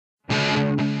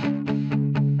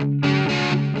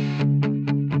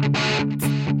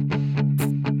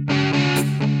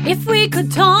We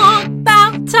could talk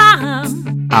about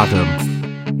time.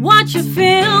 Adam. Watch a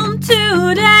film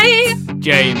today.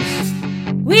 James.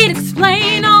 We'd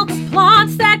explain all the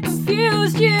plots that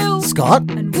confused you. Scott.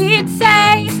 And we'd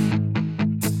say,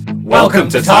 Welcome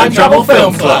to Time Travel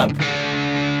Film Club.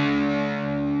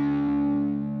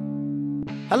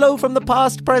 Hello from the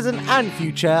past, present, and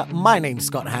future. My name's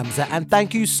Scott Hamza, and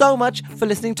thank you so much for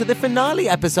listening to the finale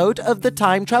episode of the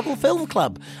Time Travel Film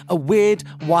Club. A weird,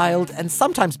 wild, and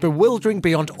sometimes bewildering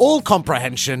beyond all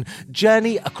comprehension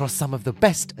journey across some of the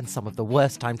best and some of the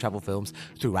worst time travel films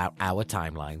throughout our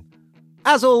timeline.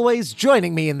 As always,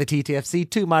 joining me in the TTFC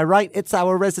to my right, it's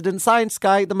our resident science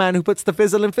guy, the man who puts the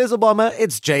fizzle in Fizzle Bomber.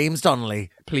 It's James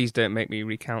Donnelly. Please don't make me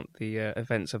recount the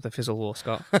events of the Fizzle War,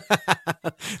 Scott.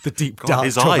 The deep, God, dark,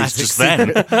 his eyes just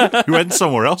then. He went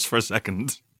somewhere else for a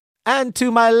second. And to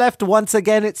my left, once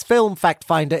again, it's film fact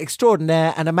finder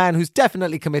extraordinaire and a man who's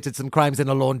definitely committed some crimes in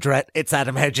a laundrette. It's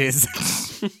Adam Hedges.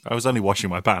 I was only washing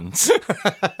my pants.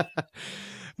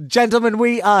 Gentlemen,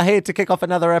 we are here to kick off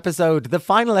another episode, the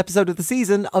final episode of the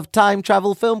season of Time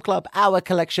Travel Film Club, our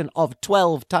collection of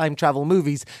 12 time travel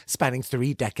movies spanning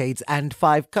 3 decades and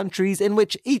 5 countries, in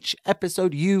which each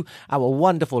episode you, our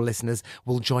wonderful listeners,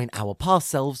 will join our past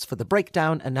selves for the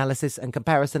breakdown, analysis, and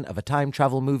comparison of a time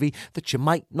travel movie that you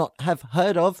might not have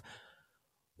heard of.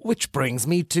 Which brings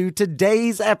me to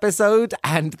today's episode,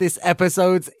 and this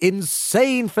episode's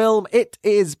insane film. It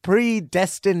is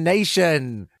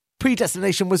Predestination.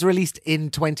 Predestination was released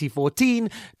in 2014,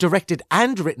 directed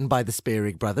and written by the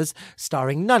Spearig brothers,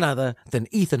 starring none other than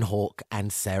Ethan Hawke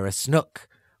and Sarah Snook.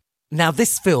 Now,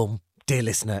 this film, dear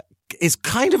listener, is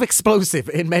kind of explosive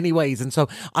in many ways, and so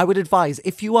I would advise,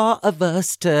 if you are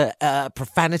averse to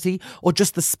profanity or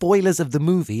just the spoilers of the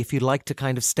movie, if you'd like to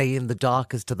kind of stay in the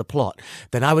dark as to the plot,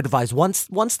 then I would advise once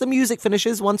the music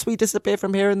finishes, once we disappear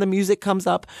from here and the music comes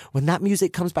up, when that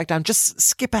music comes back down, just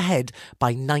skip ahead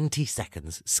by 90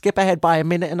 seconds. Skip ahead by a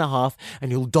minute and a half,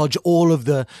 and you'll dodge all of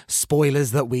the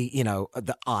spoilers that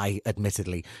that I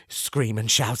admittedly scream and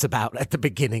shout about at the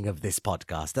beginning of this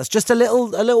podcast. That's just a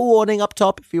little warning up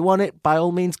top. If you want it, by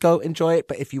all means go enjoy it,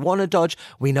 but if you want to dodge,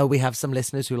 we know we have some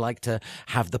listeners who like to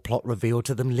have the plot revealed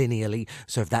to them linearly,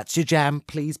 so if that's your jam,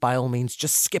 please by all means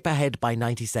just skip ahead by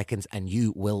 90 seconds and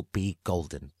you will be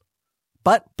golden.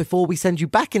 But before we send you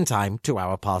back in time to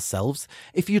our past selves,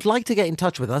 if you'd like to get in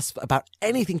touch with us about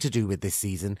anything to do with this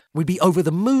season, we'd be over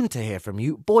the moon to hear from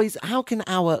you. Boys, how can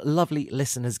our lovely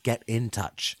listeners get in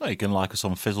touch? Well, you can like us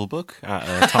on Fizzlebook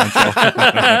at Time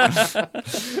Travel.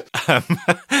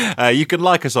 You can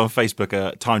like us on Facebook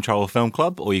at Time Travel Film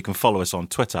Club, or you can follow us on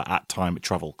Twitter at Time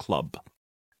Travel Club.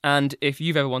 And if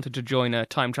you've ever wanted to join a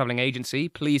time-travelling agency,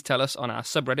 please tell us on our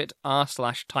subreddit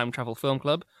r/Time Travel Film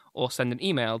Club, or send an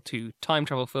email to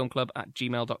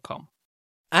timetravelfilmclub@gmail.com.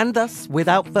 And thus,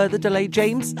 without further delay,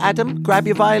 James, Adam, grab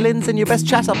your violins and your best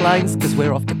chat-up lines, because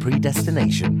we're off to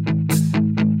Predestination.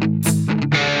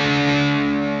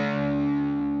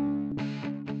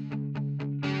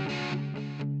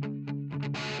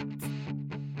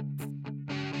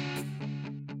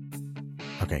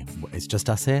 Okay, it's just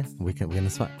us here. We're gonna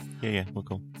swap. Yeah, we're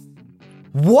cool.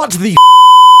 What the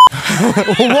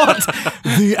what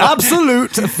the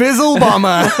absolute fizzle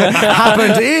bomber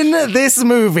happened in this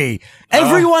movie?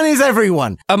 Everyone is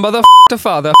everyone. A mother to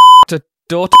father to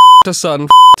daughter to son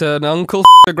to an uncle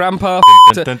to grandpa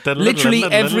to literally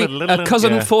every a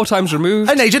cousin 4 times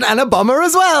removed. An agent and a bomber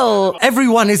as well.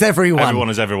 Everyone is everyone. Everyone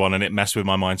is everyone, and it messed with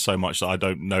my mind so much that I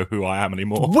don't know who I am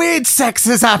anymore. Weird sex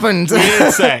has happened.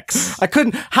 Weird sex.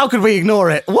 How could we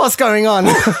ignore it? What's going on?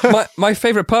 my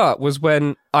favourite part was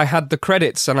when I had the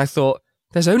credits and I thought,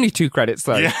 there's only 2 credits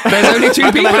though. Yeah. There's only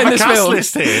 2 people in this cast film.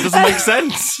 list here. It doesn't make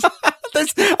sense.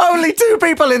 There's only 2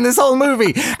 people in this whole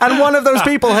movie, and one of those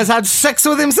people has had sex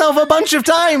with himself a bunch of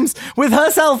times with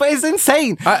herself. It's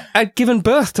insane. I'd given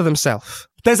birth to themselves.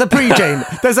 There's a pre-Jane,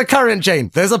 there's a current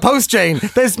Jane, there's a post-Jane,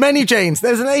 there's many Janes,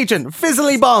 there's an agent,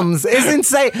 fizzly bombs. It's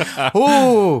insane.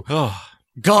 Ooh,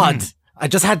 God. I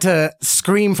just had to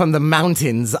scream from the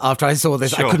mountains after I saw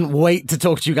this. Sure. I couldn't wait to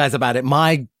talk to you guys about it.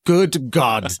 My good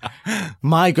God.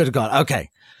 My good God. Okay.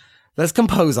 Let's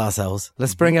compose ourselves.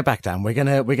 Let's bring it back down. We're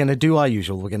gonna do our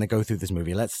usual. We're gonna go through this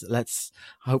movie. Let's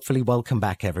hopefully welcome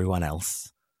back everyone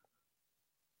else.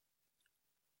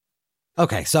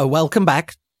 Okay, so welcome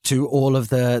back to all of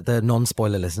the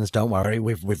non-spoiler listeners. Don't worry,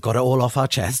 we've got it all off our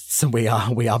chests, and we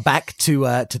are back to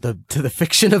the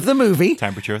fiction of the movie.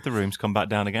 Temperature of the room's come back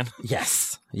down again.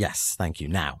 Yes, thank you.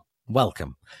 Now,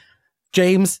 welcome,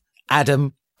 James,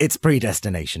 Adam. It's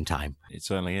Predestination time. It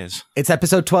certainly is. It's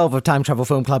episode 12 of Time Travel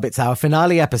Film Club. It's our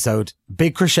finale episode.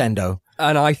 Big crescendo.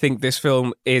 And I think this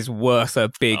film is worth a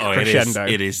big crescendo.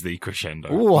 It is the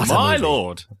crescendo. What a My movie.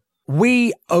 lord.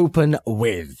 We open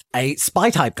with a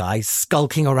spy-type guy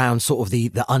skulking around sort of the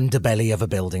underbelly of a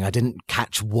building. I didn't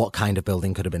catch what kind of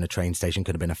building. Could have been a train station,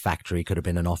 could have been a factory, could have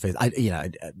been an office.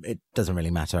 It doesn't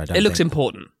really matter. I don't It looks think.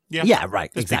 important. Yeah,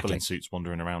 right, There's exactly. people in suits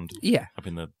wandering around up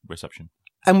in the reception.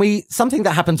 And something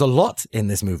that happens a lot in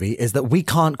this movie is that we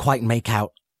can't quite make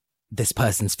out this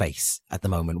person's face at the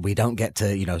moment. We don't get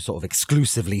to, sort of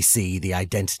exclusively see the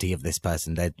identity of this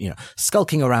person. They're,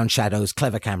 skulking around shadows,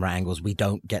 clever camera angles. We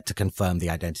don't get to confirm the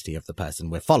identity of the person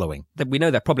we're following. We know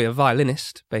they're probably a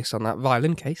violinist based on that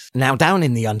violin case. Now, down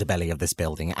in the underbelly of this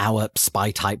building, our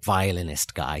spy-type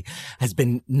violinist guy has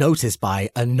been noticed by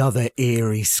another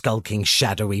eerie, skulking,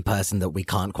 shadowy person that we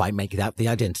can't quite make out the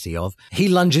identity of. He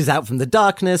lunges out from the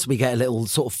darkness. We get a little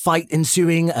sort of fight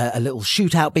ensuing. A little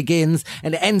shootout begins,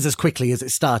 and it ends as quickly as it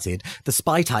started. The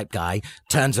spy-type guy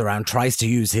turns around, tries to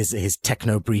use his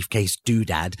techno briefcase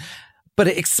doodad, but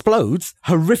it explodes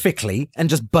horrifically and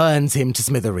just burns him to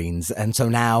smithereens. And so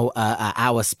now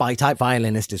our spy-type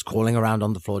violinist is crawling around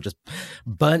on the floor, just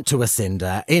burnt to a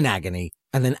cinder, in agony.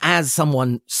 And then as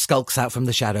someone skulks out from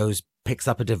the shadows, picks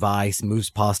up a device, moves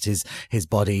past his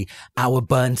body, our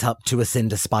burnt up to a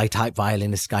cinder spy-type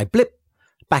violinist guy, blip,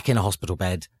 back in a hospital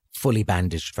bed, fully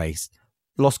bandaged face.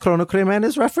 Los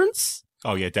Chronocrimenes reference?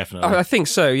 Oh, yeah, definitely. I think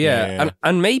so, yeah. Yeah.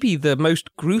 And maybe the most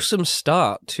gruesome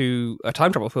start to a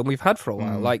time travel film we've had for a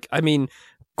while.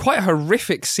 Quite a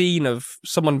horrific scene of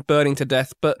someone burning to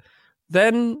death, but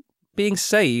then being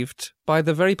saved by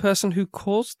the very person who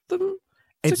caused them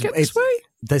to get this way.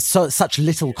 There's such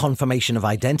little confirmation of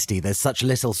identity. There's such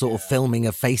little sort of filming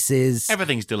of faces.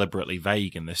 Everything's deliberately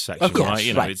vague in this section, Of course,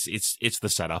 right? right. It's the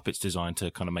setup. It's designed to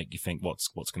kind of make you think what's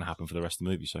going to happen for the rest of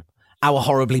the movie. So Our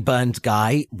horribly burned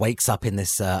guy wakes up in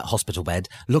this hospital bed,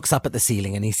 looks up at the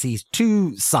ceiling, and he sees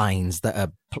two signs that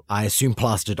are, I assume,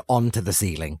 plastered onto the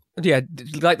ceiling. Yeah,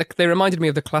 they reminded me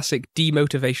of the classic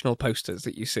demotivational posters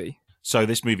that you see. So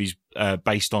this movie's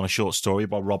based on a short story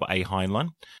by Robert A. Heinlein,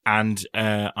 and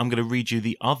I'm going to read you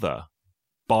the other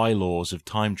bylaws of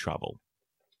time travel.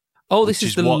 Oh, this which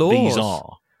is the what laws. These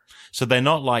are. So they're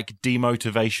not like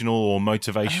demotivational or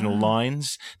motivational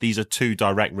lines. These are two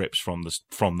direct rips from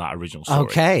that original story.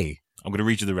 Okay. I'm going to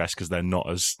read you the rest because they're not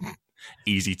as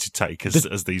easy to take as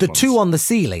these The ones. two on the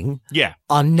ceiling Yeah.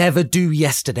 are never do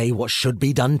yesterday what should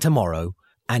be done tomorrow.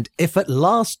 And if at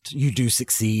last you do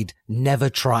succeed, never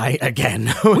try again.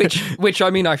 which I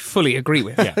mean, I fully agree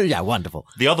with. Yeah. Yeah, wonderful.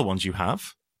 The other ones you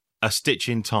have, a stitch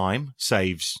in time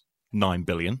saves 9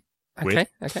 billion. Okay.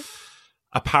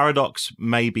 A paradox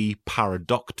may be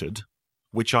paradocted,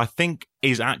 which I think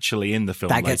is actually in the film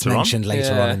That gets later mentioned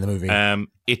later Yeah. on in the movie.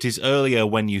 It is earlier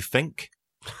when you think.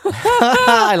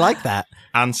 I like that.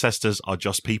 Ancestors are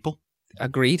just people.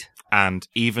 Agreed. And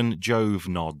even Jove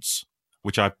nods,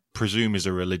 which I presume is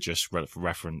a religious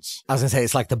reference. I was going to say,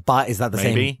 it's like is that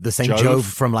Maybe. the same Jove? Jove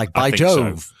from like I By think so.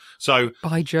 Jove? So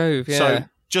By Jove, yeah. So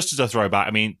just as a throwback,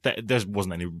 I mean, there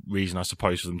wasn't any reason, I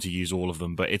suppose, for them to use all of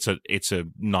them, but it's a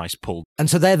nice pull. And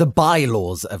so they're the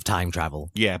bylaws of time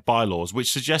travel. Yeah, bylaws,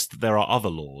 which suggests that there are other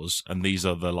laws, and these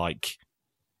are the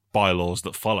bylaws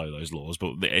that follow those laws,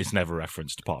 but it's never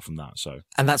referenced apart from that. So,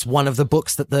 And that's one of the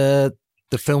books that the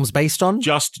film's based on?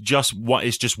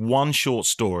 it's just one short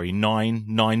story,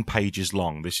 nine pages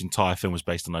long. This entire film was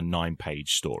based on a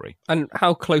 9-page story, And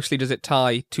how closely does it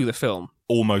tie to the film?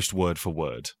 almost word for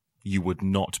word. You would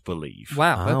not believe.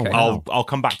 Wow, Oh, okay. wow. I'll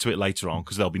come back to it later on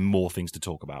because there'll be more things to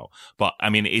talk about. But I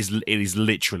mean, it is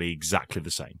literally exactly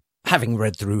the same. Having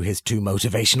read through his two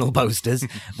motivational posters,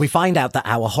 we find out that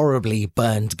our horribly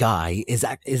burned guy is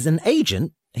an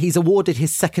agent. He's awarded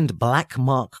his second Black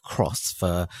Mark Cross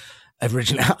for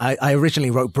I originally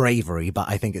wrote bravery, but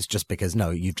I think it's just because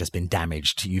you've just been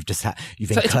damaged. You've incurred.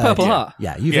 It's a Purple Heart.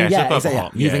 Yeah, it's a Purple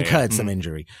Heart. You've Yeah, incurred yeah. some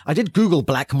injury. I did Google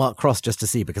Black Mark Cross just to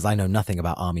see because I know nothing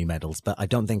about army medals, but I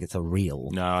don't think it's a real.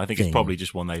 No, I think thing. it's probably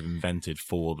just one they've invented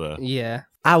for the. Yeah.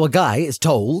 Our guy is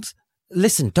told,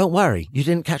 listen, don't worry. You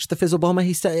didn't catch the fizzle bomber.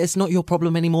 He said, it's not your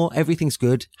problem anymore. Everything's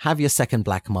good. Have your second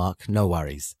black mark. No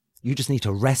worries. You just need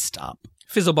to rest up.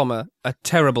 Fizzle Bomber, a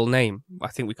terrible name. I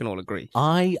think we can all agree.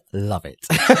 I love it.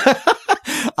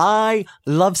 I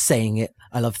love saying it.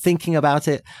 I love thinking about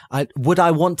it. Would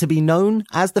I want to be known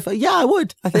as the... Yeah, I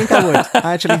would. I think I would.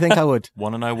 I actually think I would.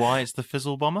 Want to know why it's the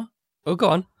Fizzle Bomber? Oh, go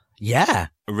on. Yeah.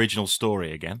 Original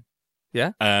story again.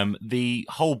 Yeah? The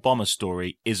whole bomber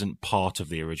story isn't part of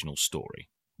the original story.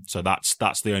 So that's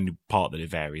the only part that it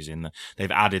varies in.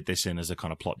 They've added this in as a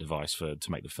kind of plot device to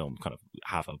make the film kind of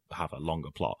have a longer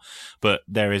plot. But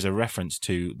there is a reference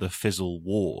to the Fizzle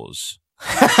Wars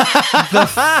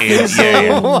What?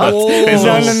 No.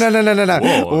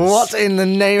 Wars. What in the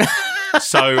name?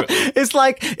 So it's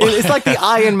like the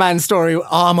Iron Man story,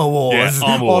 Armor Wars, Yeah,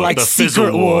 Armor or Wars, like the Secret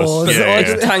Fizzle Wars. Wars. Yeah, or yeah.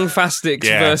 just- Tangfastics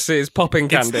Yeah. versus popping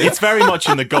candy. it's very much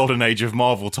in the golden age of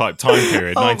Marvel type time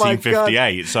period, Oh my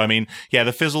 1958. So I mean, yeah,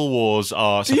 the Fizzle Wars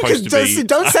are You supposed can to be.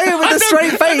 don't say it with a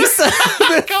straight face.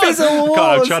 The Fizzle Wars.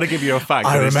 God, I'm trying to give you a fact.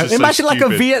 I but it's remember. just so Imagine like a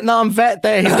stupid. Vietnam vet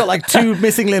there. He's got like 2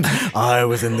 missing limbs. I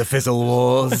was in the Fizzle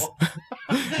Wars.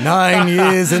 9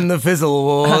 years in the Fizzle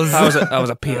Wars. I was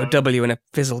a POW in a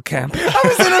fizzle camp. I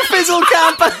was in a Fizzle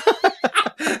camp.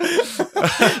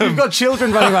 You've got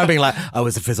children running around being like, I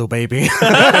was a Fizzle baby.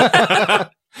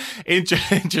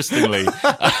 Interestingly,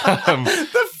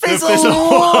 The Fizzle Fizzle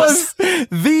Wars.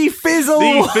 The Fizzle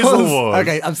Wars. Fizzle Wars.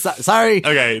 Okay, I'm sorry.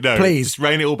 Okay, no, Please. just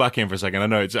rein it all back in for a second. I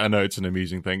know it's an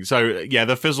amusing thing. So yeah,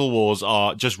 the Fizzle Wars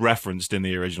are just referenced in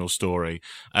the original story,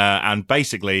 and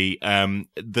basically,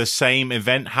 the same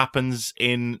event happens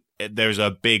in. There's a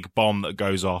big bomb that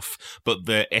goes off, but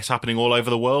it's happening all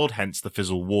over the world. Hence the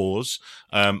Fizzle Wars.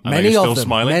 Many of them.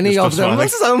 Many of them.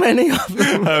 There's so many of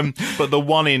them. But the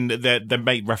one in they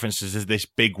make references to this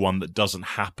big one that doesn't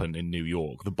happen in New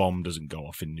York. The bomb doesn't go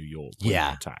off in New York when Yeah.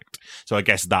 they're attacked. So I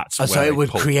guess that's Oh, where so they it would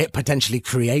pulled. potentially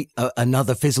create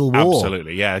another Fizzle War.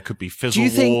 Absolutely, yeah. It could be Fizzle Do you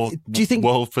think- War. do you think-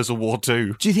 World Fizzle War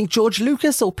 2? Do you think George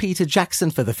Lucas or Peter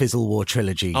Jackson for the Fizzle War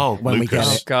trilogy? Oh, when we Lucas. get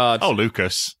Oh it? God. Oh,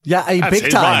 Lucas. Yeah, That's big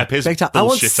it, time. right up his Big time. I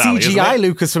want bullshit alley, isn't CGI it?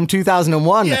 Lucas from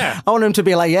 2001. Yeah. I want him to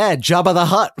be like, yeah, Jabba the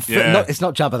Hutt. Yeah. No, it's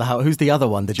not Jabba the Hutt. Who's the other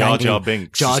one? The Jar Jar dangling-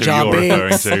 Binks. Jar is who Jar you're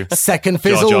Binks. referring to. Second Jar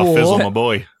Fizzle Jar War. Fizzle, my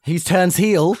boy. He turns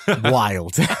heel.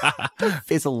 Wild.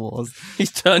 Fizzle Wars.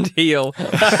 He's turned heel.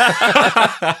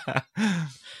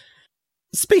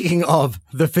 Speaking of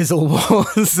the Fizzle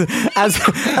Wars,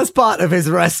 as part of his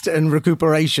rest and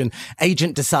recuperation,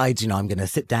 Agent decides, I'm going to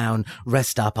sit down,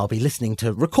 rest up. I'll be listening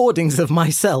to recordings of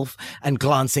myself and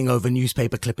glancing over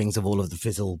newspaper clippings of all of the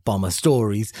Fizzle Bomber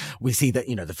stories. We see that,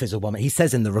 the Fizzle Bomber, he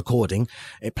says in the recording,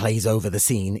 it plays over the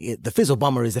scene. The Fizzle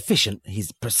Bomber is efficient.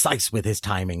 He's precise with his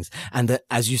timings. And that,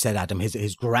 as you said, Adam,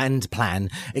 his grand plan,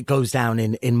 it goes down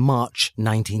in March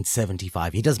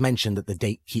 1975. He does mention that the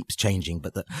date keeps changing,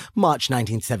 but that March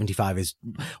 1975 is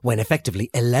when effectively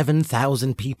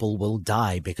 11,000 people will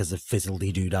die because of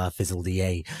fizzle-dee-doo-dah,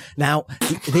 fizzle-dee-ay. Now,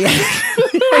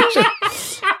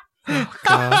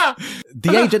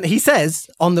 the agent, he says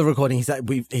on the recording,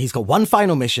 he's got one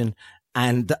final mission,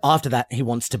 and after that, he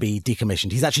wants to be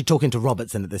decommissioned. He's actually talking to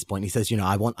Robertson at this point. He says,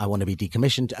 I want to be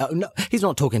decommissioned. No, he's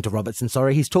not talking to Robertson.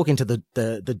 Sorry. He's talking to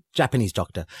the Japanese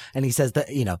doctor. And he says that,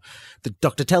 the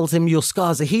doctor tells him your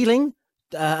scars are healing.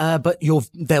 But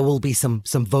there will be some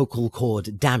vocal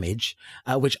cord damage,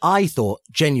 which I thought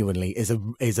genuinely is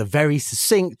a very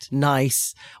succinct,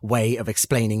 nice way of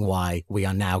explaining why we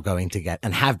are now going to get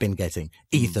and have been getting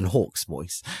Ethan Hawke's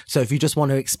voice. So if you just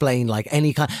want to explain like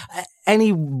any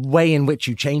way in which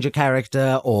you change a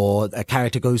character or a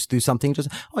character goes through something, just,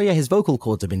 his vocal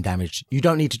cords have been damaged. You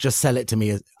don't need to just sell it to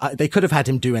me as, they could have had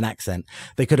him do an accent.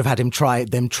 They could have had him try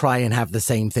and have the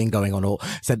same thing going on, or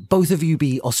said, both of you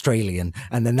be Australian.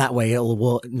 And then that way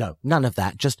no, none of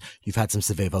that. Just, you've had some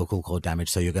severe vocal cord damage.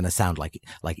 So you're going to sound like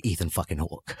Ethan fucking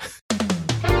Hawke.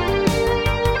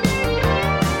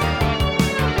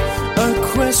 A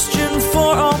question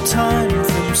for all time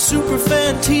from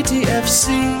Superfan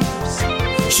TTFC.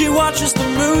 She watches the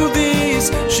movies,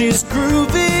 she's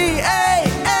groovy,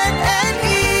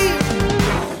 A-N-N-E.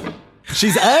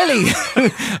 She's early.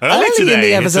 early today. in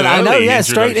the It's episode. an I know, early yeah,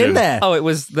 straight in introduction. there. Oh, it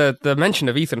was the mention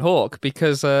of Ethan Hawke,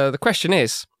 because the question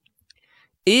is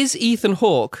Ethan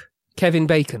Hawke Kevin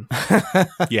Bacon?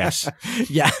 Yes.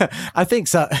 Yeah, I think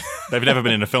so. They've never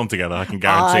been in a film together, I can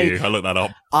guarantee you. I looked that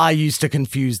up. I used to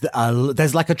confuse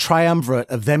there's like a triumvirate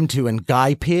of them two and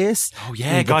Guy Pearce. Oh,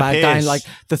 yeah, the Guy bad Pearce. guy, and like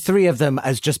the three of them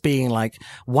as just being like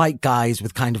white guys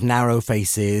with kind of narrow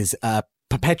faces,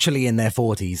 perpetually in their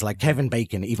 40s. Like Kevin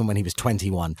Bacon, even when he was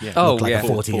 21, Oh, looked like yeah. a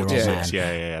 40-year-old man.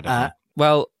 Yeah, definitely.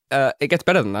 Well, it gets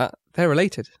better than that. They're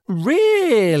related.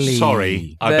 Really?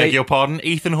 Sorry, I beg your pardon.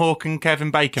 Ethan Hawke and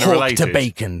Kevin Bacon are Hawke related. to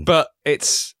Bacon. But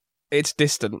it's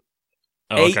distant.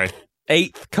 Oh, okay.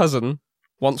 Eighth cousin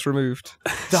once removed.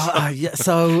 Yeah,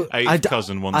 so Eighth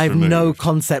cousin once I have removed. no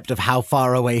concept of how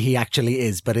far away he actually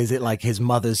is, but is it like his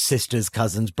mother's sisters,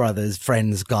 cousins, brothers,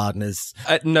 friends, gardeners?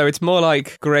 No, it's more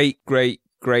like great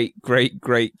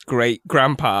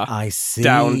grandpa I see.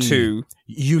 down to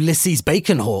Ulysses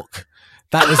Bacon Hawke.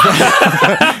 That was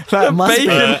that must be.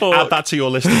 Bacon Hawk. Add that to your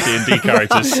list of D&D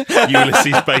characters.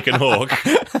 Ulysses Bacon Hawk.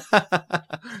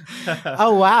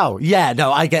 Oh wow, yeah.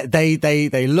 No, I get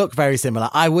they look very similar.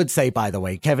 I would say, by the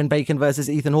way, Kevin Bacon versus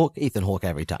Ethan Hawke. Ethan Hawke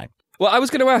every time. Well, I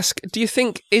was going to ask, do you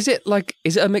think, is it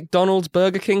a McDonald's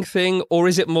Burger King thing, or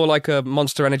is it more like a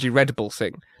Monster Energy Red Bull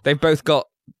thing? They've both got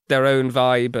their own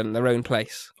vibe and their own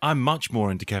place. I'm much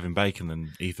more into Kevin Bacon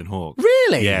than Ethan Hawke.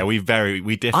 Really? Yeah, we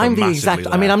differ. I'm the massively exact.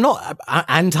 there. I mean, I'm not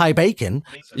anti-bacon.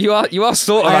 You are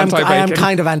sort of anti-bacon. I am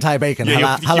kind of anti-bacon.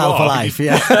 Yeah, halal you for are. life.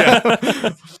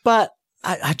 Yeah. But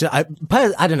I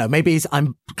don't know. Maybe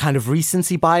I'm kind of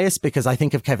recency biased because I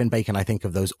think of Kevin Bacon, I think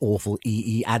of those awful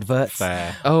EE adverts.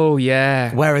 Fair. Oh,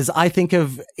 yeah. Whereas I think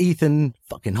of Ethan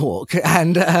fucking Hawke,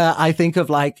 and I think of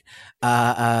like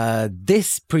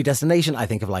this Predestination. I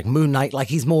think of like Moon Knight. Like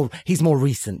he's more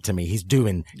recent to me. He's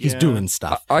doing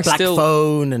stuff. I Black still-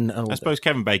 Phone and all I suppose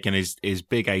Kevin Bacon is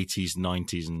big 80s,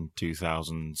 90s, and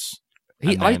 2000s.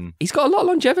 He's got a lot of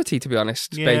longevity, to be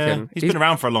honest, Yeah, Bacon. he's been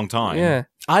around for a long time. Yeah.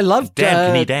 I loved Damn,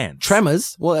 can he dance?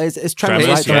 Tremors. Well, it's Tremors,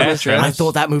 Tremors, right? yeah, Tremors. I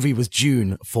thought that movie was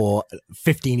June for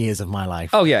 15 years of my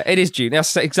life. Oh, yeah, it is June.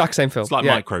 That's the exact same film. It's like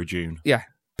yeah. Micro June. Yeah.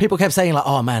 People kept saying like,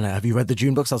 "Oh man, have you read the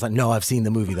Dune books?" I was like, "No, I've seen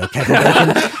the movie though."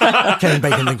 Kevin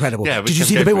Bacon's incredible. Yeah, we Did you can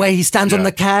see go the bit for it. where he stands on Yeah.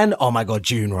 the can? Oh my god,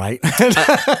 Dune, right?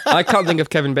 I can't think of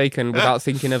Kevin Bacon without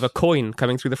thinking of a coin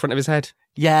coming through the front of his head.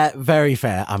 Yeah, very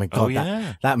fair. I mean, God, Oh,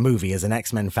 yeah. that movie as an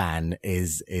X-Men fan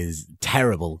is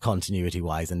terrible continuity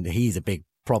wise, and he's a big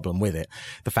problem with it.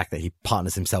 The fact that he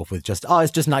partners himself with it's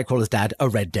just Nightcrawler's dad, a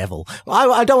red devil.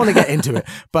 I don't want to get into it,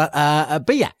 but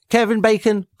yeah, Kevin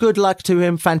Bacon, good luck to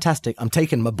him. Fantastic. I'm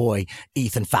taking my boy,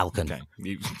 Ethan Falcon. Okay.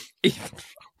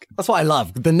 That's what I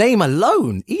love. The name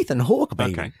alone, Ethan Hawke,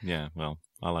 baby. Okay. Yeah. Well,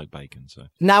 I like bacon, so.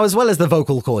 Now, as well as the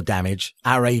vocal cord damage,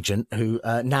 our agent, who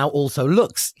now also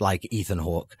looks like Ethan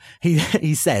Hawke,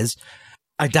 he says,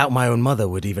 "I doubt my own mother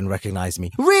would even recognize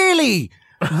me." Really?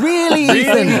 Really,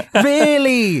 Ethan?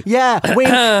 Really? Yeah.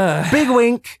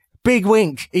 Wink. Big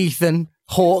wink, Ethan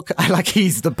Hawke. I like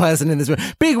he's the person in this room.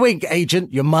 Big wink,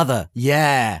 agent. Your mother.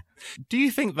 Yeah. Do you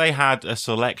think they had a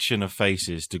selection of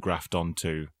faces to graft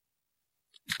onto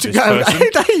this go- person?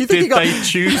 You think Did he got- they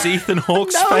choose Ethan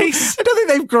Hawke's No, face? I don't think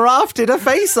they've grafted a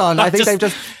face on. I think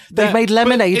they've made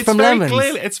lemonade But from it's very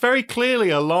lemons. it's very clearly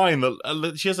a line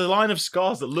that she has a line of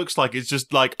scars that looks like it's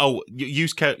just like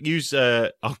use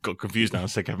I've got confused now. I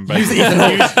said Kevin Bacon.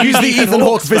 Use the Ethan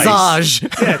Hawke Hawke's face.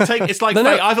 visage. Yeah, it's like No.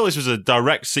 I thought this was a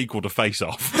direct sequel to Face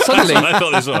Off. Suddenly- That's what I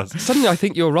thought this was. Suddenly, I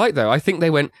think you're right, though. I think they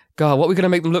went, God, what are we going to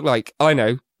make them look like? I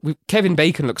know. Kevin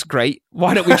Bacon looks great.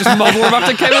 Why don't we just model him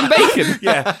after Kevin Bacon?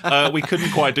 Yeah, we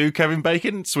couldn't quite do Kevin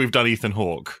Bacon, so we've done Ethan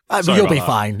Hawke. Sorry You'll about be that.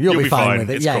 fine. You'll be fine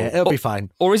with it. It's Yeah, cool. yeah, it'll be fine.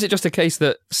 Or is it just a case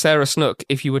that Sarah Snook,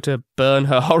 if you were to burn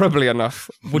her horribly enough,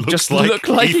 would Looks just like look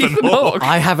like Ethan Ethan Hawke? Hawke?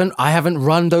 I haven't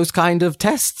run those kind of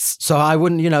tests, so I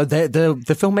wouldn't.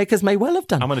 The filmmakers may well have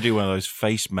done. I'm going to do one of those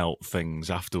face melt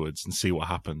things afterwards and see what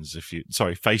happens if you.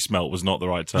 Sorry, face melt was not the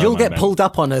right term. You'll I get meant. pulled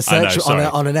up on a I know, search sorry.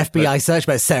 on an FBI search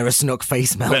about Sarah Snook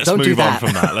face melt. Let's Don't move do that. on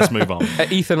from that. Let's move on.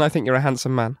 Ethan, I think you're a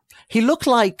handsome man. He looked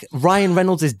like Ryan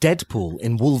Reynolds' Deadpool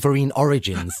in Wolverine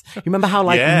Origins. You remember how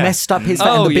Yeah. messed up his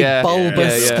Oh, and the big yeah.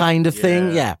 bulbous Yeah. kind of thing?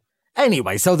 Yeah. Yeah.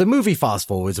 Anyway, so the movie fast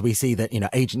forwards, we see that,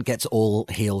 Agent gets all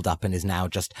healed up and is now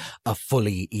just a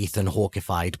fully Ethan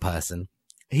Hawkeified person.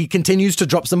 He continues to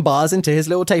drop some bars into his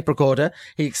little tape recorder.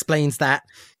 He explains that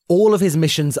all of his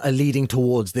missions are leading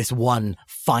towards this one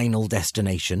final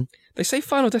destination. They say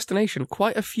Final Destination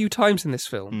quite a few times in this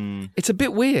film. It's a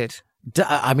bit weird.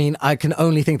 I mean, I can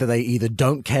only think that they either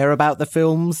don't care about the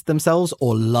films themselves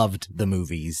or loved the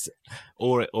movies.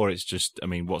 Or it's just, I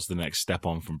mean, what's the next step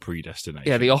on from Predestination?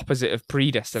 Yeah, the opposite of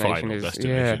Predestination Final is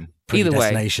Destination. Yeah. Either way,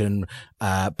 Predestination,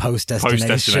 post-destination.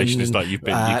 Post-destination is like you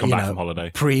come back from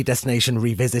holiday. Pre-destination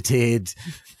revisited.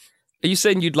 are you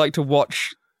saying you'd like to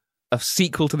watch a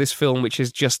sequel to this film, which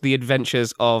is just the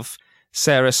adventures of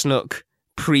Sarah Snook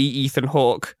pre-Ethan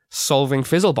Hawke solving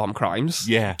fizzle bomb crimes?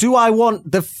 Yeah. Do I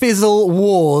want the Fizzle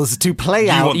Wars to play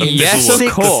You out want the in Yes, Fizzle of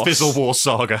six? War, course. the Fizzle War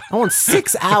saga. I want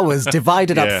 6 hours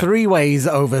divided Yeah. up 3 ways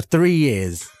over 3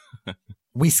 years.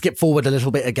 We skip forward a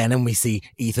little bit again and we see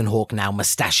Ethan Hawke now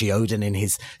mustachioed and in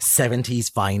his 70s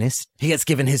finest. He gets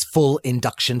given his full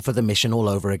induction for the mission all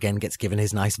over again, gets given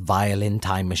his nice violin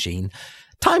time machine.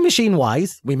 Time machine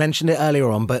wise, we mentioned it earlier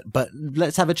on, but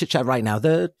let's have a chit chat right now.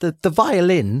 The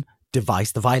violin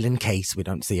device, the violin case, we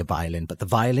don't see a violin, but the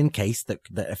violin case that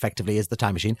effectively is the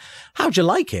time machine. How'd you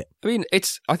like it? I mean,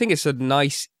 I think it's a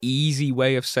nice, easy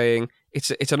way of saying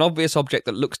it's an obvious object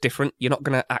that looks different. You're not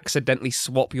going to accidentally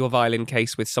swap your violin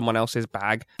case with someone else's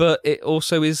bag, but it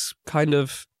also is kind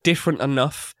of different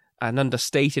enough and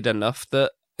understated enough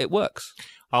that it works.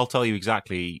 I'll tell you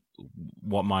exactly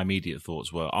what my immediate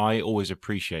thoughts were. I always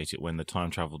appreciate it when the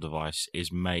time travel device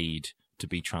is made to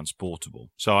be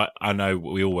transportable. So I know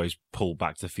we always pull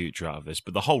Back to the Future out of this,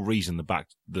 but the whole reason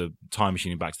the time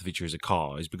machine in Back to the Future is a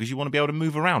car is because you want to be able to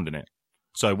move around in it.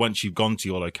 So once you've gone to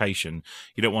your location,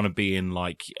 you don't want to be in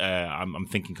like, I'm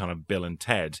thinking kind of Bill and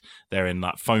Ted. They're in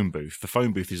that phone booth. The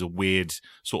phone booth is a weird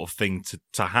sort of thing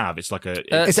to have. It's like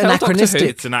it's anachronistic.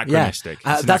 It's anachronistic.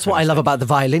 Yeah. That's what I love about the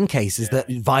violin case is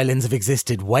that violins have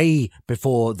existed way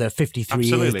before the 53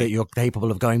 years that you're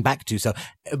capable of going back to. So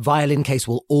a violin case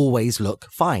will always look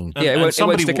fine. Yeah, it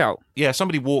won't stick out. Yeah,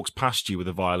 somebody walks past you with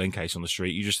a violin case on the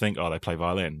street, you just think, oh, they play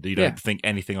violin. You don't think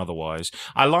anything otherwise.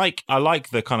 I like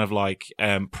the kind of like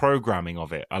programming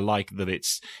of it. I like that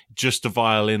it's just a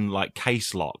violin like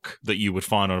case lock that you would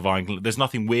find on a violin. There's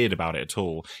nothing weird about it at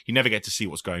all. You never get to see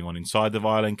what's going on inside the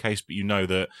violin case, but you know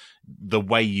that the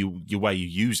way you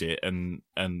use it and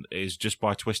is just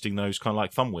by twisting those kind of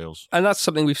like thumb wheels. And that's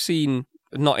something we've seen.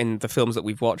 Not in the films that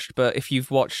we've watched, but if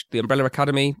you've watched The Umbrella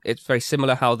Academy, it's very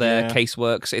similar how their case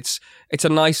works. It's a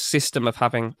nice system of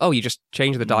having, you just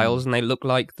change the dials and they look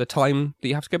like the time that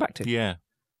you have to go back to. Yeah.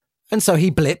 And so he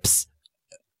blips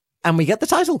and we get the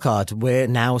title card. We're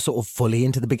now sort of fully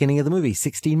into the beginning of the movie,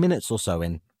 16 minutes or so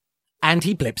in. And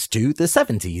he blips to the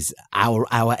 70s.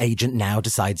 Our agent now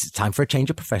decides it's time for a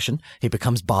change of profession. He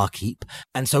becomes barkeep.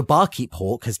 And so Barkeep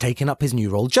Hawk has taken up his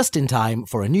new role just in time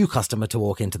for a new customer to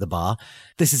walk into the bar.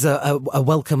 This is a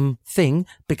welcome thing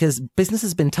because business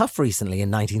has been tough recently in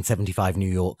 1975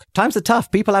 New York. Times are tough.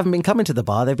 People haven't been coming to the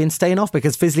bar. They've been staying off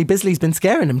because Fizzly Bizzly's been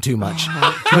scaring them too much.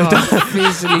 Oh, God.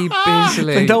 Fizzly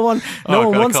Bizzly. No one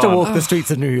wants to walk the streets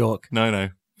of New York. No.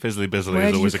 Fizzly Bizzly Where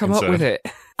is always a concern. Where did you come up with it?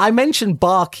 I mentioned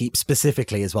barkeep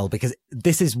specifically as well because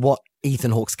this is what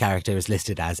Ethan Hawke's character is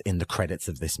listed as in the credits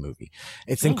of this movie.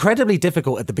 It's incredibly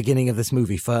difficult at the beginning of this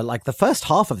movie for like the first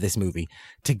half of this movie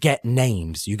to get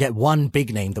names. You get one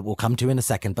big name that we'll come to in a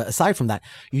second, but aside from that,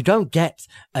 you don't get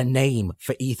a name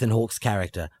for Ethan Hawke's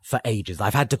character for ages.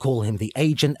 I've had to call him the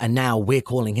agent and now we're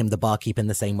calling him the barkeep in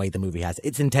the same way the movie has.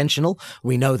 It's intentional.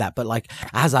 We know that. But like,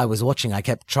 as I was watching, I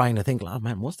kept trying to think, oh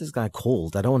man, what's this guy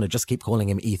called? I don't want to just keep calling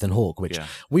him Ethan Hawke, which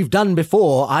we've done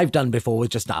before. I've done before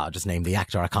with just name the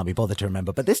actor. I can't be bothered to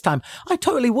remember. But this time I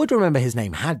totally would remember his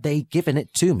name had they given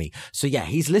it to me. So yeah,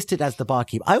 he's listed as the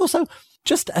barkeep. I also,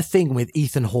 just a thing with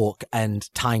Ethan Hawke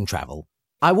and time travel.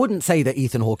 I wouldn't say that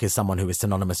Ethan Hawke is someone who is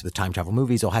synonymous with time travel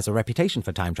movies or has a reputation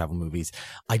for time travel movies.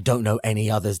 I don't know any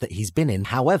others that he's been in.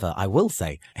 However, I will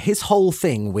say his whole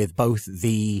thing with both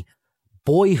the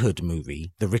Boyhood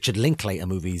movie, the Richard Linklater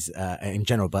movies in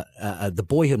general, but the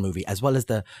Boyhood movie, as well as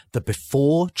the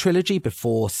Before trilogy,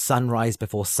 Before Sunrise,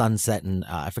 Before Sunset, and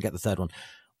I forget the third one.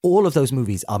 All of those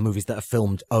movies are movies that are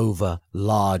filmed over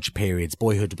large periods.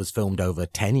 Boyhood was filmed over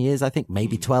 10 years, I think,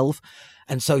 maybe 12.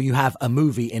 And so you have a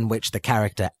movie in which the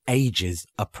character ages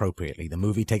appropriately. The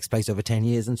movie takes place over 10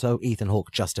 years, and so Ethan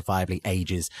Hawke justifiably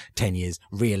ages 10 years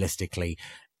realistically.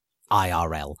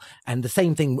 IRL. And the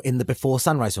same thing in the Before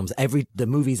Sunrise films. The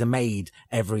movies are made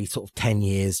every sort of 10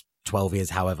 years, 12 years,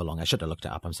 however long. I should have looked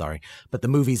it up. I'm sorry. But the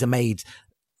movies are made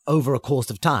over a course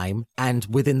of time. And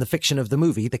within the fiction of the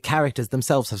movie, the characters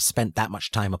themselves have spent that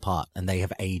much time apart and they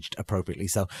have aged appropriately.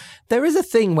 So there is a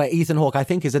thing where Ethan Hawke, I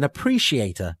think, is an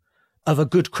appreciator of a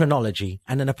good chronology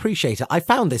and an appreciator. I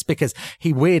found this because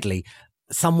he weirdly,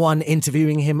 someone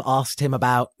interviewing him asked him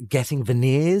about getting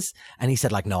veneers. And he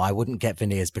said, like, no, I wouldn't get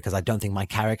veneers because I don't think my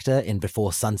character in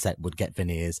Before Sunset would get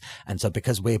veneers. And so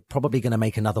because we're probably going to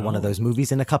make another one of those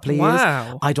movies in a couple of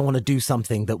years, I don't want to do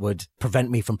something that would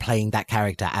prevent me from playing that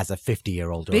character as a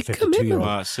 50-year-old or a 52-year-old.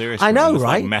 Wow, seriously. I know, that's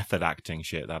right? Like method acting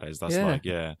shit, that is. That's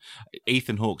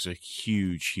Ethan Hawke's a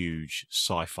huge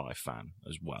sci-fi fan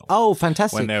as well. Oh,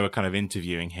 fantastic. When they were kind of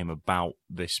interviewing him about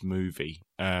this movie,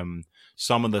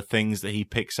 some of the things that he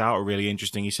picks out are really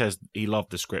interesting. He says he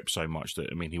loved the script so much that,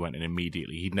 he went in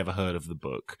immediately. He'd never heard of the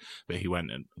book, but he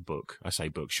went in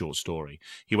short story.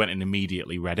 He went and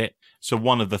immediately read it. So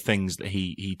one of the things that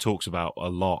he talks about a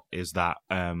lot is that,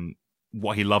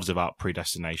 what he loves about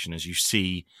Predestination is you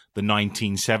see the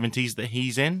 1970s that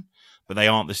he's in, but they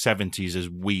aren't the 70s as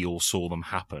we all saw them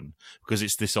happen, because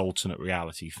it's this alternate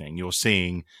reality thing. You're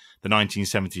seeing the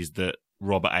 1970s that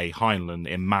Robert A. Heinlein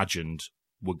imagined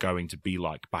were going to be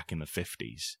like back in the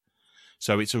 50s.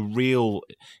 So it's a real,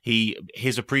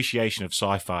 his appreciation of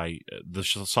sci-fi, the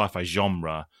sci-fi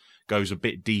genre, goes a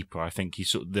bit deeper. I think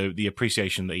the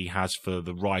appreciation that he has for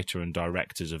the writer and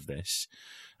directors of this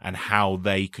and how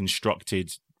they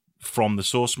constructed from the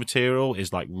source material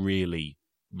is like really,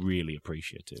 really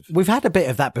appreciative. We've had a bit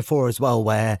of that before as well,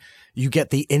 where you get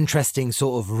the interesting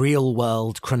sort of real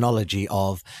world chronology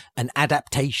of an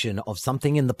adaptation of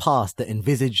something in the past that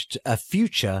envisaged a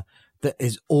future that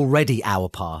is already our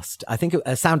past. I think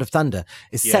Sound of Thunder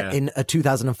is set in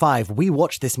 2005. We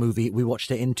watched this movie. We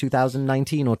watched it in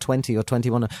 2019 or 20 or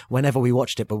 21, whenever we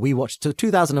watched it. But we watched, so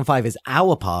 2005 is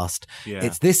our past. Yeah.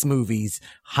 It's this movie's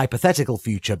hypothetical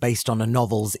future based on a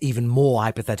novel's even more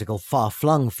hypothetical,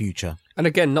 far-flung future. And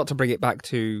again, not to bring it back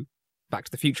to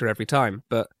the Future every time,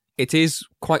 but it is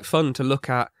quite fun to look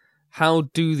at how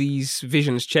do these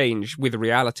visions change with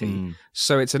reality.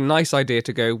 So it's a nice idea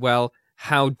to go, well,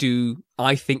 how do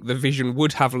I think the vision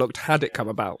would have looked had it come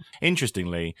about?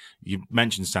 Interestingly, you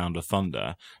mentioned Sound of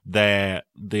Thunder. The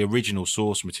original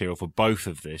source material for both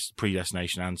of this,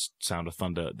 Predestination and Sound of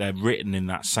Thunder, they're written in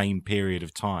that same period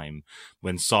of time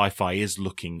when sci-fi is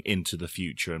looking into the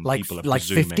future and people are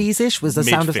presuming 50s-ish was the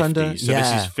Sound of Thunder? So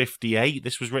this is 58,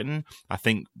 this was written. I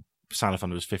think Sound of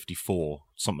Thunder was 54,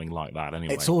 something like that.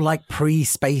 Anyway, it's all like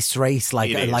pre-space race,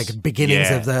 like beginnings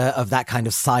of that kind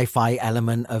of sci-fi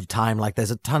element of time. Like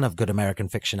there's a ton of good American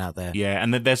fiction out there. Yeah,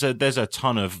 and there's a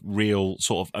ton of real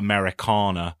sort of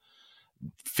Americana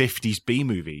 50s B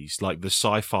movies, like the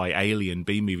sci-fi alien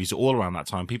B movies, all around that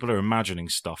time. People are imagining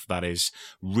stuff that is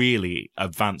really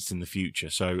advanced in the future.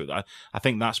 So I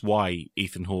think that's why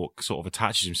Ethan Hawke sort of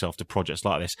attaches himself to projects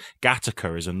like this.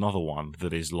 Gattaca is another one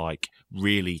that is like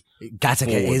really Gattaca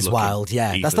is wild.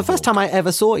 Yeah, Ethan that's the first Hawke. time I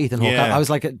ever saw Ethan Hawke. Yeah. I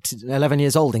was like 11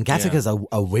 years old, and Gattaca's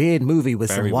a weird movie with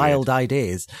Very some wild weird.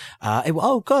 ideas.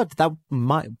 Oh god, that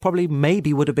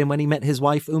maybe would have been when he met his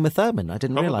wife Uma Thurman. I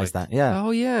didn't Probably. realize that. Yeah.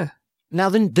 Oh, yeah. Now,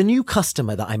 the new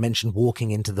customer that I mentioned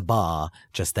walking into the bar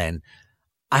just then,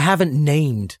 I haven't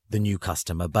named the new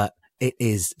customer, but it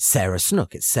is Sarah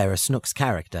Snook. It's Sarah Snook's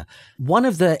character. One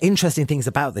of the interesting things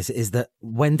about this is that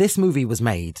when this movie was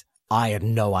made, I had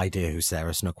no idea who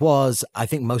Sarah Snook was. I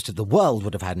think most of the world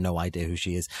would have had no idea who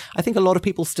she is. I think a lot of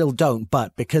people still don't,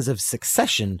 but because of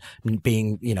Succession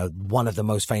being, one of the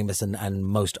most famous and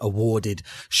most awarded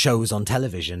shows on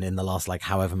television in the last,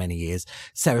 however many years,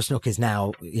 Sarah Snook is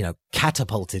now,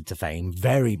 catapulted to fame,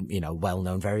 very, well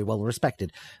known, very well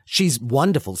respected. She's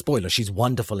wonderful. Spoiler, she's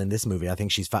wonderful in this movie. I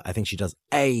think she does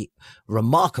a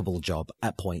remarkable job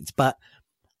at points, but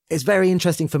it's very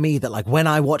interesting for me that when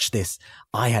I watched this,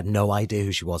 I had no idea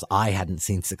who she was. I hadn't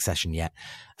seen Succession yet.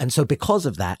 And so because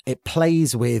of that, it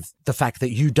plays with the fact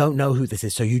that you don't know who this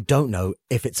is. So you don't know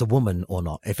if it's a woman or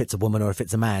not, if it's a woman or if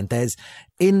it's a man. There's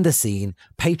in the scene,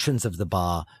 patrons of the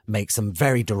bar make some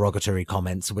very derogatory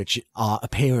comments, which are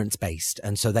appearance based.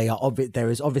 And so there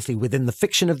is obviously within the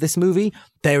fiction of this movie,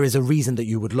 there is a reason that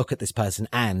you would look at this person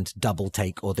and double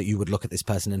take, or that you would look at this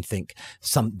person and think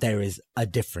there is a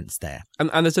difference there. And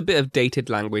there's a bit of dated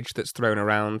language that's thrown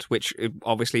around, which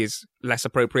obviously is less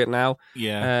appropriate now.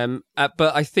 Yeah.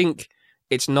 But I think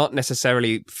it's not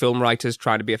necessarily film writers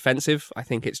trying to be offensive. I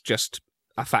think it's just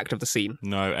a fact of the scene.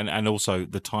 No, and also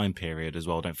the time period as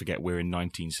well. Don't forget, we're in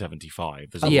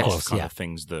 1975. There's a Yes. lot of kind of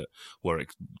things that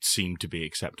seemed to be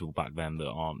acceptable back then that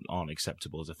aren't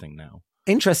acceptable as a thing now.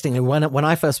 Interestingly, when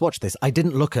I first watched this, I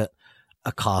didn't look at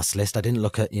a cast list. I didn't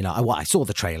look at, I saw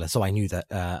the trailer, so I knew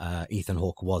that Ethan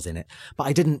Hawke was in it, but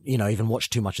I didn't, even watch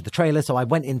too much of the trailer. So I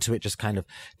went into it just kind of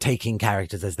taking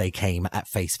characters as they came at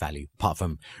face value, apart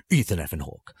from Ethan effing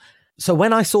Hawke. So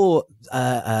when I saw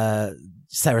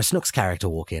Sarah Snook's character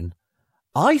walk in,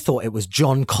 I thought it was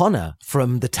John Connor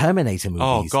from the Terminator movies.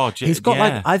 Oh God, he's got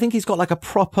I think he's got a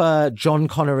proper John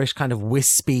Connor-ish kind of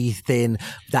wispy, thin,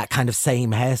 that kind of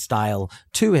same hairstyle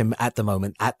to him at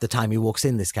the time he walks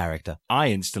in, this character. I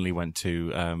instantly went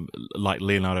to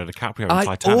Leonardo DiCaprio in I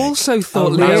Titanic. also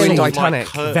thought Oh, Leo really? in Titanic.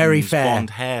 Curtains, Very fair.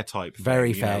 blonde hair type thing, Very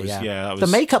you fair, know, yeah. that The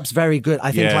was, makeup's very good.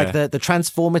 I think Yeah. the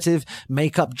transformative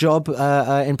makeup job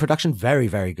in production, very,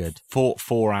 very good.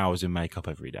 4 hours in makeup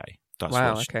every day. That's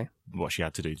Wow, okay. what she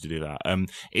had to do that.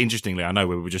 Interestingly, I know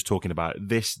we were just talking about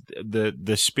this. The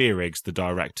Spearigs, the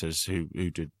directors who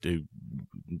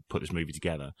put this movie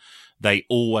together, they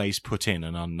always put in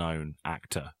an unknown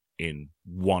actor in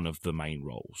one of the main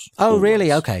roles. Oh, Always.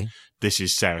 really? Okay. This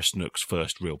is Sarah Snook's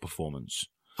first real performance.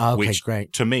 Okay, which,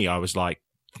 great. To me, I was like,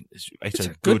 it's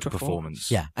a good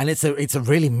performance. Yeah, and it's a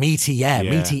really meaty,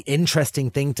 interesting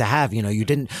thing to have.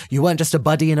 You weren't just a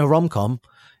buddy in a rom-com.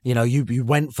 You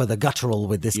went for the guttural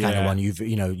with this kind of one.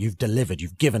 You've delivered.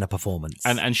 You've given a performance.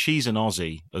 And she's an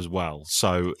Aussie as well.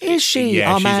 So is she?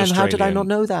 Yeah, oh she's man, how did I Australian. not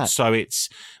know that? So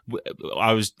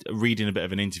I was reading a bit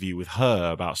of an interview with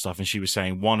her about stuff, and she was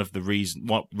saying one of the reasons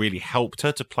what really helped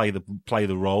her to play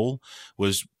the role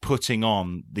was putting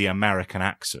on the American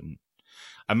accent.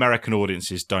 American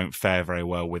audiences don't fare very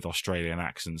well with Australian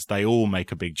accents. They all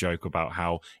make a big joke about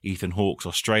how Ethan Hawke's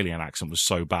Australian accent was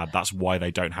so bad. That's why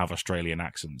they don't have Australian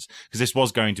accents, because this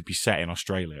was going to be set in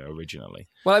Australia originally.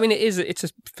 Well, I mean,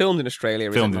 it's filmed in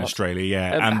Australia. Filmed is it in not? Australia,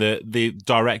 yeah. And the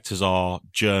directors are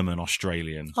German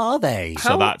Australian. Are they?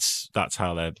 So that's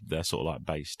how they're sort of like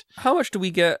based. How much do we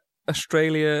get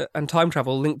Australia and time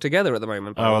travel linked together at the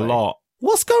moment? by Oh, the a way? lot.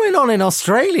 What's going on in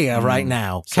Australia right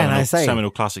now? Can I say?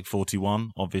 Seminole Classic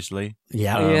 41, obviously.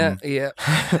 Yeah. Yeah.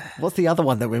 What's the other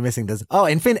one that we're missing? There's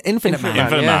Infinite Man. Infinite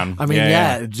Infinite yeah. Man. I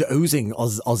mean, oozing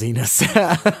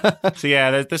Aussiness. So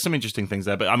yeah, there's some interesting things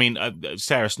there. But I mean,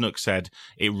 Sarah Snook said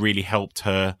it really helped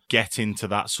her get into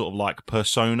that sort of like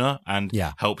persona and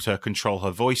helped her control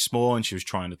her voice more. And she was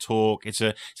trying to talk. It's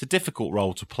a difficult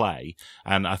role to play,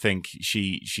 and I think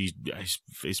she's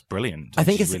brilliant. I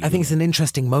think it's an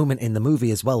interesting moment in the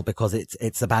movie as well, because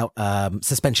it's about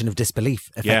suspension of disbelief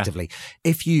effectively.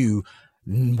 If you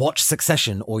watch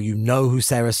Succession, or you know who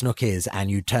Sarah Snook is, and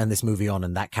you turn this movie on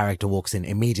and that character walks in,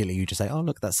 immediately you just say, oh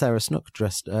look, that's Sarah Snook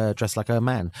dressed like a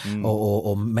man,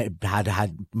 or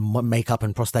had makeup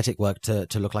and prosthetic work to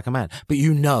look like a man. But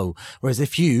whereas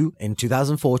if you in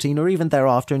 2014 or even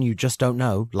thereafter, and you just don't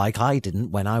know, like I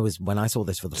didn't when I saw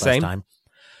this for the first time,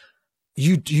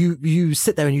 you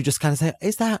sit there and you just kind of say,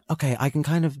 is that okay? I can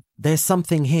kind of, there's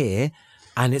something here.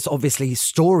 And it's obviously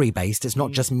story based. It's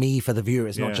not just me for the viewer.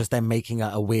 It's not just them making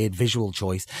a weird visual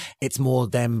choice. It's more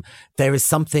them. There is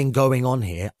something going on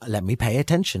here. Let me pay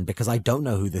attention, because I don't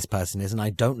know who this person is and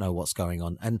I don't know what's going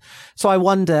on. And so I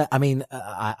wonder, I mean,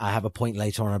 I have a point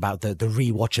later on about the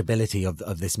rewatchability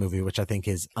of this movie, which I think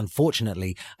is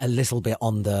unfortunately a little bit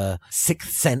on the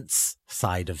Sixth Sense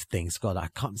side of things. God, I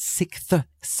can't. Sixth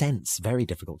Sense, very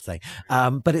difficult to say.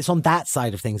 But it's on that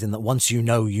side of things, in that once you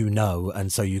know,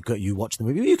 and so you watch the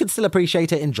movie, you can still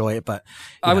appreciate it, enjoy it. But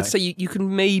I would say you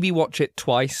can maybe watch it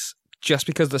twice, just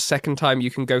because the second time you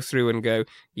can go through and go,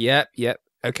 yep,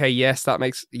 okay, yes, that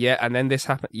makes, and then this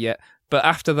happened, But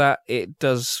after that, it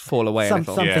does fall away a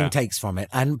little. Something takes from it,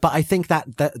 but I think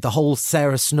that the whole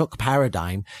Sarah Snook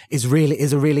paradigm is a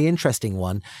really interesting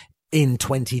one in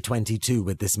 2022,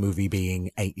 with this movie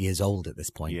being 8 years old at this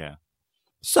point. Yeah.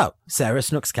 So Sarah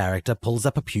Snook's character pulls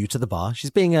up a pew to the bar. She's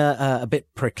being a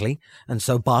bit prickly, and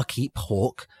so barkeep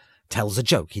Hawk tells a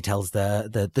joke. He tells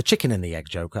the chicken and the egg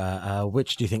joke.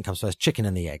 Which do you think comes first, chicken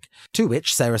and the egg? To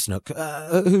which Sarah Snook,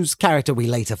 whose character we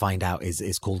later find out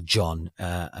is called John,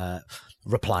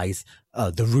 replies,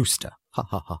 the rooster. Ha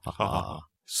ha ha ha ha.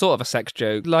 Sort of a sex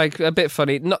joke, like a bit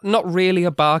funny. Not really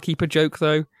a barkeeper joke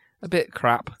though. A bit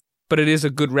crap. But it is a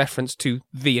good reference to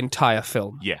the entire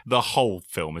film. Yeah, the whole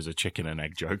film is a chicken and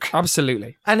egg joke.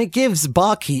 Absolutely. And it gives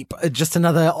Barkeep just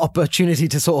another opportunity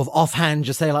to sort of offhand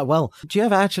just say like, well, do you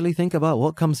ever actually think about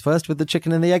what comes first with the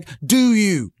chicken and the egg? Do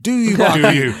you,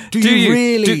 Barkeep? Do you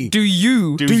really? Do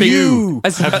you?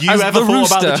 Have you ever thought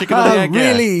about the chicken and the egg?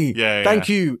 Really? Yeah. Thank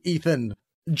you, Ethan.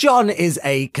 John is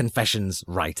a confessions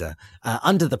writer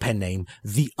under the pen name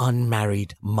The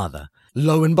Unmarried Mother.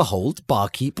 Lo and behold,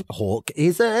 Barkeep Hawk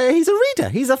he's a reader.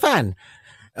 He's a fan.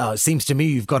 Seems to me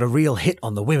you've got a real hit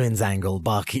on the women's angle,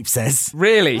 Barkeep says.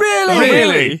 Really?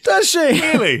 Does she?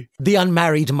 Really? The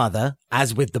Unmarried Mother,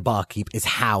 as with the Barkeep, is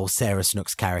how Sarah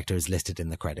Snook's character is listed in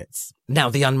the credits. Now,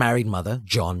 the Unmarried Mother,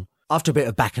 John, after a bit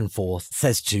of back and forth,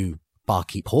 says to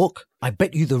Barkeep Hawk, I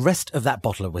bet you the rest of that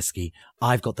bottle of whiskey,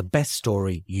 I've got the best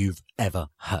story you've ever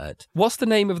heard. What's the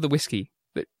name of the whiskey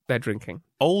that they're drinking?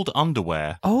 Old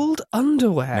Underwear. Old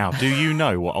Underwear. Now, do you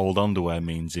know what old underwear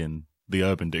means in the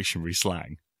Urban Dictionary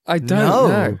slang? I don't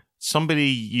know. Somebody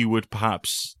you would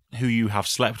perhaps, who you have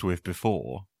slept with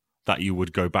before, that you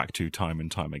would go back to time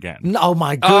and time again. Oh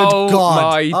my good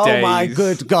God. Oh my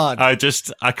good God. I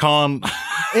can't.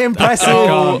 Impressive.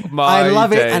 I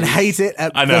love it and hate it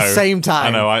at the same time.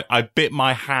 I know. I bit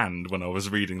my hand when I was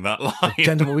reading that line.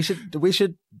 Gentlemen, we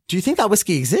should. Do you think that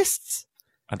whiskey exists?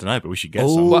 I don't know, but we should get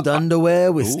some. Old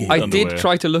underwear whiskey. I did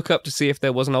try to look up to see if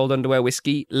there was an old underwear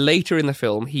whiskey. Later in the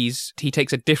film, he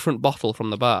takes a different bottle from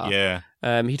the bar. Yeah.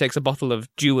 He takes a bottle of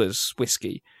Dewar's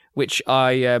whiskey, which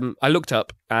I looked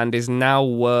up and is now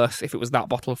worth, if it was that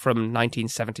bottle from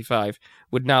 1975,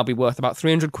 would now be worth about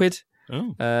 300 quid.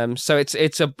 Oh. So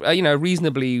it's a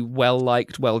reasonably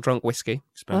well-liked, well-drunk whiskey.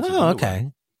 Expensive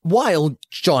okay. While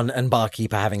John and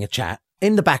Barkeep are having a chat,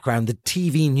 In the background, the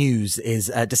TV news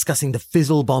is discussing the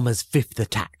Fizzle Bomber's fifth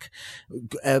attack.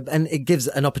 And it gives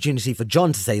an opportunity for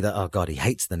John to say that, oh God, he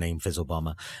hates the name Fizzle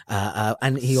Bomber.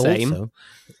 And he also...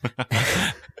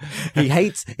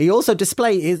 he also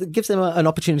gives him an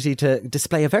opportunity to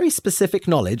display a very specific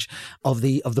knowledge of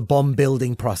the bomb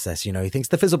building process. You know, he thinks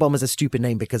the Fizzle Bomber is a stupid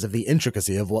name because of the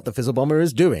intricacy of what the Fizzle Bomber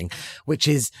is doing, which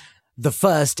is the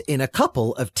first in a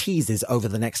couple of teases over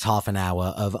the next half an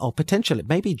hour of, potentially,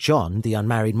 maybe John, the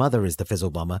unmarried mother, is the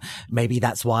Fizzle Bomber. Maybe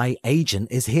that's why Agent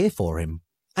is here for him.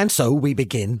 And so we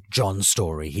begin John's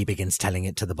story. He begins telling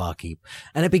it to the barkeep.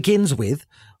 And it begins with,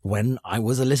 when I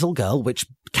was a little girl, which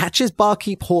catches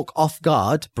Barkeep Hawk off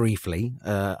guard briefly,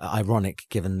 ironic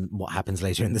given what happens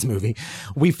later in this movie.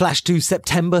 We flash to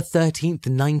September 13th,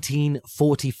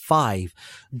 1945.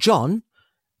 John,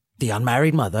 the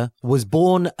unmarried mother, was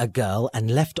born a girl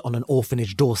and left on an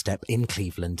orphanage doorstep in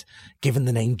Cleveland, given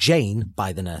the name Jane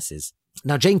by the nurses.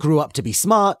 Now, Jane grew up to be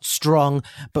smart, strong,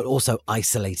 but also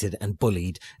isolated and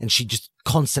bullied, and she just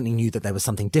constantly knew that there was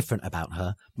something different about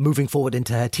her. Moving forward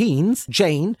into her teens,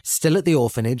 Jane, still at the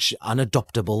orphanage,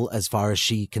 unadoptable as far as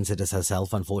she considers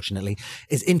herself, unfortunately,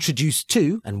 is introduced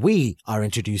to, and we are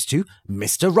introduced to,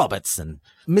 Mr. Robertson.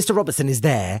 Mr. Robertson is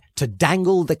there to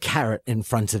dangle the carrot in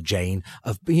front of Jane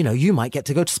of, you might get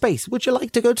to go to space. Would you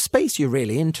like to go to space? You're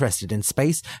really interested in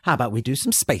space. How about we do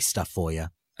some space stuff for you?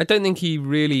 I don't think he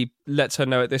really lets her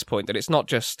know at this point that it's not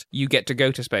just you get to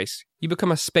go to space. You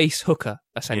become a space hooker,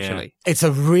 essentially. Yeah. It's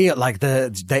a real,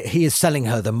 he is selling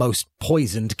her the most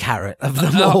poisoned carrot of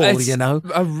them all,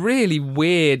 A really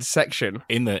weird section.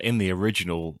 In the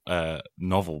original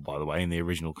novel, by the way, in the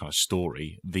original kind of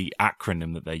story, the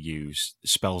acronym that they use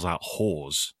spells out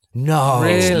whores. No.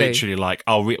 Really? It's literally like,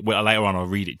 later on I'll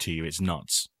read it to you. It's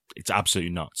nuts. It's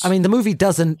absolutely nuts. I mean, the movie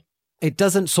doesn't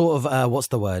sort of, what's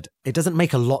the word? It doesn't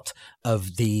make a lot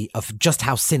of just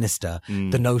how sinister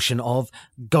the notion of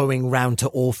going round to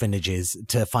orphanages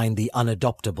to find the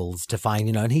unadoptables, to find,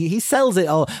 and he sells it.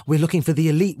 Oh, we're looking for the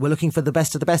elite. We're looking for the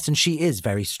best of the best. And she is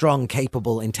very strong,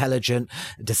 capable, intelligent,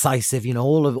 decisive,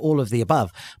 all of the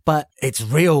above. But it's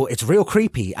real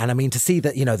creepy. And I mean, to see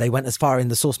that, they went as far in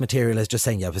the source material as just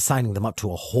saying, we're signing them up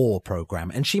to a whore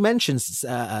program. And she mentions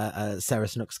Sarah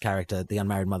Snook's character, the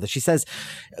unmarried mother. She says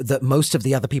that most of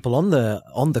the other people on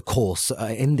the course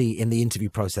in the interview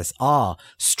process are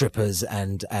strippers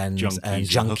and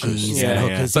junkies and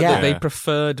hookers. But that they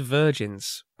preferred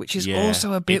virgins, which is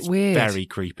also a bit weird. Very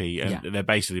creepy, and they're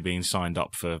basically being signed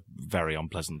up for very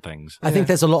unpleasant things. I think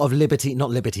there's a lot of not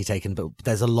liberty taken, but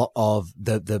there's a lot of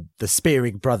the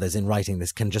Spearig brothers in writing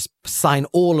this can just sign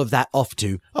all of that off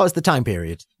to, it's the time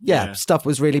period. Yeah, stuff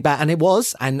was really bad, and it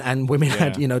was, and women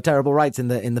had terrible rights in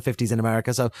the 50s in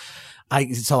America. So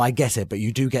I get it, but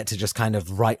you do get to just kind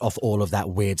of write off all of that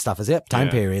weird stuff as time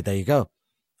period. There you go.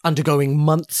 Undergoing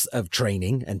months of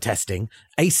training and testing,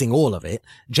 acing all of it,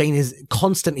 Jane is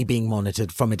constantly being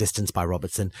monitored from a distance by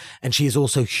Robertson, and she is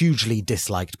also hugely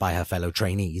disliked by her fellow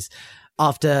trainees.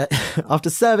 After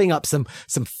serving up some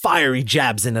fiery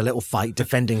jabs in a little fight,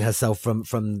 defending herself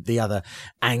from the other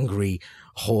angry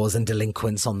whores and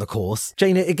delinquents on the course,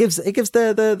 Jane, it gives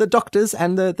the doctors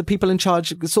and the people in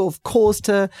charge sort of cause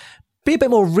to be a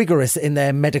bit more rigorous in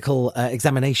their medical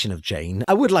examination of Jane.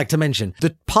 I would like to mention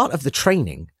that part of the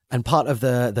training and part of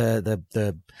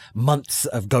the months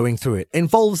of going through it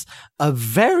involves a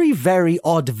very, very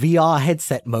odd VR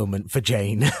headset moment for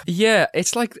Jane. Yeah,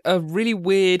 it's like a really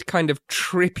weird kind of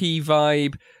trippy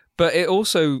vibe, but it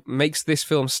also makes this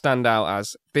film stand out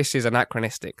as this is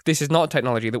anachronistic. This is not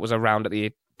technology that was around at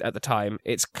the time.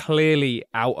 It's clearly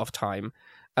out of time.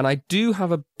 And I do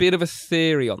have a bit of a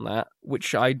theory on that,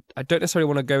 which I don't necessarily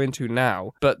want to go into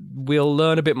now, but we'll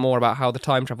learn a bit more about how the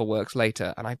time travel works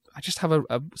later. And I just have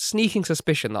a sneaking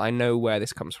suspicion that I know where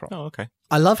this comes from. Oh, okay.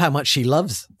 I love how much she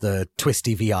loves the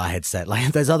twisty VR headset.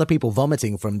 Like, there's other people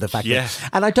vomiting from the fact that,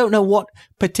 and I don't know what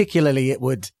particularly it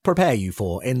would prepare you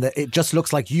for, in that it just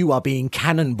looks like you are being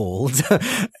cannonballed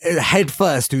head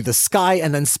first through the sky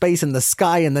and then space and the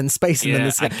sky and then space and then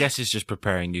the sky. I guess it's just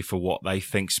preparing you for what they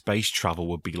think space travel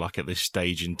would be like at this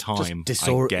stage in time.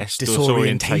 I guess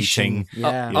disorientation.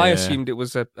 I assumed it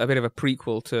was a bit of a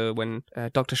prequel to when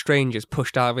Doctor Strange is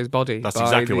pushed out of his body. That's by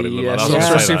exactly what it looked like.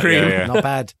 Sorcerer Supreme. Not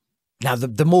bad. Now,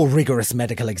 the more rigorous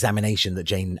medical examination that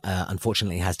Jane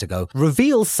unfortunately has to go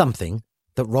reveals something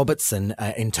that Robertson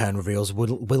in turn reveals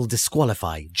will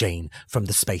disqualify Jane from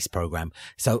the space program.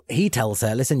 So he tells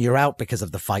her, listen, you're out because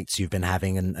of the fights you've been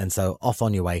having, and so off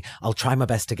on your way. I'll try my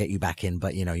best to get you back in,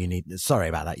 but sorry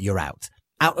about that, you're out.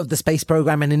 Out of the space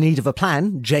program and in need of a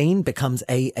plan, Jane becomes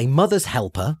a mother's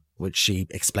helper, which she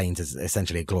explains is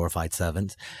essentially a glorified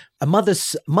servant, a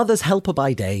mother's helper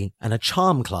by day, and a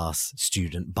charm class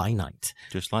student by night.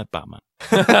 Just like Batman.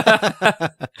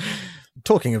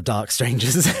 Talking of dark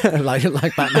strangers,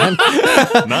 like Batman.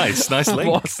 Nice link.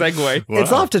 What a segue. Wow.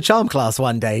 It's after charm class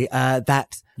one day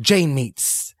that Jane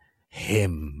meets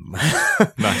him.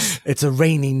 Nice. It's a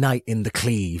rainy night in the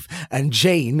Cleve, and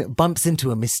Jane bumps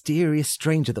into a mysterious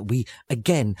stranger that we,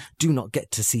 again, do not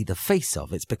get to see the face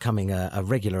of. It's becoming a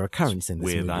regular occurrence in this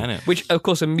Weird, movie. that, isn't it? Which, of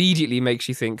course, immediately makes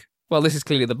you think, well, this is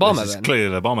clearly the bomber This is then.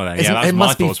 clearly the bomber then. Isn't- Yeah, that's it my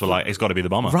must be- thoughts were like, it's got to be the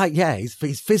bomber. Right, yeah, he's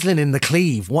fizzling in the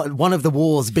Cleve. One of the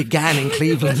wars began in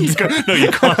Cleveland. No,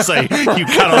 you cannot say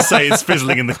it's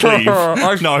fizzling in the Cleve.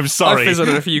 No, I'm sorry. I've fizzled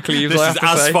in a few Cleves, This I is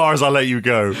have to as say. far as I let you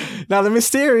go. Now, the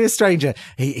mysterious stranger,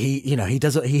 he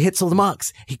hits all the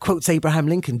marks. He quotes Abraham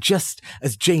Lincoln just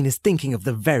as Jane is thinking of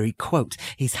the very quote.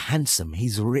 He's handsome,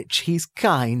 he's rich, he's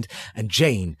kind, and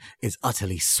Jane is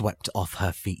utterly swept off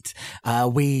her feet.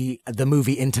 The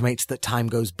movie intimates that time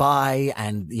goes by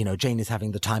and, Jane is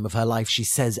having the time of her life. She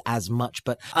says as much,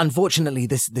 but unfortunately,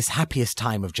 this happiest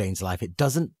time of Jane's life, it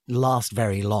doesn't last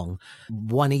very long.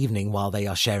 One evening while they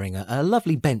are sharing a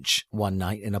lovely bench one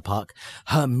night in a park,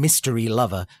 her mystery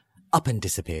lover up and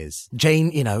disappears.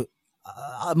 Jane,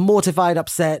 mortified,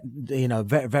 upset,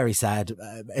 very, very sad,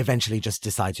 eventually just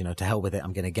decides, to hell with it.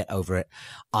 I'm going to get over it.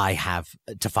 I have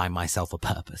to find myself a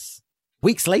purpose.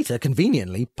 Weeks later,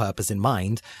 conveniently, purpose in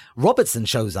mind, Robertson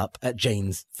shows up at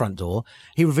Jane's front door.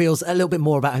 He reveals a little bit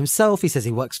more about himself. He says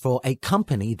he works for a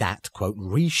company that, quote,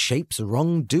 reshapes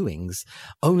wrongdoings.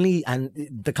 And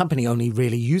the company only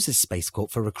really uses Space Corp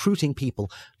for recruiting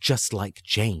people just like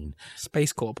Jane.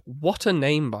 Space Corp. What a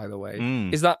name, by the way.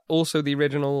 Mm. Is that also the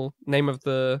original name of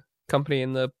the company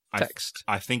in the text?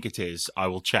 I think it is. I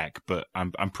will check, but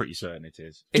I'm pretty certain it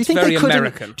is. It's very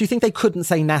American. Do you think they couldn't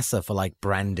say NASA for like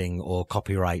branding or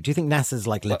copyright? Do you think NASA's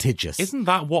like litigious? Isn't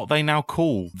that what they now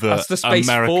call That's the Space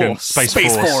American Force. Space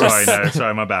Space Force? Force.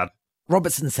 Sorry, my bad.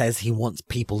 Robertson says he wants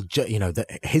people,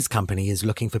 that his company is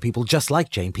looking for people just like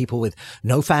Jane, people with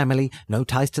no family, no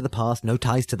ties to the past, no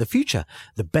ties to the future,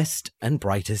 the best and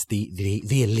brightest,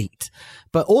 the elite.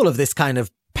 But all of this kind of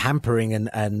pampering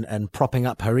and propping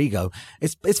up her ego,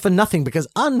 it's for nothing because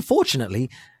unfortunately,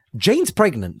 Jane's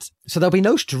pregnant. So there'll be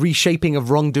no reshaping of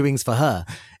wrongdoings for her.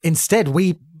 Instead,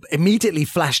 we immediately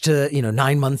flash to,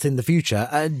 9 months in the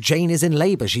future. Jane is in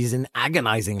labor. She's in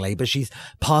agonizing labor. She's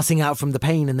passing out from the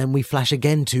pain. And then we flash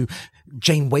again to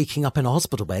Jane waking up in a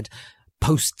hospital bed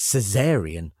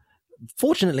post-cesarean.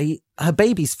 Fortunately, her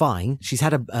baby's fine. She's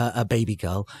had a baby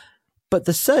girl. But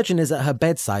the surgeon is at her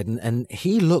bedside and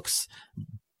he looks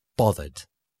bothered.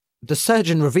 The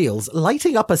surgeon reveals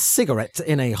lighting up a cigarette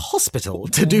in a hospital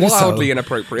to do Wildly so.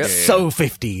 inappropriate. So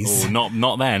 50s. Oh,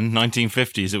 not then.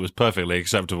 1950s, it was perfectly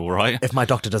acceptable, right? If my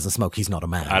doctor doesn't smoke, he's not a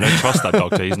man. I don't trust that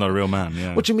doctor. He's not a real man.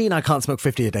 Yeah. What do you mean I can't smoke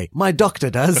 50 a day? My doctor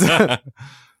does.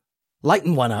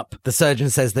 Lighten one up. The surgeon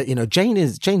says that,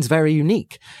 Jane's very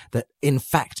unique. That in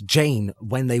fact, Jane,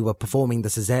 when they were performing the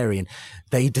cesarean,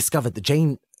 they discovered that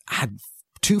Jane had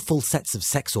 2 full sets of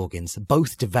sex organs,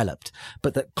 both developed,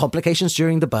 but that complications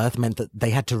during the birth meant that they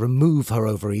had to remove her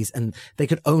ovaries and they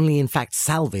could only in fact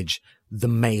salvage the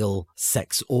male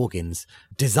sex organs.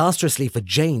 Disastrously for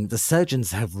Jane, the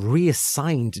surgeons have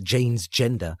reassigned Jane's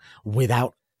gender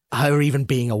without her even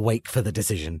being awake for the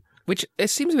decision. Which, it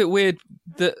seems a bit weird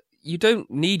that you don't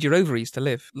need your ovaries to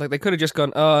live. Like, they could have just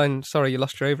gone, oh, I'm sorry, you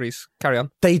lost your ovaries. Carry on.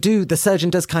 They do. The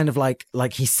surgeon does kind of like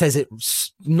he says it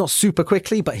not super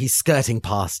quickly, but he's skirting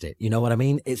past it. You know what I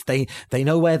mean? It's they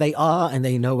know where they are and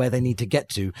they know where they need to get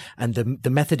to. And the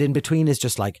method in between is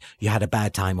just like, you had a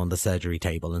bad time on the surgery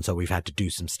table. And so we've had to do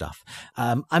some stuff.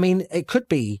 I mean, it could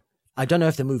be, I don't know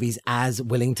if the movie's as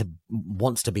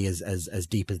wants to be as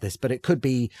deep as this, but it could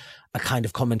be a kind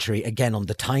of commentary again on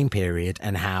the time period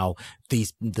and how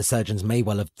the surgeons may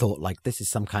well have thought like, this is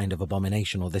some kind of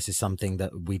abomination or this is something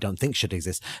that we don't think should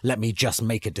exist. Let me just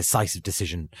make a decisive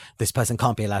decision. This person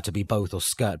can't be allowed to be both or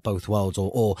skirt both worlds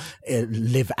or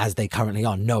live as they currently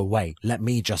are. No way. Let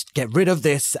me just get rid of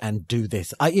this and do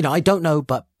this. I don't know,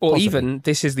 but or possibly. even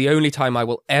this is the only time I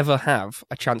will ever have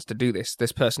a chance to do this.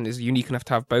 This person is unique enough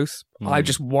to have both. I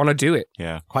just want to do it.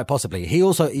 Yeah. Quite possibly.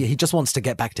 He just wants to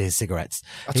get back to his cigarettes.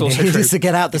 That's also he true. needs to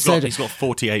get out the surgery. He's got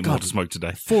 48 more to smoke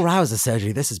today. 4 hours of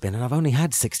surgery this has been, and I've only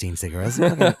had 16 cigarettes.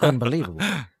 Fucking unbelievable.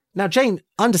 Now, Jane,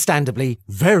 understandably,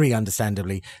 very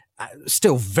understandably,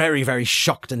 still very, very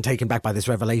shocked and taken back by this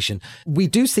revelation. We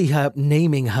do see her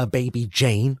naming her baby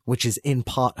Jane, which is in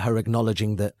part her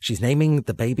acknowledging that she's naming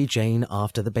the baby Jane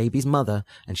after the baby's mother.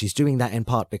 And she's doing that in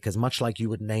part because much like you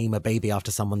would name a baby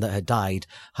after someone that had died,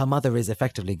 her mother is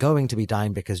effectively going to be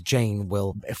dying because Jane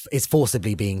is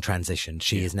forcibly being transitioned.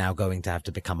 She is now going to have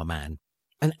to become a man.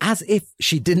 And as if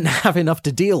she didn't have enough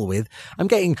to deal with, I'm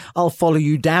getting I'll follow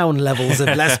you down levels of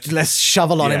let's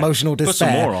shovel on emotional despair.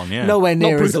 Put some more on, yeah. Nowhere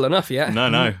near Not brutal enough yet.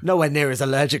 No. Nowhere near as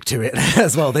allergic to it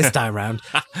as well this time round.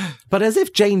 But as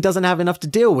if Jane doesn't have enough to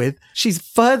deal with, she's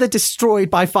further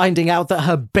destroyed by finding out that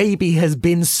her baby has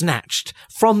been snatched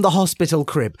from the hospital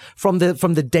crib, from the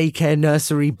daycare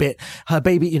nursery bit. Her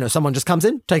baby, someone just comes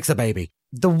in, takes a baby.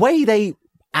 The way they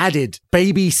added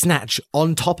baby snatch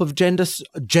on top of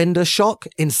gender shock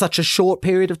in such a short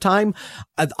period of time,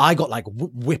 I got like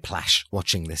whiplash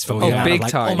watching this. From big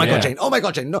time. Oh my God, Jane. Oh my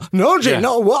God, Jane. No, Jane.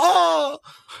 No. Whoa.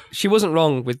 She wasn't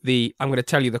wrong with I'm going to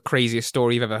tell you the craziest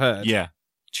story you've ever heard. Yeah.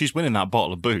 She's winning that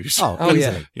bottle of booze. Oh,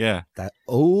 easily. Yeah. That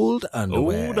old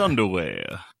underwear. Old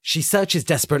underwear. She searches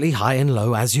desperately, high and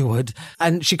low, as you would,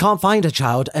 and she can't find her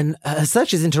child, and her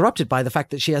search is interrupted by the fact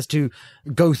that she has to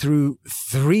go through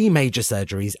 3 major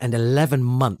surgeries and 11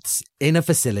 months in a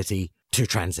facility to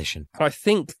transition. I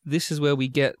think this is where we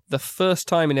get the first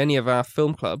time in any of our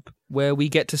film club where we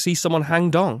get to see someone hang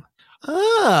dong.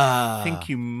 Ah. I think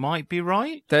you might be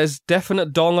right. There's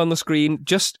definite dong on the screen.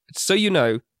 Just so you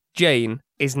know, Jane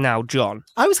is now John.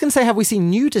 I was going to say, have we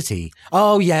seen nudity?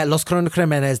 Oh, yeah, Los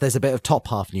Crímenes, there's a bit of top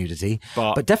half nudity,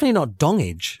 but definitely not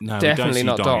dongage. No, definitely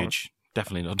not dongage.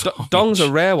 Definitely not dongage. Dong's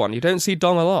a rare one. You don't see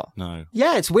dong a lot. No.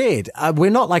 Yeah, it's weird. We're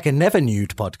not like a never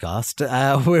nude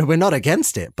podcast. We're not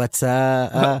against it, but...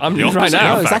 I'm nude right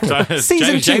now. No,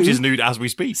 exactly. James is nude as we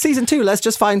speak. Season 2, let's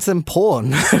just find some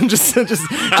porn. just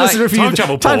review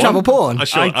time travel porn.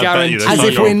 I guarantee. As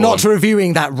if we're not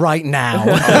reviewing that right now.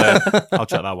 I'll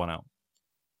check that one out.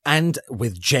 And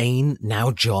with Jane, now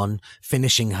John,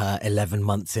 finishing her 11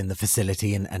 months in the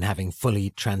facility and having fully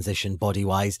transitioned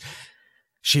body-wise,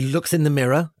 she looks in the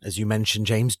mirror, as you mentioned,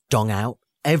 James, dong out.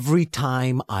 Every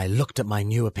time I looked at my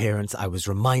new appearance, I was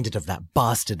reminded of that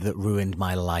bastard that ruined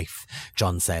my life,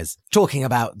 John says, talking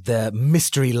about the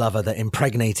mystery lover that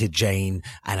impregnated Jane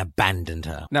and abandoned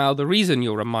her. Now, the reason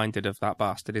you're reminded of that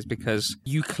bastard is because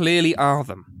you clearly are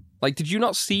them. Like, did you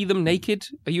not see them naked?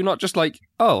 Are you not just like,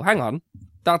 oh, hang on,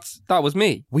 that was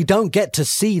me? We don't get to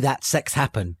see that sex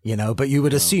happen, but you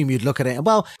would assume you'd look at it.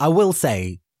 Well, I will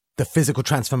say, the physical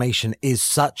transformation is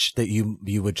such that you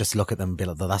would just look at them and be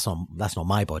like, that's not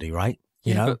my body, right?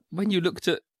 You know? But when you looked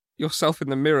at yourself in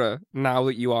the mirror now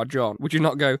that you are John, would you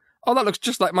not go, oh, that looks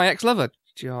just like my ex-lover,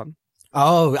 John?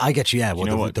 Oh, I get you, yeah.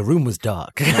 Well, the room was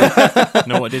dark. You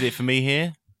know what did it for me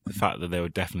here? The fact that there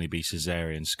would definitely be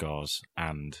cesarean scars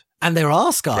and there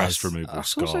are scars. Breast removal That's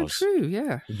scars. also true,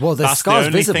 yeah. Well, there's That's scars the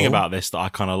only visible. thing about this that I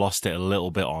kind of lost it a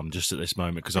little bit on just at this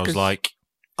moment because I was like,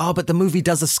 oh, but the movie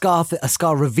does a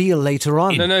scar reveal later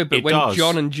on. No, but when does.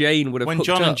 John and Jane would have hooked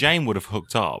up. When John and Jane would have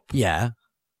hooked up, yeah,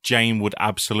 Jane would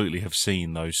absolutely have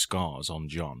seen those scars on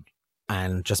John.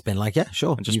 And just been like, yeah,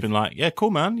 sure. And just been like, yeah,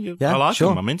 cool, man. Yeah, I like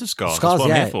sure. him. I'm into scars. Scars, That's what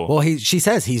yeah. I'm here for. Well, she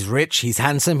says he's rich, he's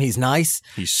handsome, he's nice.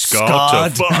 He's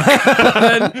scarred. To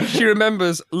fuck. Then she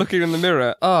remembers looking in the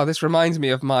mirror, this reminds me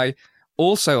of my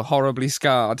also horribly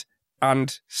scarred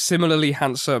and similarly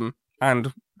handsome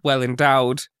and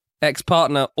well-endowed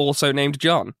ex-partner also named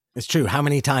John. It's true. How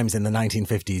many times in the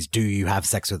 1950s do you have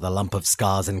sex with a lump of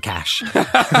scars and cash?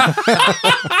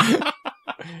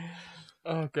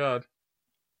 Oh, God.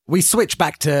 We switch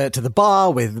back to the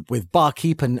bar with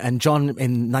Barkeep and John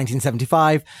in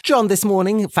 1975. John this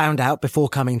morning found out before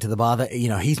coming to the bar that,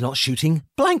 he's not shooting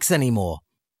blanks anymore.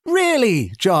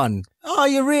 Really, John? Are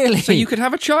you really? So you could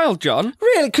have a child, John?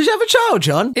 Really? Could you have a child,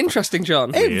 John? Interesting,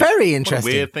 John. Very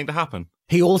interesting. What a weird thing to happen.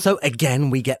 He also, again,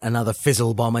 we get another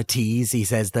fizzle bomber tease. He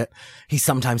says that he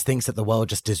sometimes thinks that the world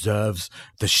just deserves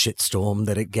the shitstorm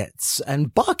that it gets.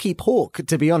 And Barkeep Hawk,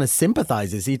 to be honest,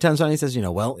 sympathizes. He turns around and he says,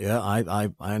 well, yeah, I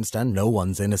understand. No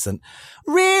one's innocent.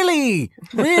 Really?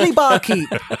 Really, Barkeep?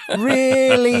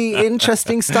 Really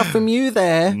interesting stuff from you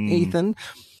there, Ethan.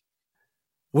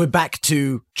 We're back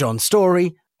to John's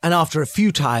story. And after a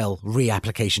futile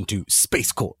reapplication to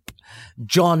Space Corp,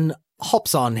 John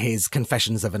hops on his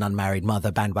Confessions of an Unmarried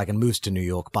Mother bandwagon, moves to New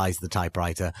York, buys the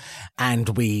typewriter,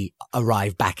 and we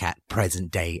arrive back at present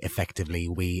day, effectively.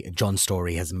 John's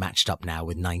story has matched up now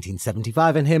with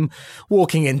 1975 and him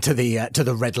walking into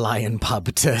the Red Lion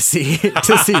pub to see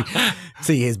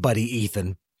his buddy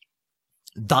Ethan.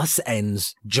 Thus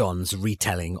ends John's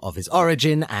retelling of his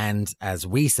origin, and as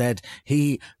we said,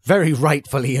 he very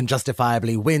rightfully and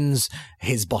justifiably wins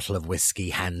his bottle of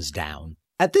whiskey hands down.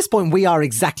 At this point, we are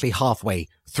exactly halfway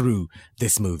through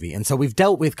this movie. And so we've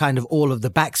dealt with kind of all of the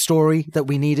backstory that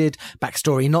we needed.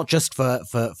 Backstory not just for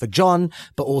John,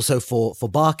 but also for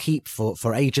Barkeep,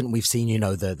 for Agent. We've seen,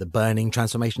 the burning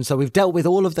transformation. So we've dealt with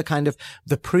all of the kind of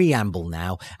the preamble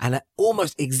now. And at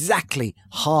almost exactly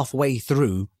halfway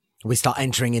through, we start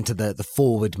entering into the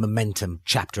forward momentum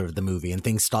chapter of the movie, and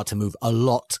things start to move a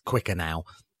lot quicker now.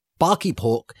 Barkeep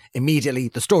Hawk, immediately,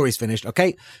 the story's finished.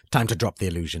 Okay, time to drop the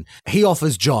illusion. He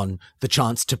offers John the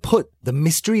chance to put the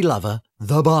mystery lover,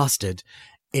 the bastard,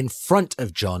 in front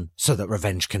of John so that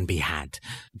revenge can be had.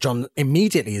 John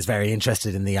immediately is very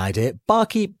interested in the idea.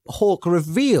 Barkeep Hawk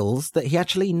reveals that he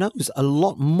actually knows a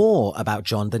lot more about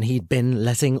John than he'd been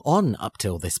letting on up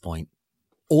till this point.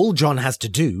 All John has to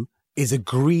do is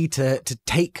agree to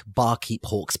take Barkeep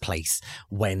Hawk's place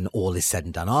when all is said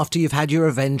and done. After you've had your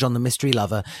revenge on the mystery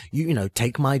lover, you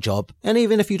take my job. And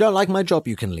even if you don't like my job,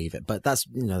 you can leave it. But that's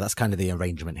kind of the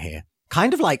arrangement here.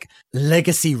 Kind of like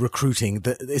legacy recruiting.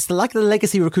 It's like the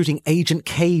legacy recruiting Agent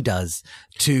K does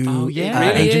to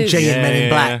Agent J in Men in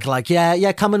Black. Like,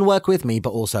 yeah, come and work with me.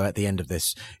 But also at the end of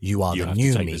this, you are the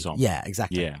new me. Yeah,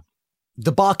 exactly. Yeah.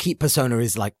 The Barkeep persona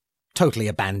is like totally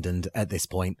abandoned at this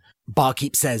point.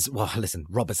 Barkeep says, well, listen,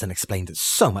 Robertson explained it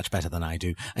so much better than I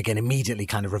do. Again, immediately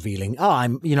kind of revealing,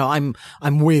 I'm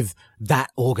with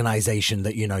that organization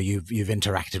that, you've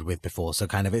interacted with before. So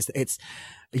kind of it's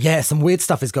some weird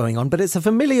stuff is going on, but it's a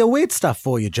familiar weird stuff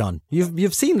for you, John.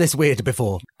 You've seen this weird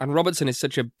before. And Robertson is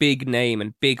such a big name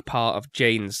and big part of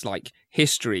Jane's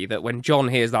history that when John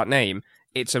hears that name,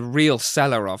 it's a real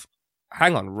seller of,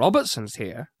 hang on, Robertson's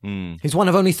here. He's one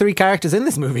of only 3 characters in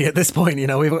this movie at this point.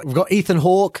 We've got Ethan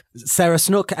Hawke, Sarah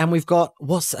Snook, and we've got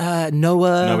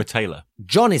Noah Taylor.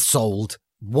 John is sold,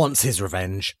 wants his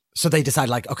revenge. So they decide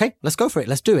okay, let's go for it.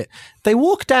 Let's do it. They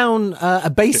walk down a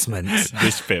basement.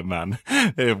 This bit, man.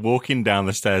 They're walking down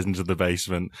the stairs into the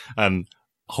basement, and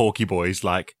Hawkey Boy's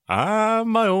I'm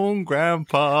my own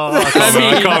grandpa. I can't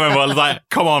remember. I was like,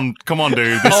 come on,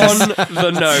 dude. This is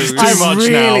the nose. Too much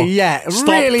now. Yeah, Stop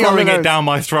really throwing it down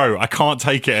my throat. I can't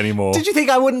take it anymore. Did you think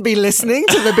I wouldn't be listening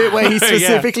to the bit where he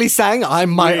specifically sang, I'm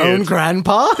my own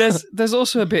grandpa? There's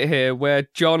also a bit here where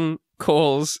John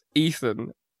calls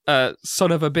Ethan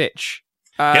son of a bitch.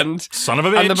 And son of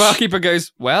a bitch. And the barkeeper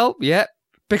goes, well, yeah,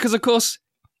 because of course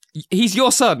he's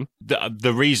your son.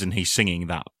 The reason he's singing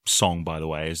that song, by the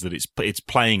way, is that it's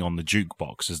playing on the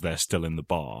jukebox as they're still in the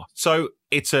bar. So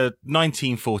it's a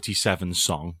 1947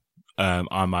 song,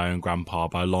 I'm My Own Grandpa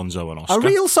by Lonzo and Oscar. A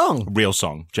real song? Real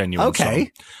song, genuine song.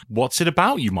 What's it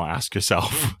about, you might ask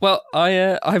yourself? Well,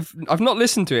 I've not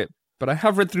listened to it, but I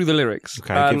have read through the lyrics.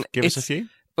 Okay, give us a few.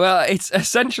 Well, it's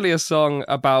essentially a song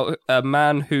about a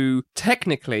man who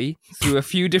technically, through a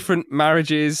few different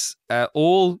marriages,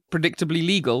 all predictably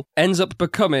legal, ends up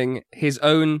becoming his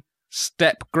own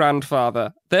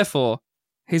step-grandfather, therefore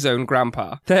his own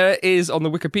grandpa. There is, on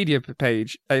the Wikipedia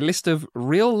page, a list of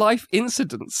real-life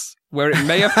incidents where it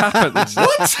may have happened.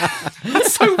 What?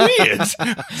 That's so weird.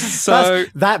 So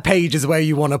that page is where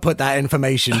you want to put that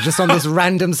information. Just on this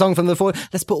random song from the forward.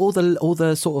 Let's put all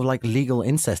the sort of legal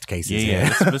incest cases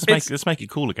here. Let's make it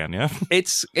cool again. Yeah.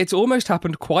 It's almost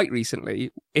happened quite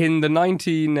recently. In the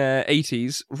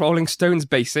 1980s, Rolling Stones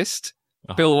bassist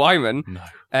Bill Wyman.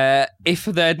 No. If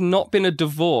there'd not been a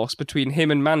divorce between him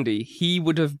and Mandy, he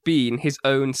would have been his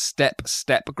own step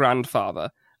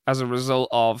grandfather as a result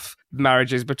of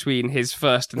marriages between his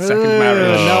first and second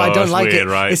marriage. No, I don't like weird, it.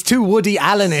 Right? It's too Woody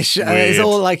Allen-ish. It's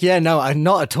all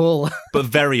not at all. But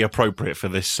very appropriate for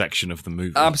this section of the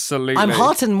movie. Absolutely. I'm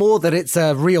heartened more that it's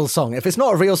a real song. If it's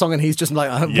not a real song and he's just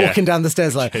walking down the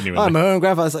stairs I'm my own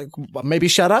grandfather, it's like, maybe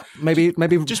shut up. Maybe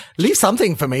just leave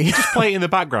something for me. Just play it in the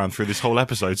background through this whole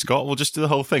episode, Scott. We'll just do the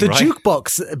whole thing, the right?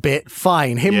 jukebox bit,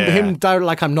 fine. Him,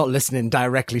 I'm not listening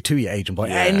directly to you, Agent Boy.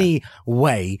 Yeah.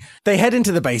 Anyway, they head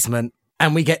into the basement.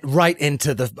 And we get right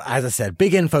into the, as I said,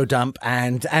 big info dump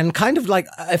and kind of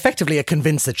effectively a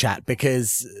convincer chat,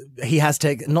 because he has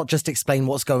to not just explain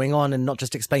what's going on and not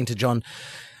just explain to John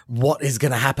what is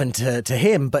going to happen to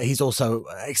him, but he's also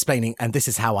explaining, and this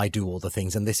is how I do all the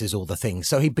things, and this is all the things.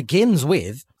 So he begins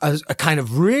with a kind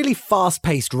of really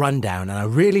fast-paced rundown, and I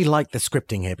really like the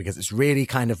scripting here because it's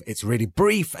really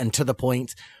brief and to the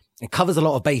point. It covers a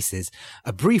lot of bases.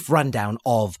 A brief rundown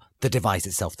of the device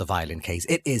itself, the violin case.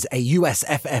 It is a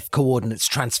USFF Coordinates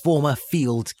Transformer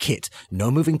Field Kit. No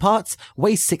moving parts,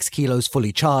 weighs 6 kilos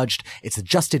fully charged. It's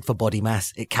adjusted for body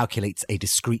mass. It calculates a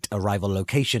discrete arrival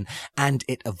location and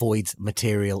it avoids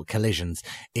material collisions.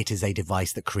 It is a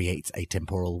device that creates a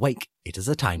temporal wake. It is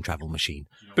a time travel machine.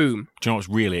 Boom. Do you know what's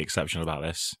really exceptional about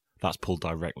this? That's pulled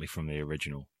directly from the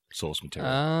original source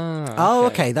material. Oh,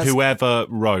 okay. That's Whoever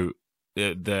wrote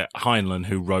the Heinlein,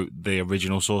 who wrote the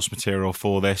original source material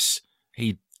for this,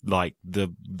 he like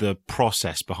the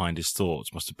process behind his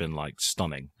thoughts must have been like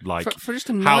stunning. Like for just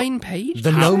a 9-page.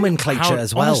 the nomenclature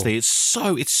as well. Honestly, it's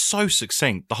so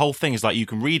succinct. The whole thing is like you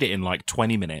can read it in like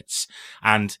 20 minutes,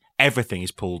 and everything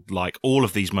is pulled. Like all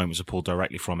of these moments are pulled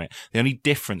directly from it. The only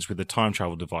difference with the time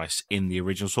travel device in the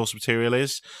original source material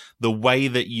is the way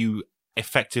that you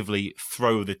effectively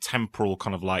throw the temporal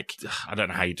kind of like, I don't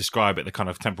know how you describe it, the kind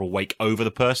of temporal wake over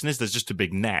the person is there's just a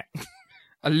big net.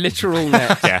 A literal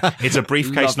net. Yeah, it's a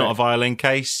briefcase, Love not it. a violin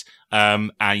case.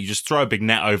 And you just throw a big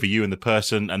net over you and the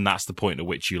person, and that's the point at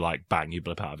which you like bang, you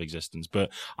blip out of existence. But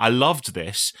I loved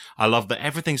this. I love that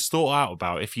everything's thought out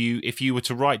about. If you were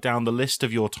to write down the list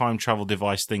of your time travel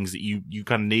device things that you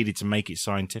kind of needed to make it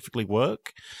scientifically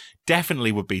work,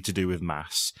 definitely would be to do with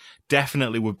mass.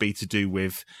 Definitely would be to do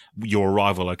with your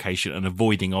arrival location and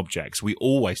avoiding objects. We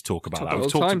always talk about that. We've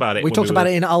talked about it. We talked about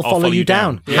it in I'll Follow You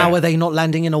Down. Yeah. How are they not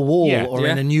landing in a wall Yeah. or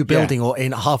in a new building or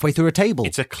in halfway through a table?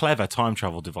 It's a clever time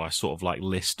travel device, sort of like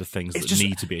list of things that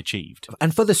need to be achieved.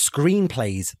 And for the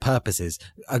screenplay's purposes,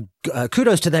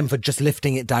 kudos to them for just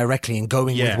lifting it directly and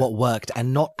going with what worked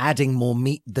and not adding more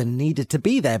meat than needed to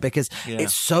be there, because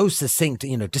it's so succinct.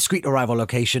 You know, discrete arrival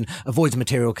location, avoids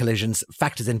material collisions,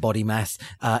 factors in body mass,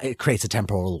 it creates a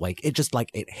temporal wake. It just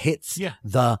like it hits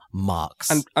the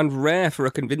marks. And rare for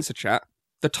a convincer chat,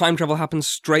 the time travel happens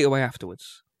straight away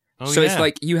afterwards. It's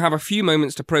like you have a few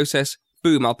moments to process.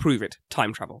 Boom, I'll prove it.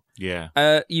 Time travel. Yeah.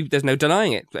 There's no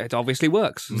denying it. It obviously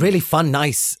works. Really fun,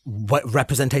 nice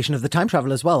representation of the time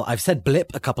travel as well. I've said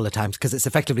blip a couple of times because it's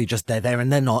effectively just they're there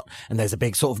and they're not, and there's a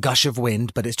big sort of gush of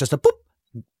wind, but it's just a boop,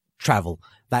 travel.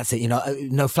 That's it. You know,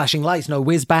 no flashing lights, no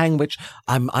whiz bang, which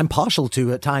I'm partial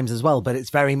to at times as well, but it's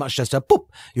very much just a boop,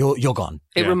 you're gone.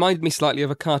 It reminded me slightly of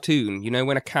a cartoon, you know,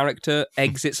 when a character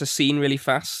exits a scene really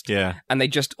fast and they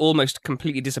just almost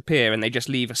completely disappear and they just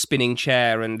leave a spinning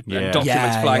chair and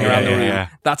documents flying around the room. Yeah.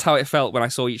 That's how it felt when I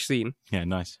saw each scene. Yeah,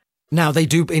 nice. Now, they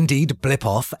do indeed blip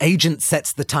off. Agent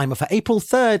sets the timer for April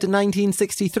 3rd,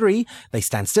 1963. They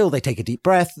stand still, they take a deep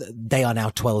breath. They are now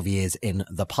 12 years in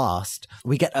the past.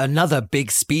 We get another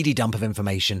big speedy dump of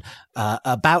information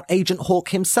about Agent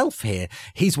Hawk himself here.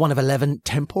 He's one of 11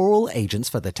 temporal agents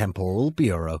for the Temporal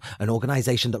Bureau, an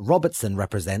organization that Robertson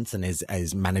represents and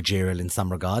is managerial in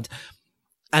some regard.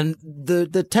 And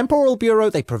the Temporal Bureau,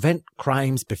 they prevent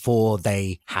crimes before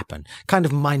they happen. Kind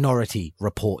of Minority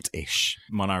Report-ish.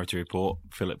 Minority Report,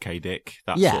 Philip K. Dick,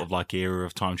 that sort of like era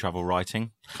of time travel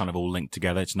writing, kind of all linked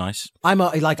together. It's nice.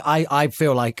 I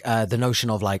feel like the notion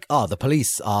of like, the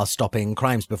police are stopping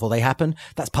crimes before they happen.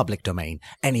 That's public domain.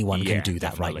 Anyone can do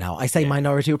that right now. I say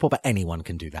Minority Report, but anyone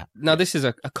can do that. Now, this is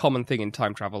a common thing in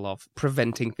time travel of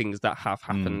preventing things that have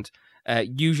happened.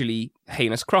 Usually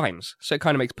heinous crimes. So it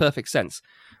kind of makes perfect sense.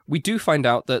 We do find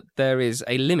out that there is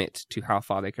a limit to how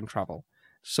far they can travel.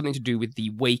 Something to do with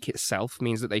the wake itself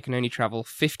means that they can only travel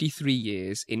 53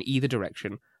 years in either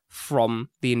direction from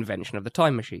the invention of the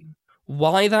time machine.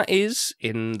 Why that is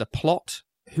in the plot,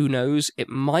 who knows? It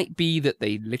might be that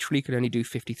they literally could only do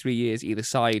 53 years either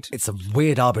side. It's a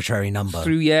weird arbitrary number.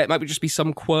 It might just be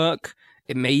some quirk.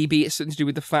 It may be it's something to do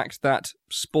with the fact that,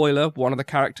 spoiler, one of the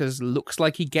characters looks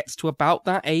like he gets to about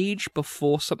that age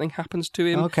before something happens to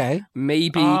him. Okay.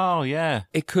 Maybe. Oh, yeah.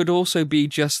 It could also be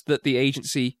just that the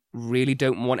agency really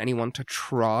don't want anyone to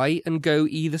try and go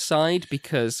either side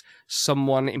because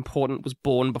someone important was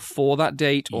born before that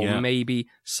date, or maybe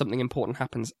something important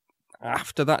happens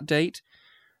after that date.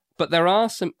 But there are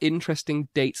some interesting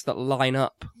dates that line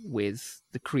up with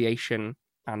the creation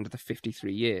and the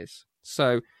 53 years.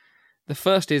 So the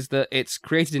first is that it's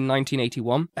created in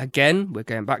 1981. Again, we're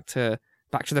going back to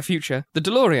the Future. The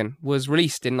DeLorean was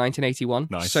released in 1981.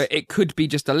 Nice. So it could be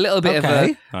just a little bit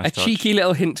of a cheeky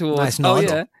little hint towards,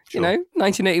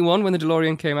 1981 when the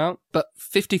DeLorean came out. But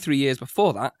 53 years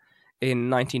before that, in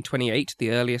 1928, the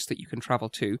earliest that you can travel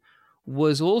to,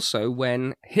 was also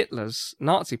when Hitler's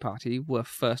Nazi party were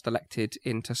first elected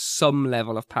into some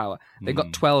level of power. They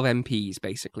got 12 MPs,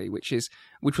 basically, which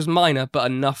was minor, but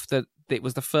enough that it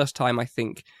was the first time, I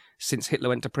think, since Hitler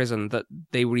went to prison that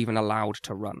they were even allowed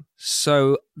to run.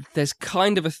 So there's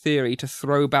kind of a theory to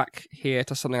throw back here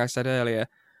to something I said earlier.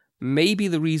 Maybe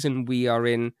the reason we are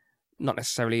in not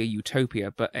necessarily a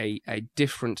utopia, but a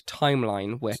different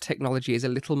timeline where technology is a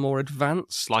little more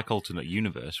advanced. It's like alternate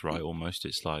universe, right? Almost.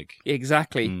 It's like...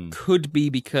 Exactly. Could be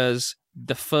because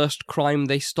the first crime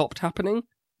they stopped happening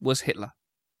was Hitler.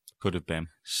 Could have been.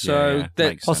 So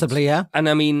makes possibly, sense. yeah. And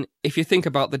I mean, if you think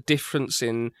about the difference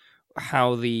in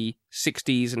how the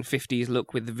 60s and 50s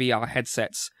look with the VR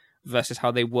headsets versus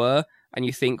how they were, and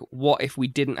you think, what if we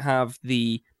didn't have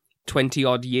the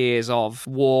 20-odd years of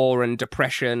war and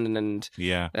depression and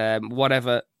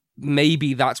whatever?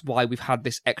 Maybe that's why we've had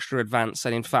this extra advance,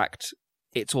 and in fact,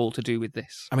 it's all to do with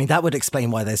this. I mean, that would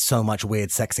explain why there's so much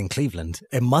weird sex in Cleveland.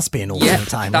 It must be an alternate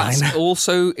timeline. That's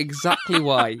also exactly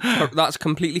why. That's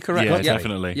completely correct. Yeah, Yep.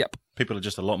 definitely. Yep. People are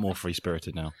just a lot more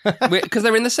free-spirited now. Because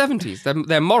they're in the 70s.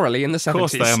 They're morally in the 70s. Of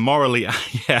course, they are morally,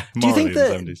 morally in the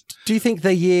 70s. Do you think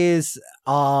the years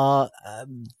are,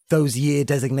 those year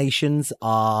designations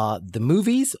are the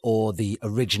movies or the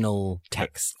original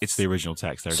text? It's the original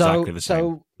text. They're exactly the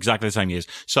same. Exactly the same years.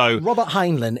 So Robert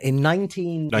Heinlein in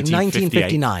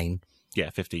 1959.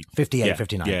 Yeah, 50. 58,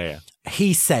 59. Yeah.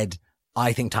 He said,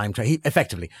 I think time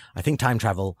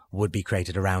travel would be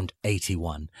created around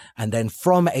 81. And then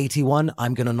from 81,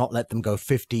 I'm going to not let them go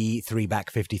 53 back,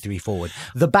 53 forward.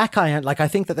 The back, I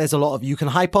think that there's a lot of, you can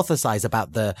hypothesize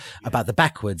about the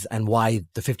backwards and why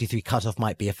the 53 cutoff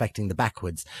might be affecting the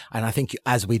backwards. And I think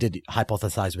as we did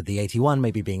hypothesize with the 81,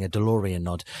 maybe being a DeLorean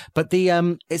nod, but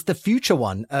it's the future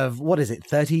one of, what is it?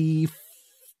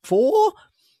 34?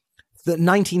 The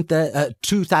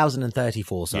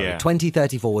 2034, sorry. Yeah.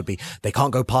 2034 would be, they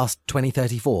can't go past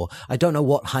 2034. I don't know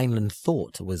what Heinlein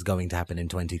thought was going to happen in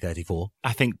 2034.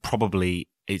 I think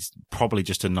it's probably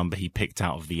just a number he picked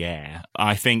out of the air.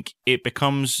 I think it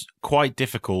becomes quite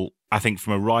difficult, I think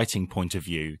from a writing point of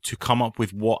view, to come up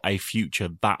with what a future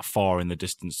that far in the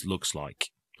distance looks like.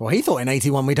 Well, he thought in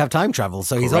 81 we'd have time travel,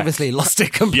 so he's Correct. obviously lost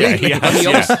it completely. He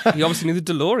obviously knew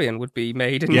the DeLorean would be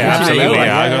made in Absolutely.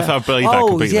 I believe that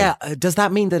completely. Yeah. Does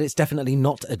that mean that it's definitely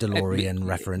not a DeLorean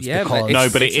reference? Yeah, because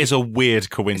but but it is a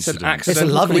weird coincidence. It's a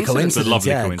lovely coincidence. It's a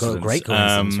lovely yeah, coincidence. Great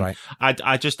coincidence, right?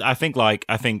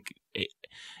 I think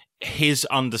his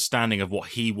understanding of what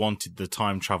he wanted the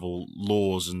time travel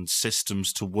laws and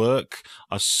systems to work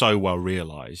are so well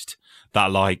realized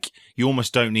that you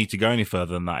almost don't need to go any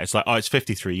further than that. It's like, it's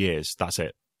 53 years. That's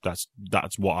it. That's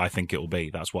what I think it will be.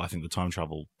 That's what I think the time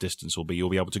travel distance will be. You'll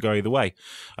be able to go either way.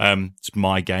 It's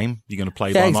my game. You're going to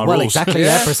play by my rules. Exactly.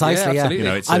 Yeah, precisely.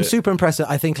 Yeah. I'm super impressed.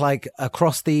 I think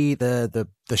across the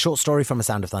short story from A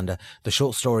Sound of Thunder, the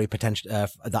short story potential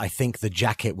that I think the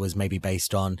jacket was maybe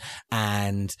based on,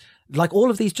 and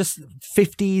all of these just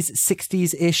 50s,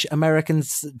 60s-ish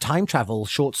Americans time travel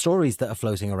short stories that are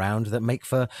floating around that make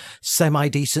for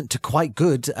semi-decent to quite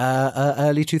good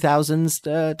early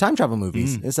 2000s time travel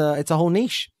movies. It's a whole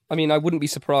niche. I mean, I wouldn't be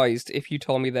surprised if you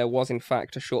told me there was, in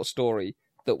fact, a short story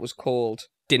that was called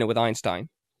Dinner with Einstein.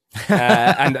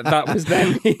 And that was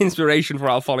then the inspiration for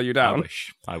I'll Follow You Down.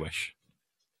 I wish.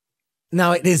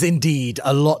 Now, it is indeed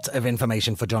a lot of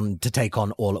information for John to take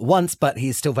on all at once, but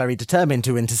he's still very determined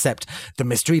to intercept the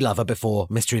mystery lover before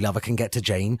mystery lover can get to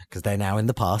Jane, because they're now in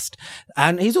the past.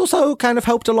 And he's also kind of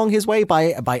helped along his way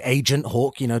by Agent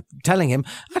Hawk, telling him,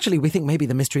 actually, we think maybe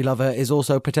the mystery lover is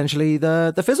also potentially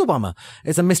the fizzle bomber.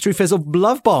 It's a mystery fizzle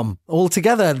love bomb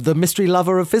altogether. The mystery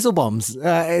lover of fizzle bombs.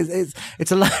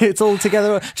 It's all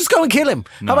together. Just go and kill him.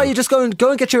 No. How about you just go and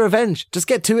get your revenge? Just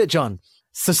get to it, John.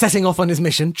 So setting off on his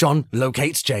mission, John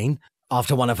locates Jane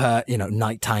after one of her,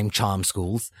 nighttime charm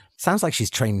schools. Sounds like she's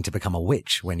training to become a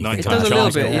witch when you think about it. It does a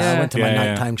little bit, yeah. I went to my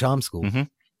nighttime charm school. Mm-hmm.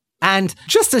 And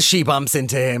just as she bumps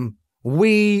into him,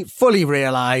 we fully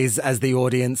realize as the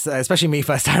audience, especially me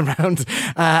first time round,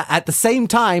 at the same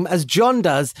time as John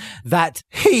does, that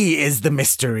he is the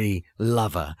mystery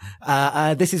lover.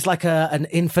 This is like an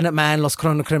Infinite Man, Los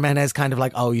Cronocrímenes kind of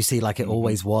you see, it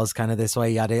always was kind of this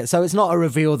way, yada, yada. So it's not a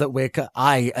reveal that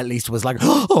I at least was like,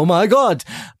 oh my God.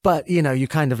 But, you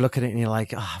kind of look at it and you're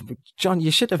like, John,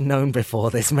 you should have known before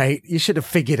this, mate. You should have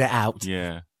figured it out.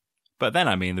 Yeah. But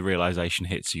then, the realization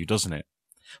hits you, doesn't it?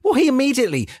 Well, he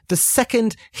immediately, the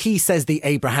second he says the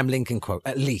Abraham Lincoln quote,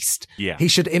 at least, he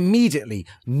should immediately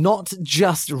not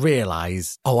just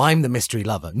realize, I'm the mystery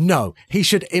lover. No, he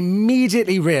should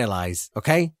immediately realize,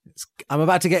 okay, I'm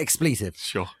about to get expletive.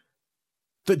 Sure.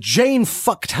 That Jane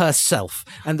fucked herself,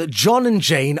 and that John and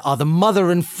Jane are the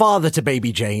mother and father to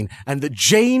baby Jane, and that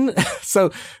Jane, so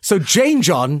Jane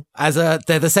John, they're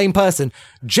the same person,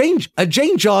 a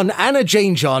Jane John and a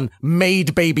Jane John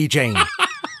made baby Jane.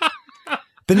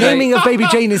 The naming of baby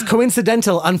Jane is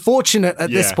coincidental, unfortunate at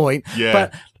this point. Yeah.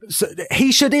 But So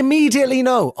he should immediately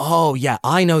know, oh, yeah,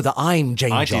 I know that I'm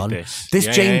Jane I John. did this. This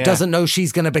Yeah, Jane yeah. doesn't know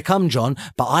she's going to become John,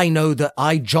 but I know that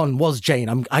John was Jane.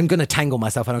 I'm going to tangle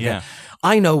myself. I don't Yeah. care.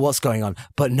 I know what's going on.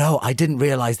 But no, I didn't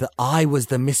realize that I was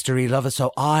the mystery lover.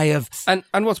 So I have... And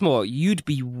what's more, you'd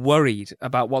be worried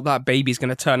about what that baby's going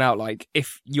to turn out like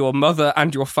if your mother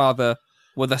and your father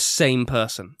were the same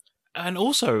person. And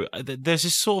also, there's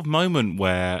this sort of moment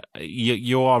where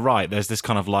you are right. There's this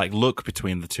kind of like look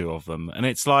between the two of them, and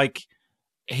it's like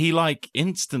he like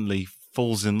instantly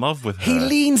falls in love with her. He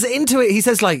leans into it. He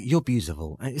says, like, you're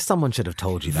beautiful. Someone should have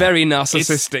told you that. Very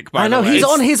narcissistic, by I know, the way. he's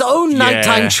on his own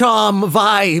nighttime Yeah. charm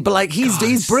vibe. Like, he's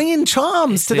God, bringing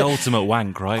charms It's to the ultimate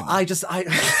wank, right?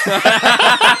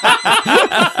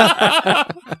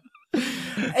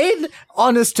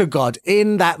 Honest to God,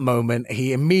 in that moment,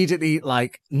 he immediately,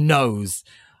 like, knows,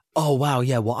 oh, wow,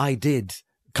 yeah, what I did,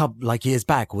 like, years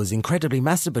back was incredibly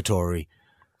masturbatory.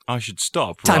 I should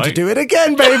stop. Time right? to do it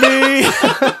again, baby!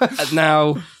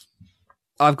 Now,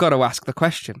 I've got to ask the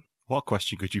question. What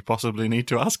question could you possibly need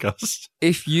to ask us?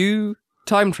 If you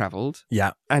time traveled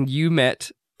Yeah. and you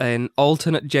met an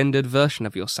alternate gendered version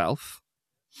of yourself,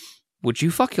 would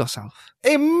you fuck yourself?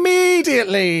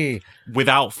 Immediately!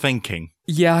 Without thinking.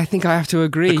 Yeah, I think I have to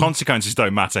agree. The consequences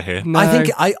don't matter here. No.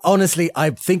 I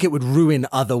think it would ruin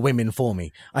other women for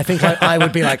me. I think I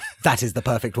would be like, that is the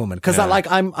perfect woman. Because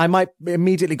I might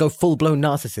immediately go full blown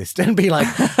narcissist and be like,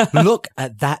 look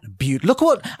at that beauty. Look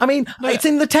what, it's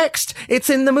in the text. It's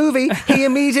in the movie. He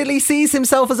immediately sees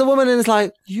himself as a woman and is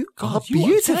like, you are you are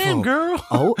beautiful. damn, girl.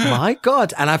 Oh my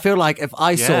God. And I feel like if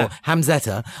I saw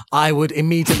Hamzetta, I would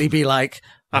immediately be like,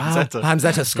 Hamzetta.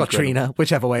 Hamzetta, Scottrina,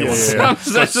 whichever way it was.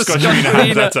 Scottrina.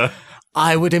 Hamzetta.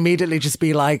 I would immediately just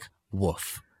be like,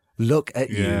 woof. Look at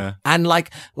you. Yeah. And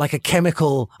like a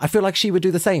chemical, I feel like she would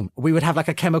do the same. We would have like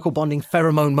a chemical bonding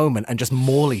pheromone moment and just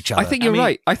maul each other. I think you're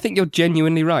right. I think you're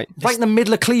genuinely right. Right in the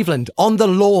middle of Cleveland, on the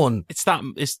lawn. It's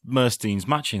Murstein's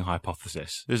matching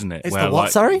hypothesis, isn't it? It's the what,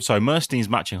 sorry? So Murstein's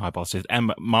matching hypothesis,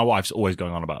 and my wife's always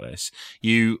going on about this.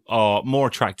 You are more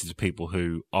attracted to people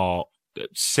who are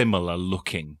similar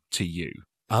looking to you.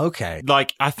 Okay.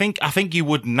 Like, I think you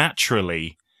would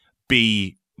naturally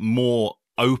be more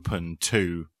open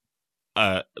to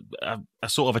a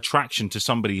sort of attraction to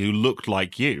somebody who looked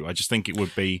like you. I just think it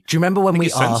would be. Do you remember when we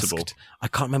it's sensible. asked, I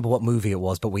can't remember what movie it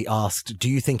was, but we asked, do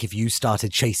you think if you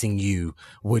started chasing you,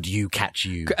 would you catch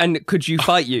you? And could you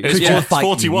fight you? It's Could Yeah. you fight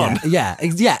 41. You? Yeah.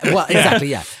 Well, exactly.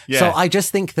 Yeah. Yeah. So I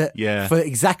just think that Yeah. for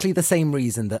exactly the same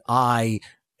reason that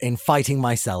in fighting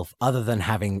myself, other than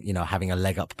having a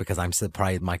leg up because I'm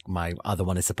surprised, my other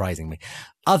one is surprising me.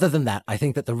 Other than that, I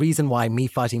think that the reason why me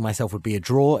fighting myself would be a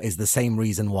draw is the same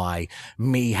reason why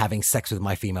me having sex with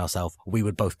my female self, we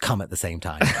would both come at the same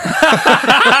time.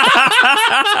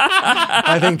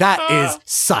 I think that is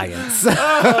science.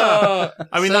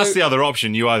 That's the other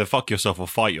option. You either fuck yourself or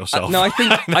fight yourself. No, I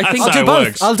think That's I'll how do it both.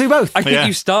 works. I'll do both. I think Yeah.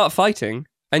 you start fighting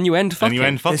and you end fucking. And you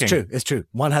end fucking. It's true.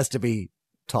 One has to be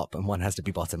top and one has to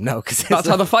be bottom. No, because That's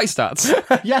how the fight starts.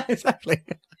 yeah, exactly.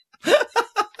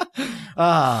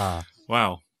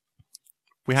 Wow.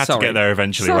 We had Sorry. to get there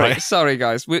eventually, sorry, right? Sorry,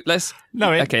 guys. Let's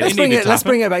No, it, Okay, it Let's needed bring it. to Let's happen.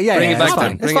 bring it back. Yeah, Bring it back it's down.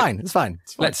 fine. It's Bring it- fine. It's fine.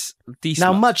 let's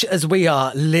Now, much as we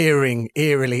are leering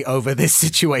eerily over this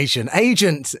situation,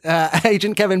 Agent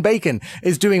Kevin Bacon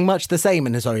is doing much the same.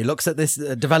 And so he looks at this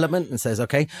development and says,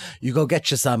 "Okay, you go get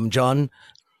you some, John."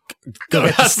 No,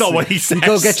 that's not what he says. You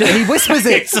go get your. He whispers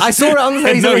it. I saw it on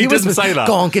the No, he doesn't whispers, say that.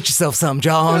 Go on, get yourself some,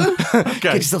 John.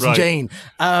 Get yourself some, right. Jane.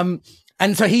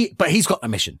 And so he's got a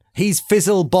mission. He's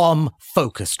fizzle bomb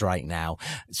focused right now.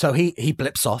 So he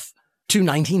blips off to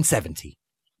 1970.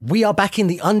 We are back in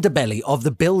the underbelly of the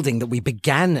building that we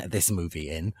began this movie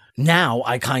in. Now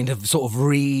I kind of sort of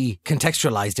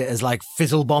recontextualized it as like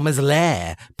Fizzle Bomber's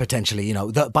lair, potentially.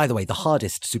 By the way, the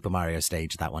hardest Super Mario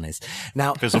stage, that one is.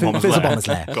 Now, Fizzle Bomber's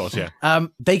lair. Of course, yeah.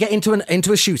 They get into a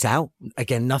shootout.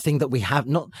 Again, nothing that we have,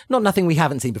 not nothing we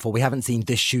haven't seen before. We haven't seen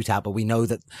this shootout, but we know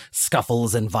that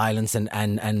scuffles and violence and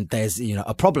there's,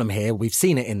 a problem here. We've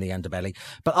seen it in the underbelly.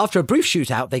 But after a brief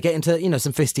shootout, they get into,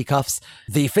 some fisticuffs.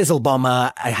 The Fizzle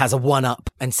Bomber has a one-up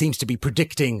and seems to be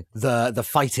predicting the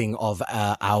fighting of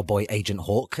our boy Agent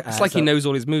Hawk. It's like he knows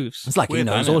all his moves. It's like Weird, he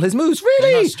knows isn't it? all his moves. Really?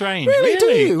 Isn't that strange? Really? Do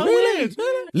Really? you? Oh, Really?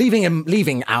 weird.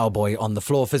 Leaving our boy on the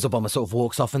floor, Fizzle Bomber sort of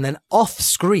walks off, and then off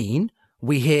screen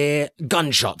we hear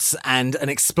gunshots and an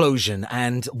explosion,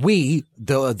 and we,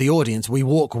 the audience, we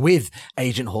walk with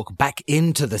Agent Hawk back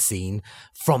into the scene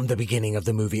from the beginning of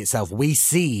the movie itself. We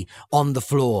see on the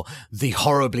floor the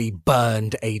horribly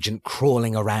burned agent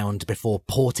crawling around before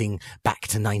porting back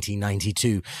to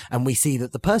 1992, and we see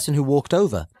that the person who walked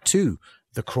over to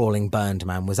the crawling burned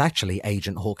man was actually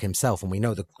Agent Hawk himself. And we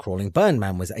know the crawling burned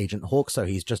man was Agent Hawk, so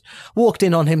he's just walked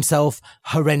in on himself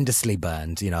horrendously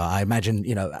burned. I imagine,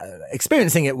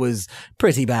 experiencing it was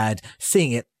pretty bad.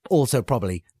 Seeing it also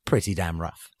probably pretty damn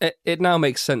rough. It now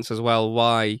makes sense as well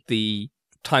why the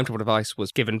time travel device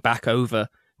was given back over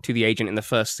to the agent in the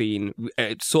first scene.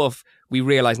 It's sort of, we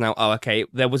realize now, okay,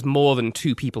 there was more than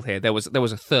two people here. There was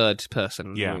a third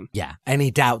person. Yeah. Yeah.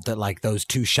 Any doubt that like those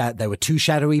there were two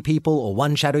shadowy people or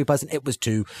one shadowy person? It was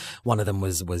two. One of them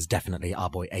was definitely our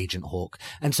boy Agent Hawk.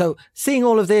 And so seeing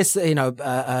all of this,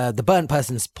 the burnt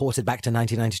person's ported back to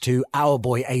 1992. Our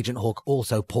boy Agent Hawk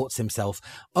also ports himself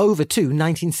over to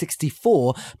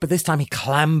 1964, but this time he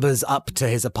clambers up to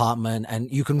his apartment, and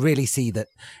you can really see that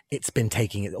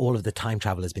all of the time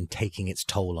travel has been taking its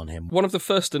toll on him. One of the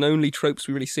first and only tropes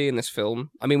we really see in this film.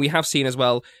 I mean, we have seen as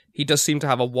well, he does seem to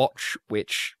have a watch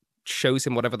which shows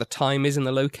him whatever the time is in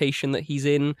the location that he's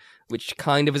in, which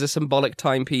kind of is a symbolic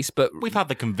timepiece. But we've had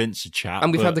the convincer chat.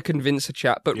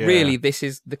 But really this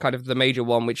is the kind of the major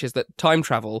one, which is that time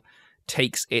travel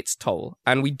takes its toll.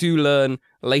 And we do learn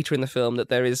later in the film that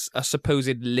there is a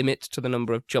supposed limit to the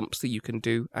number of jumps that you can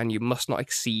do, and you must not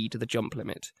exceed the jump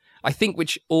limit. I think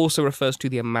which also refers to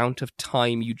the amount of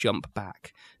time you jump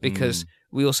back, because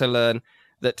we also learn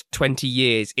that 20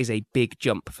 years is a big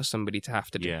jump for somebody to have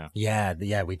to do.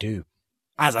 Yeah, we do.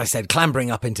 As I said,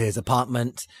 clambering up into his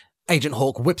apartment, Agent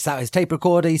Hawk whips out his tape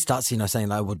recorder. He starts, saying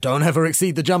like, well, don't ever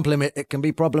exceed the jump limit. It can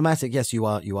be problematic. Yes, you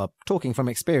are talking from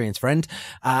experience, friend.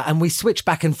 And we switch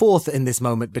back and forth in this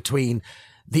moment between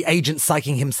the agent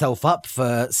psyching himself up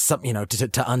for some,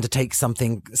 to undertake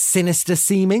something sinister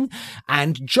seeming,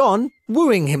 and John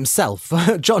wooing himself,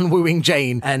 John wooing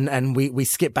Jane. And we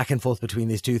skip back and forth between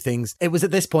these two things. It was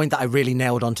at this point that I really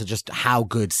nailed onto just how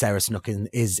good Sarah Snook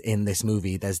is in this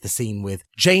movie. There's the scene with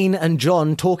Jane and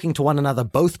John talking to one another,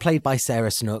 both played by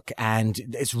Sarah Snook. And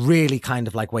it's really kind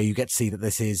of like where you get to see that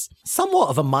this is somewhat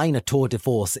of a minor tour de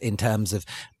force in terms of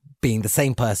being the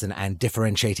same person and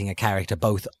differentiating a character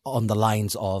both on the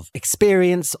lines of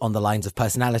experience, on the lines of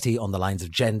personality, on the lines of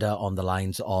gender, on the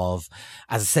lines of,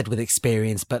 as I said, with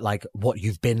experience, but like what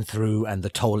you've been through and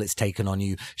the toll it's taken on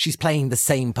you. She's playing the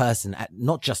same person,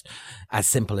 not just as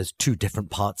simple as two different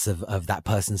parts of that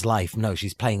person's life. No,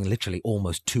 she's playing literally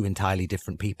almost two entirely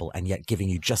different people, and yet giving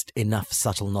you just enough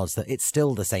subtle nods that it's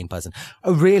still the same person.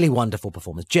 A really wonderful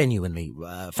performance, genuinely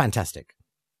fantastic.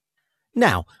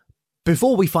 Now,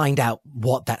 before we find out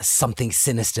what that something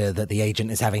sinister that the agent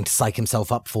is having to psych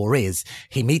himself up for is,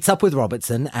 he meets up with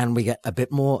Robertson and we get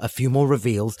a few more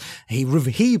reveals.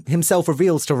 He himself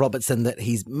reveals to Robertson that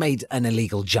he's made an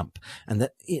illegal jump, and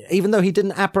that even though he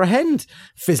didn't apprehend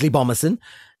Fizzly Bommerson,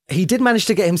 he did manage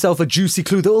to get himself a juicy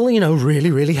clue that will, really,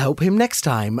 really help him next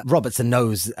time. Robertson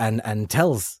knows and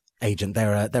tells Agent,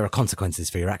 there are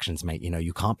consequences for your actions, mate.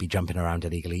 You can't be jumping around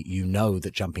illegally. You know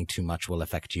that jumping too much will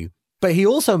affect you. But he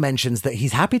also mentions that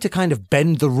he's happy to kind of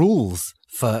bend the rules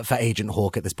for Agent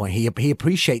Hawk at this point. He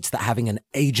appreciates that having an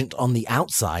agent on the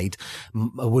outside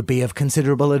would be of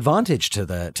considerable advantage to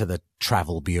the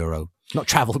travel bureau. Not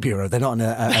travel bureau. They're not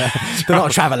they're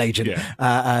not a travel agent.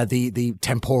 Yeah. The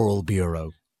temporal bureau.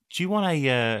 Do you want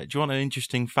an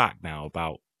interesting fact now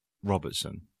about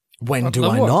Robertson? When do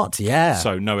I not? Yeah.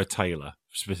 So Noah Taylor,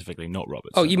 specifically, not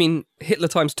Robertson. Oh, you mean Hitler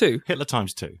times 2? Hitler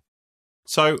times 2.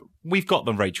 So we've got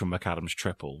the Rachel McAdams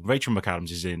triple. Rachel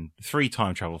McAdams is in 3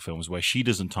 time travel films where she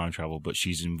doesn't time travel, but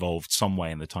she's involved some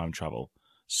way in the time travel.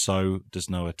 So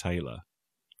does Noah Taylor.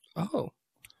 Oh.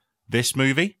 This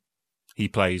movie, he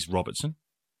plays Robertson.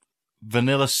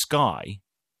 Vanilla Sky,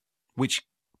 which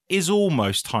is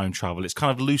almost time travel. It's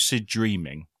kind of lucid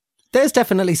dreaming. There's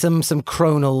definitely some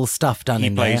chronal stuff done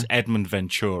in there. He plays Edmund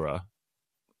Ventura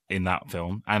in that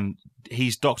film, and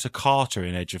he's Dr. Carter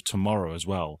in Edge of Tomorrow as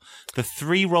well. The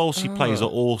 3 roles he plays are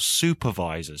all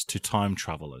supervisors to time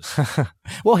travelers.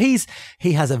 Well, he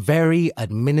has a very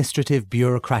administrative,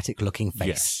 bureaucratic looking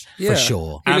face, for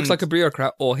sure. He looks like a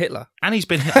bureaucrat or Hitler. And he's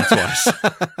been Hitler twice.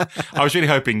 I was really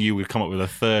hoping you would come up with a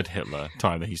third Hitler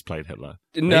time that he's played Hitler.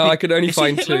 No, I could only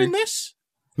find Hitler 2. in this?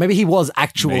 Maybe he was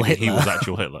actual Hitler. He was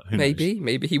actual Hitler. Who knows?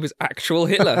 Maybe he was actual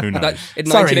Hitler. Who knows? In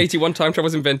 1981, time travel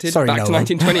was invented. Sorry, back to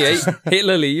 1928,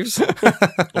 Hitler leaves.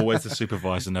 Always the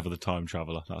supervisor, never the time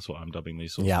traveler. That's what I'm dubbing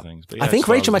these sorts of things. But I think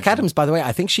Rachel McAdams, by the way,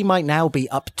 I think she might now be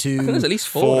up to... I think there's at least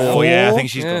 4 now. 4, yeah. I think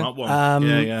she's gone up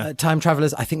one. Time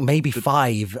travelers, I think maybe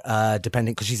 5,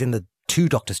 depending, because she's in the 2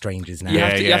 Doctor Stranges now.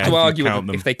 You have to argue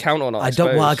if they count or not.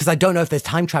 Because I don't know if there's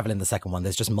time travel in the second one.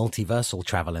 There's just multiversal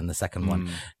travel in the second one.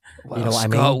 Well, you know what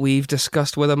Scott, I mean? We've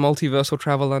discussed whether multiversal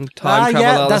travel and time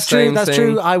travel are that's the same true. That's thing.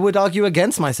 true. I would argue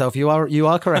against myself. You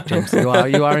are correct, James. You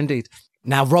are indeed.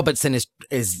 Now, Robertson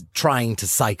is trying to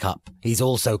psych up. He's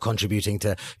also contributing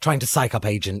to trying to psych up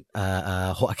Agent,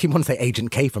 I keep wanting to say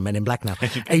Agent K from Men in Black now.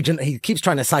 He keeps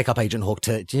trying to psych up Agent Hawk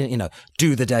to,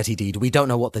 do the dirty deed. We don't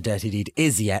know what the dirty deed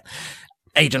is yet.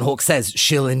 Agent Hawk says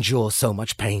she'll endure so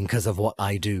much pain because of what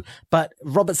I do. But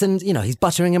Robertson, he's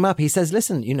buttering him up. He says,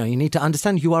 listen, you need to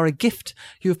understand you are a gift.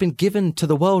 You have been given to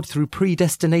the world through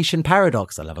predestination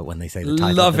paradox. I love it when they say the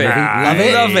title. Love it. Love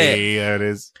it. Love it. Yeah, it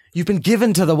is. You've been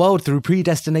given to the world through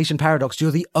predestination paradox.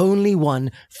 You're the only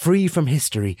one free from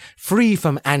history, free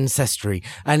from ancestry.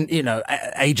 And,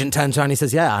 Agent turns around and he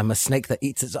says, yeah, I'm a snake that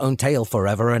eats its own tail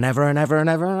forever and ever and ever and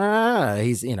ever.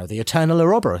 He's, the Eternal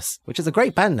Ouroboros, which is a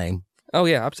great band name. Oh,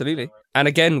 yeah, absolutely. And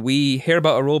again, we hear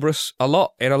about Ouroboros a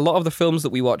lot. In a lot of the films that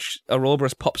we watch,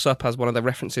 Ouroboros pops up as one of the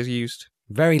references used.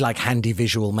 Very handy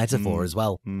visual metaphor as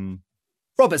well.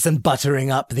 Robertson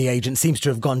buttering up the agent seems to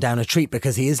have gone down a treat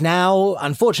because he is now,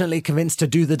 unfortunately, convinced to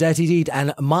do the dirty deed.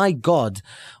 And my God,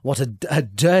 what a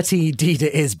dirty deed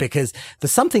it is, because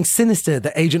there's something sinister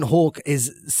that Agent Hawk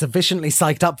is sufficiently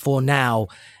psyched up for now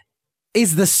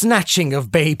is the snatching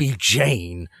of baby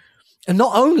Jane. And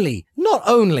not only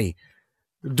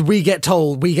we get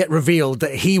revealed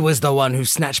that he was the one who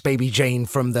snatched baby Jane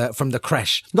from the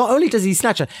creche. Not only does he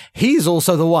snatch her, he's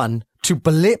also the one to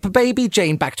blip baby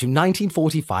Jane back to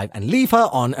 1945 and leave her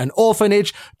on an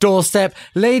orphanage doorstep.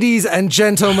 Ladies and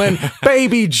gentlemen,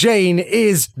 baby Jane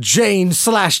is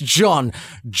Jane/John.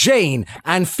 Jane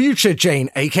and future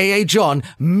Jane, aka John,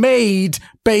 made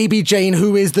baby Jane,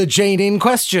 who is the Jane in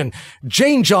question.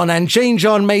 Jane John and Jane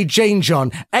John made Jane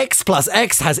John. X plus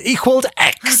X has equaled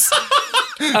X.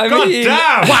 God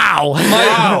damn!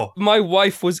 Wow. My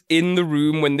wife was in the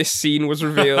room when this scene was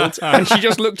revealed, and she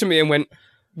just looked at me and went,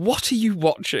 "What are you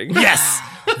watching?" Yes,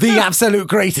 the absolute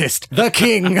greatest, the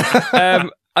king.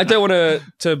 I don't want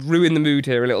to ruin the mood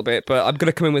here a little bit, but I'm going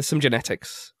to come in with some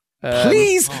genetics.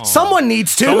 Please, someone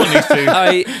needs to. Someone needs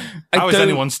to. How is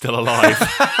anyone still alive?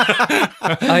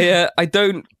 I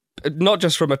don't, not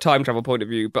just from a time travel point of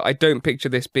view, but I don't picture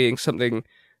this being something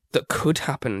that could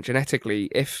happen genetically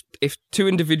if two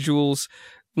individuals,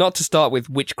 not to start with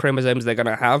which chromosomes they're going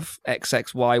to have, X,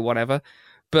 X, Y, whatever,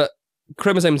 but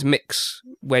chromosomes mix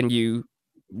when the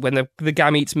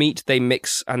gametes meet, they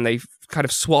mix and they kind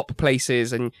of swap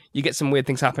places and you get some weird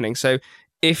things happening. So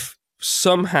if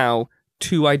somehow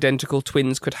two identical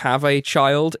twins could have a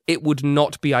child, it would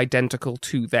not be identical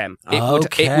to them.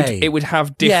 It would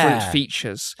have different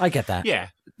features. I get that. Yeah.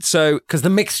 So, because the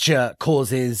mixture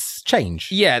causes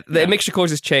change. Yeah, the mixture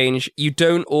causes change. You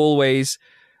don't always,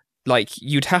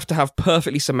 you'd have to have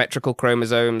perfectly symmetrical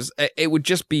chromosomes. It would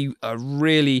just be a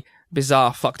really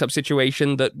bizarre, fucked up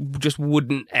situation that just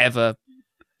wouldn't ever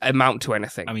amount to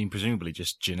anything. I mean, presumably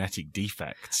just genetic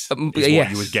defects is yes.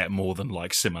 what you would get more than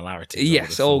similarities.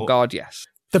 Yes, oh God, yes.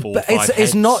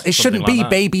 It's not. It shouldn't be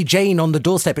baby Jane on the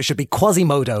doorstep. It should be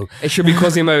Quasimodo. It should be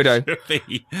Quasimodo.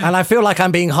 And I feel like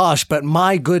I'm being harsh, but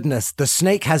my goodness, the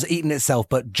snake has eaten itself.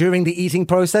 But during the eating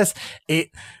process,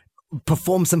 it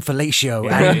performed some fellatio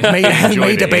and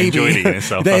made a baby.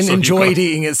 Then enjoyed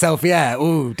eating itself. Yeah.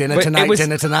 Ooh, dinner tonight.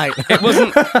 It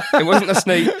wasn't a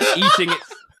snake eating it.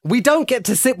 We don't get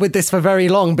to sit with this for very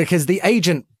long because the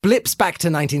agent blips back to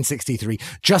 1963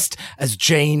 just as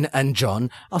Jane and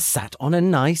John are sat on a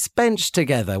nice bench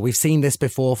together. We've seen this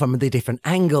before from the different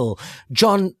angle.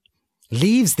 John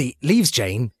leaves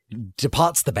Jane,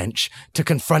 departs the bench to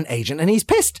confront Agent, and he's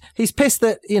pissed. He's pissed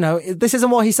that, this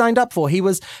isn't what he signed up for. He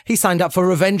signed up for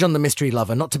revenge on the mystery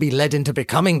lover, not to be led into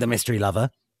becoming the mystery lover.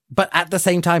 But at the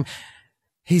same time,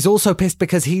 he's also pissed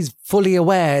because he's fully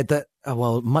aware that,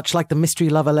 much like the mystery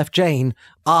lover left Jane,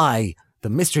 I, the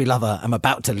mystery lover, am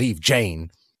about to leave Jane.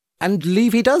 And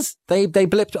leave he does. They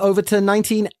blipped over to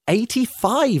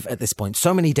 1985 at this point.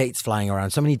 So many dates flying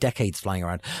around, so many decades flying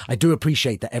around. I do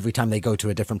appreciate that every time they go to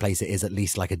a different place, it is at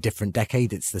least a different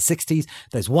decade. It's the 60s.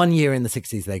 There's 1 year in the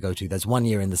 60s they go to. There's 1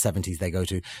 year in the 70s they go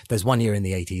to. There's 1 year in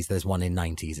the 80s. There's one in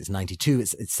 90s. It's 92.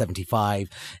 It's 75.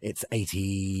 It's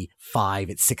 85.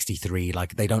 It's 63.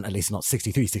 They don't, at least not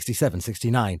 63, 67,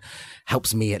 69.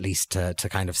 Helps me at least to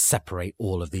kind of separate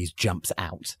all of these jumps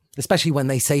out. Especially when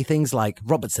they say things like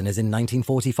Robertson is in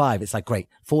 1945. It's great.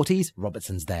 40s,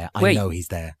 Robertson's there. I know he's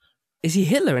there. Is he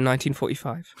Hitler in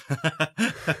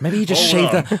 1945? Maybe he just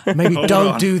shaved maybe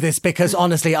don't do this because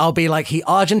honestly, I'll be like, he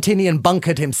Argentinian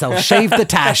bunkered himself, shaved the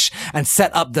tash and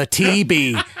set up the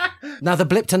TB. Now, the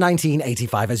blip to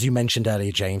 1985, as you mentioned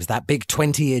earlier, James, that big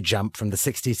 20-year jump from the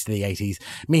 60s to the 80s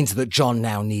means that John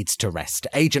now needs to rest.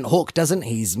 Agent Hawk doesn't.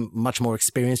 He's much more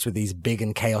experienced with these big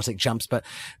and chaotic jumps, but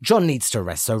John needs to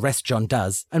rest. So rest John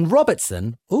does. And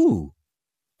Robertson,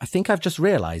 I think I've just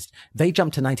realized they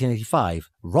jumped to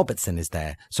 1985. Robertson is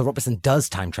there. So Robertson does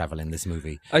time travel in this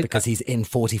movie because he's in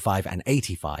 45 and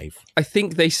 85. I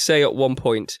think they say at one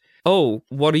point, oh,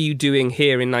 what are you doing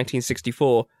here in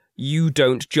 1964? You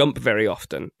don't jump very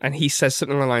often. And he says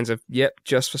something along the lines of, yep,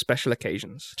 just for special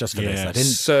occasions. Just for this. I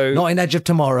So, not in Edge of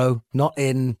Tomorrow, not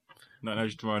in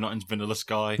Tomorrow, not in Vanilla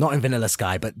Sky. Not in Vanilla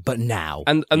Sky, but now.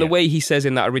 And the way he says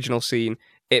in that original scene,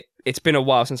 it's been a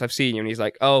while since I've seen you, and he's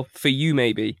like, oh, for you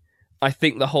maybe. I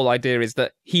think the whole idea is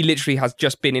that he literally has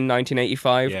just been in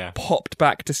 1985, popped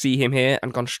back to see him here,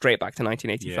 and gone straight back to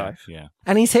 1985. Yeah.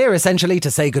 And he's here essentially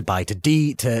to say goodbye to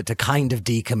kind of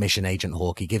decommission Agent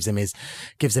Hawk. He gives him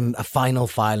a final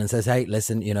file and says, hey,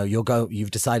 listen, you've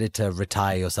decided to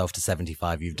retire yourself to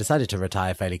 75. You've decided to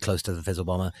retire fairly close to the Fizzle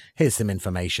Bomber. Here's some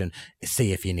information.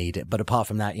 See if you need it. But apart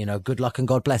from that, good luck and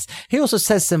God bless. He also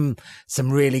says some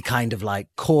really kind of like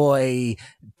coy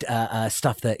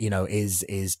stuff that,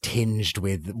 is tinged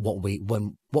with what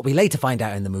we later find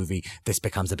out in the movie. This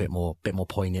becomes a bit more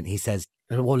poignant. He says,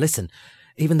 well, listen,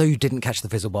 even though you didn't catch the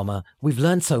Fizzle Bomber, we've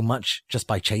learned so much just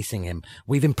by chasing him.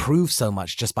 We've improved so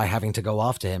much just by having to go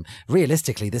after him.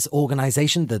 Realistically, this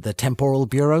organization, the Temporal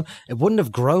Bureau, it wouldn't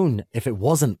have grown if it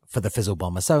wasn't for the Fizzle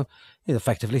Bomber. So he's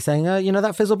effectively saying,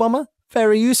 that Fizzle Bomber,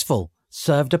 very useful,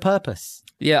 served a purpose.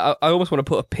 Yeah, I almost want to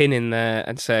put a pin in there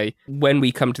and say, when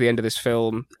we come to the end of this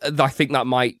film, I think that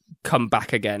might come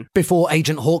back again. Before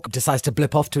Agent Hawk decides to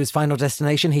blip off to his final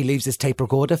destination, he leaves his tape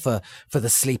recorder for the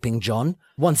sleeping John.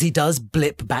 Once he does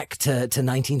blip back to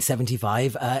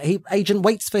 1975, Agent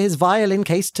waits for his violin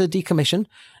case to decommission.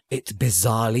 It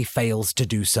bizarrely fails to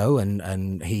do so,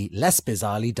 and he, less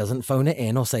bizarrely, doesn't phone it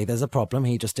in or say there's a problem.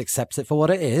 He just accepts it for what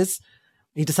it is.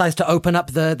 He decides to open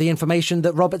up the information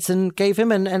that Robertson gave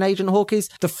him, and Agent Hawkins,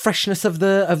 the freshness of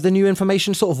the new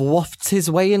information sort of wafts his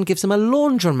way and gives him a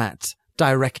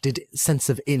laundromat-directed sense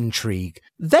of intrigue.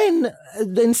 Then,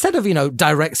 instead of,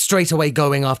 direct straight away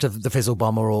going after the Fizzle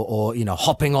Bomber or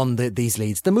hopping on these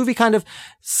leads, the movie kind of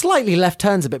slightly left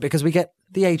turns a bit because we get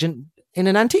the agent in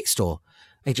an antique store.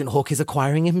 Agent Hawk is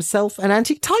acquiring himself an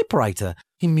antique typewriter.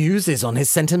 He muses on his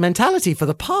sentimentality for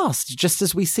the past, just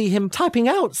as we see him typing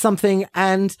out something,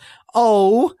 and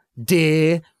oh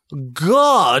dear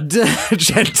God,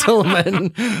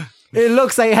 gentlemen, it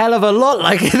looks a hell of a lot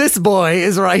like this boy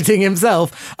is writing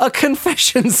himself a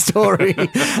confession story.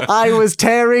 I was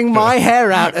tearing my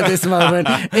hair out at this moment.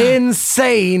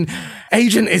 Insane.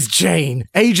 Agent is Jane.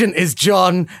 Agent is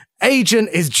John. Agent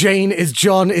is Jane, is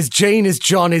John, is Jane, is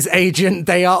John, is Agent.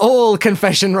 They are all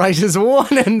confession writers,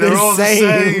 one and the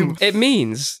same. It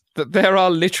means that there are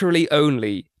literally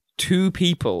only two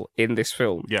people in this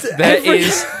film. Yeah.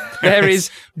 There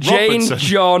is Jane, Robertson.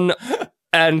 John,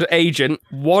 and Agent,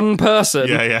 one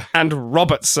person, and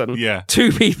Robertson,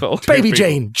 two people. Baby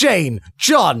Jane,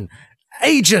 John,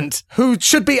 Agent, who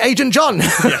should be Agent John.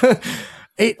 Yeah.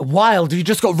 Wild. You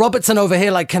just got Robertson over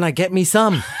here like, can I get me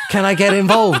some? Can I get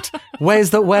involved? When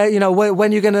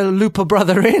you going to loop a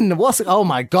brother in? Oh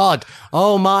my God.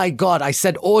 I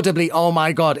said audibly, oh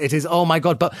my God. It is, oh my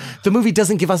God. But the movie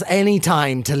doesn't give us any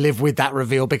time to live with that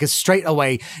reveal because straight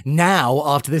away now,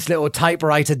 after this little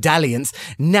typewriter dalliance,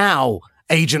 now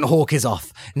Agent Hawk is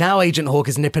off. Now Agent Hawk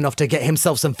is nipping off to get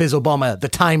himself some Fizzle Bomber. The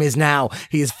time is now.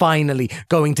 He is finally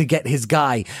going to get his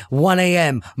guy. 1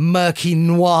 a.m. murky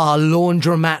noir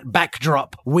laundromat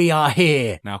backdrop. We are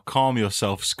here. Now calm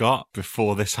yourself, Scott,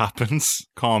 before this happens.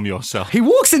 Calm yourself. He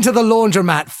walks into the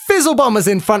laundromat. Fizzle Bomber's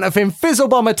in front of him. Fizzle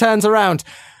Bomber turns around.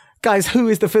 Guys, who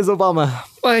is the Fizzle Bomber?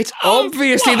 Well, it's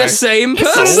obviously the same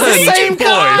person. It's the same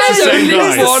guy. It's the same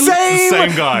guy. It's the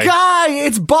same guy.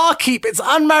 It's Barkeep. It's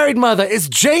Unmarried Mother. It's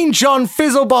Jane John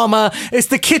Fizzle Bomber. It's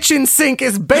the kitchen sink.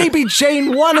 It's Baby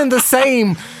Jane, one and the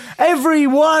same.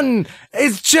 Everyone.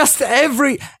 It's just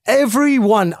everyone.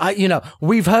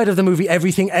 We've heard of the movie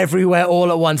Everything Everywhere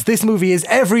All at Once. This movie is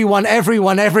everyone. That's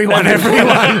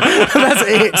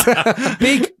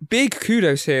it. Big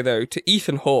kudos here, though, to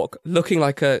Ethan Hawke looking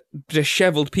like a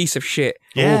disheveled piece of shit.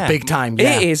 Yeah. Oh, big time.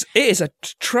 Yeah. It is a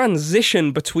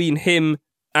transition between him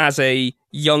as a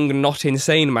young, not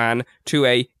insane man to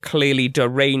a clearly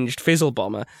deranged Fizzle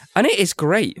Bomber. And it is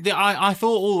great. I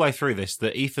thought all the way through this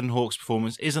that Ethan Hawke's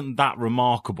performance isn't that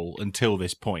remarkable until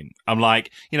this point. I'm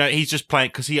like, he's just playing,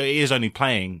 because he is only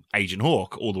playing Agent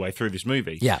Hawke all the way through this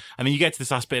movie. Yeah. And then you get to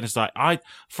this last bit and it's like,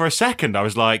 for a second, I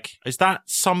was like, is that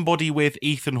somebody with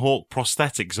Ethan Hawke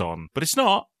prosthetics on? But it's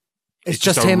not. It's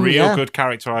just a him, real good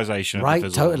characterization. Right, of the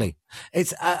Fizzle totally.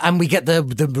 It's and we get the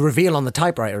reveal on the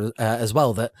typewriter as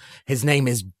well that his name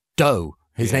is Doe.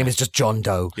 His name is just John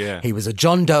Doe. Yeah. He was a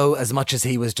John Doe as much as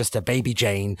he was just a baby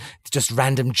Jane. Just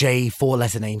random J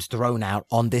 4-letter names thrown out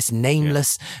on this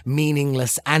nameless,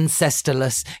 meaningless,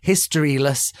 ancestorless,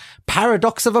 historyless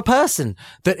paradox of a person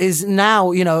that is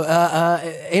now, in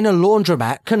a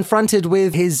laundromat confronted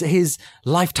with his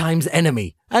lifetime's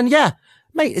enemy. And yeah,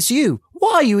 mate, it's you.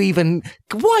 Why are you even,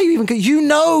 you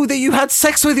know that you had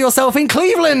sex with yourself in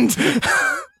Cleveland.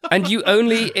 And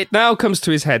it now comes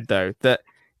to his head, though, that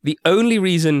the only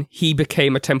reason he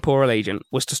became a temporal agent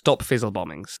was to stop fizzle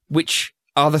bombings, which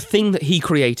are the thing that he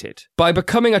created. By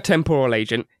becoming a temporal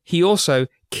agent, he also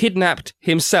kidnapped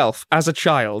himself as a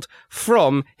child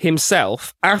from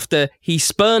himself after he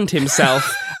spurned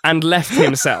himself and left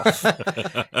himself.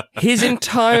 His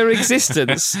entire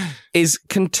existence is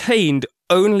contained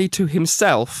only to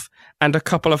himself and a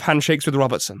couple of handshakes with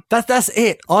Robertson. That's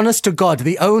it. Honest to God,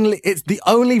 the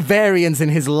only variance in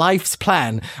his life's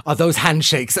plan are those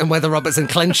handshakes and whether Robertson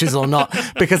clenches or not.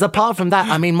 Because apart from that,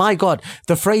 I mean, my God,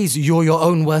 the phrase "you're your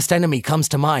own worst enemy" comes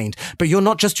to mind. But you're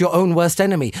not just your own worst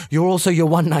enemy. You're also your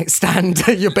one-night stand,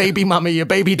 your baby mummy, your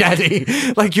baby daddy.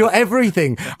 Like, you're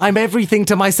everything. I'm everything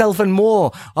to myself and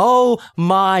more. Oh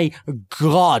my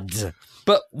God.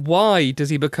 But why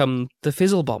does he become the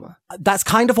fizzle bomber? That's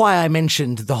kind of why I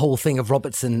mentioned the whole thing of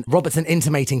Robertson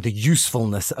intimating the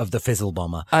usefulness of the fizzle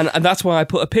bomber. And that's why I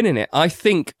put a pin in it. I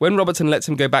think when Robertson lets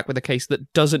him go back with a case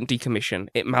that doesn't decommission,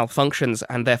 it malfunctions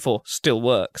and therefore still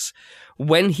works.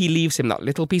 When he leaves him that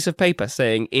little piece of paper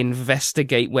saying,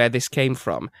 investigate where this came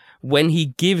from, when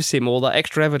he gives him all that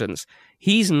extra evidence,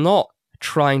 he's not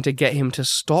trying to get him to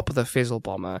stop the fizzle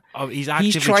bomber. Oh, he's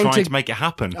actively trying to make it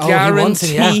happen.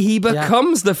 Guarantee he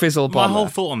becomes the fizzle bomber. My whole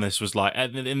thought on this was like,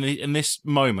 in this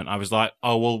moment, I was like,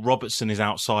 oh, well, Robertson is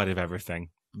outside of everything.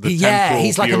 The temporal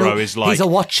he's bureau is like, he's a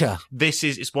watcher.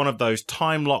 It's one of those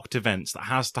time-locked events that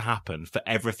has to happen for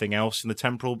everything else in the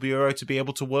temporal bureau to be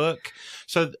able to work.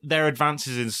 So their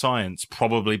advances in science,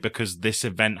 probably because this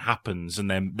event happens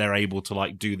and then they're able to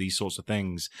like do these sorts of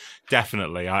things.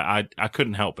 Definitely, I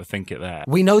couldn't help but think it there.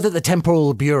 We know that the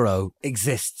temporal bureau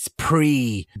exists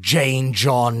pre Jane,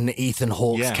 John, Ethan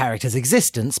Hawke's character's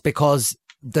existence because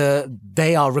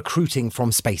they are recruiting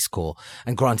from Space Corps,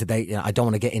 and granted, I don't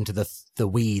want to get into the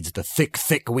weeds, the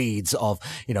thick weeds of,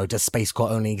 does Space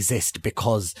Corps only exist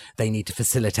because they need to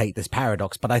facilitate this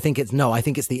paradox? But I think it's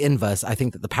the inverse. I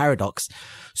think that the paradox.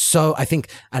 So I think,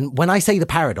 and when I say the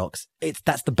paradox,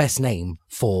 that's the best name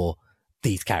for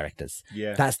these characters.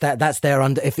 Yeah. That's their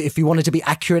under. If you wanted to be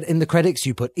accurate in the credits,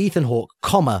 you put Ethan Hawke,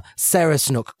 Sarah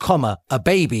Snook, a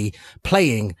baby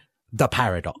playing the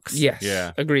paradox. Yes.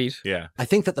 Yeah. Agreed. Yeah. I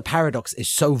think that the paradox is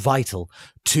so vital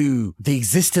to the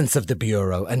existence of the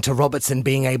Bureau and to Robertson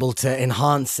being able to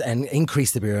enhance and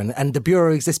increase the Bureau. And the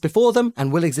Bureau exists before them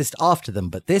and will exist after them.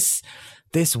 But this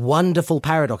wonderful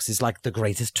paradox is like the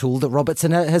greatest tool that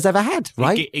Robertson has ever had,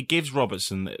 right? It gives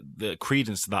Robertson the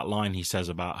credence to that line he says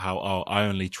about how, I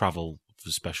only travel for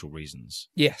special reasons.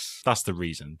 Yes. That's the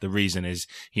reason. The reason is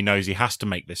he knows he has to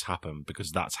make this happen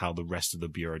because that's how the rest of the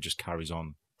Bureau just carries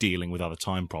on dealing with other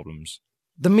time problems.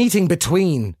 The meeting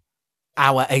between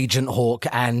our Agent Hawke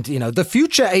and, the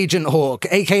future Agent Hawke,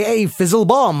 aka Fizzle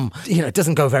Bomb, it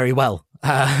doesn't go very well.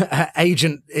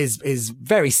 Agent is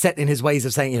very set in his ways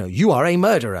of saying, you are a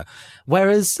murderer.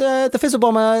 Whereas the Fizzle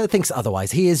Bomber thinks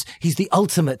otherwise. He's the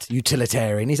ultimate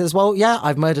utilitarian. He says, well, yeah,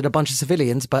 I've murdered a bunch of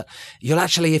civilians, but you'll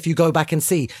actually, if you go back and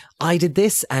see, I did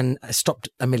this and stopped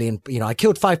a million, I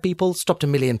killed 5 people, stopped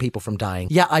 1 million people from dying.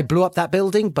 Yeah, I blew up that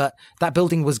building, but that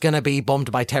building was going to be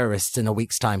bombed by terrorists in a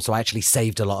week's time, so I actually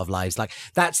saved a lot of lives. Like,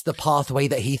 that's the pathway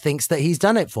that he thinks that he's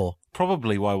done it for.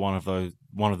 Probably why one of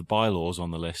the bylaws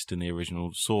on the list in the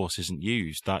original source isn't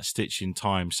used. That Stitch in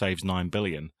Time saves 9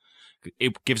 billion.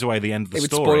 It gives away the end of the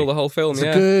story. It would spoil the whole film.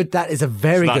 That is a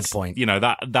very good point.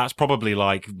 That's probably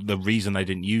like the reason they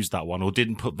didn't use that one or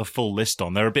didn't put the full list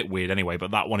on. They're a bit weird anyway, but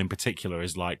that one in particular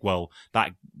is like, well,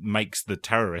 that makes the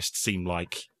terrorist seem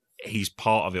like he's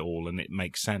part of it all, and it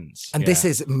makes sense. And this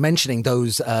is mentioning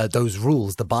those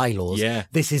rules, the bylaws. Yeah.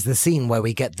 This is the scene where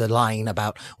we get the line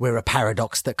about we're a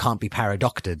paradox that can't be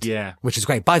paradocted. Yeah. Which is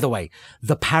great. By the way,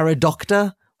 the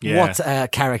Paradoctor. Yeah. What a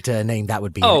character name that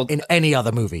would be in any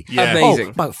other movie. Yeah.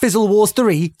 Amazing. Oh, Fizzle Wars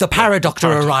 3, the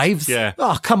Paradoctor arrives. Yeah.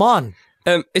 Oh, come on.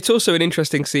 It's also an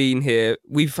interesting scene here.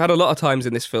 We've had a lot of times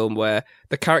in this film where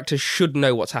the character should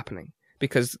know what's happening,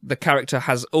 because the character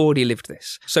has already lived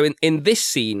this. So in this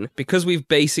scene, because we've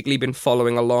basically been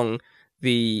following along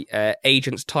the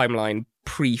agent's timeline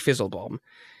pre-Fizzle Bomb,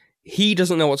 he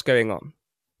doesn't know what's going on.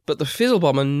 But the Fizzle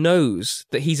Bomber knows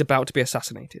that he's about to be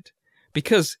assassinated,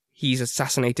 because he's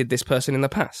assassinated this person in the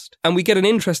past. And we get an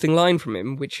interesting line from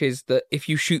him, which is that if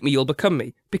you shoot me, you'll become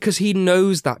me. Because he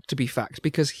knows that to be fact,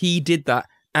 because he did that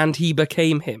and he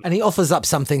became him. And he offers up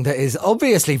something that is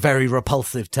obviously very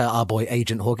repulsive to our boy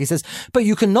Agent Hawk. He says, but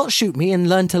you can not shoot me and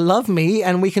learn to love me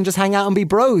and we can just hang out and be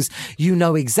bros. You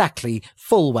know exactly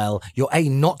full well you're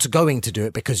not going to do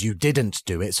it because you didn't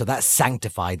do it. So that's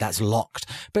sanctified, that's locked.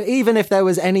 But even if there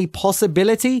was any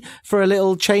possibility for a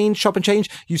little change, chop and change,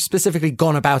 you've specifically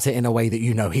gone about it in a way that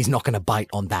you know he's not going to bite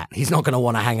on that. He's not going to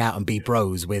want to hang out and be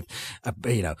bros with,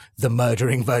 the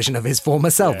murdering version of his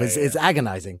former self. It's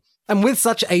agonizing. And with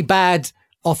such a bad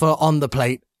offer on the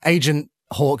plate, Agent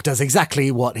Hawk does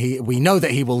exactly what we know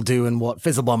that he will do and what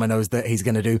Fizzlebomber knows that he's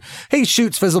going to do. He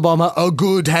shoots Fizzlebomber a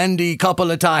good handy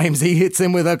couple of times. He hits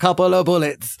him with a couple of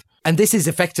bullets. And this is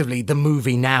effectively the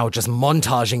movie now just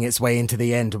montaging its way into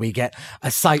the end. We get a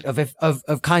sight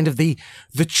of kind of the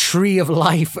tree of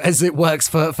life as it works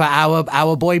for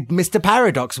our boy, Mr.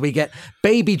 Paradox. We get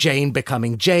baby Jane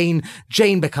becoming Jane,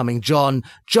 Jane becoming John,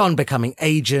 John becoming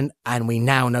Agent. And we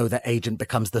now know that Agent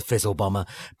becomes the Fizzlebomber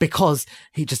because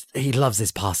he loves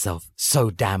his past self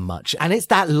so damn much. And it's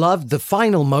that love. The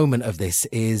final moment of this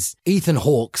is Ethan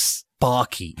Hawke's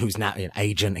barkeep, who's now an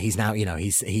agent. He's now,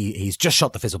 he's just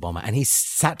shot the Fizzlebomber and he's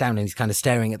sat down and he's kind of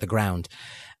staring at the ground.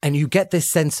 And you get this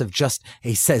sense of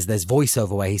he says, there's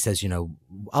voiceover where he says,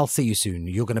 I'll see you soon.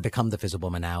 You're going to become the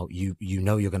Fizzlebomber now. You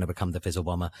know you're going to become the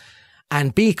Fizzlebomber.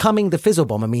 And becoming the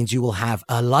Fizzlebomber means you will have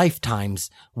a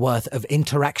lifetime's worth of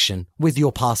interaction with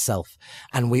your past self.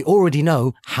 And we already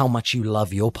know how much you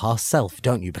love your past self,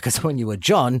 don't you? Because when you were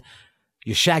John,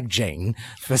 you shagged Jane,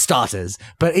 for starters,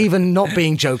 but even not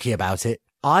being jokey about it,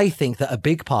 I think that a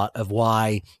big part of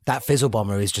why that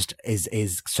Fizzlebomber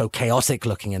is so chaotic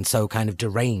looking and so kind of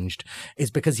deranged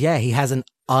is because, he has an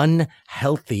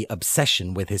unhealthy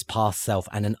obsession with his past self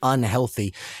and an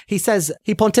unhealthy, he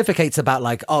pontificates about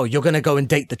like, oh, you're going to go and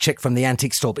date the chick from the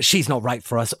antique store, but she's not right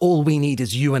for us. All we need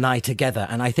is you and I together.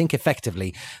 And I think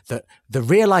effectively that the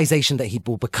realization that he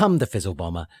will become the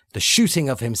Fizzlebomber, the shooting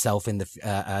of himself in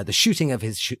the shooting of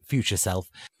his future self,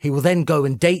 he will then go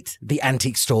and date the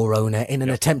antique store owner in an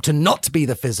attempt to not be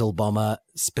the Fizzlebomber,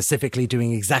 specifically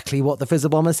doing exactly what the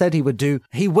Fizzlebomber said he would do.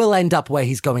 He will end up where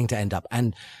he's going to end up.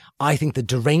 And I think the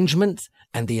derangement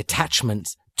and the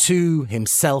attachment to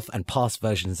himself and past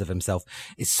versions of himself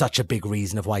is such a big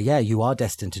reason of why, you are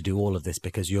destined to do all of this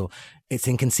because it's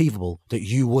inconceivable that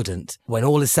you wouldn't, when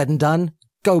all is said and done,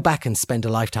 go back and spend a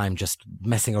lifetime just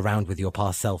messing around with your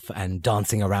past self and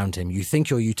dancing around him. You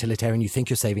think you're utilitarian, you think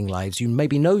you're saving lives, you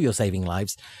maybe know you're saving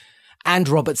lives. And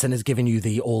Robertson has given you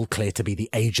the all clear to be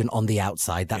the agent on the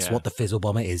outside. That's what the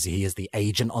Fizzlebomber is. He is the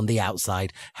agent on the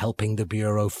outside, helping the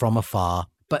Bureau from afar.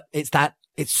 But it's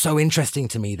so interesting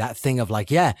to me, that thing of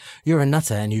like, you're a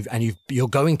nutter and you're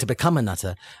going to become a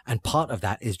nutter. And part of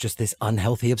that is just this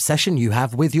unhealthy obsession you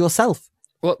have with yourself.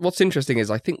 Well, what's interesting is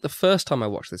I think the first time I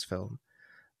watched this film,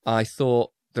 I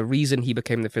thought the reason he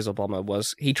became the Fizzlebomber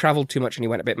was he travelled too much and he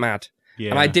went a bit mad.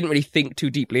 Yeah. And I didn't really think too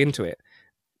deeply into it.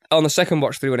 On the second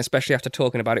watch through, and especially after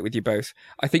talking about it with you both,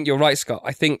 I think you're right, Scott.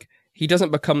 I think he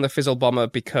doesn't become the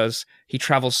Fizzlebomber because he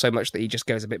travels so much that he just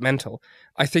goes a bit mental.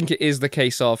 I think it is the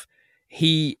case of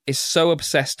he is so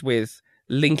obsessed with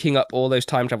linking up all those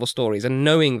time travel stories and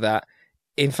knowing that,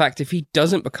 in fact, if he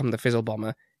doesn't become the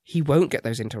Fizzlebomber, he won't get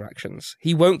those interactions.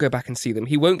 He won't go back and see them.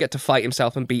 He won't get to fight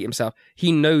himself and beat himself.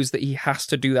 He knows that he has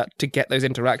to do that to get those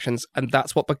interactions, and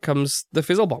that's what becomes the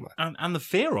Fizzlebomber. And the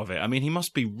fear of it. I mean, he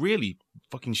must be really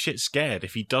fucking shit scared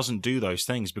if he doesn't do those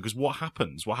things, because what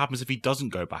happens? What happens if he doesn't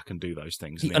go back and do those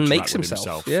things? He unmakes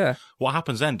himself. Yeah. What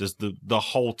happens then? Does the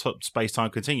whole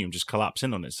space-time continuum just collapse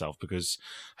in on itself? Because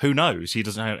who knows? He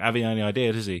doesn't have any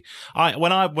idea, does he?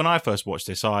 When I first watched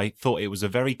this, I thought it was a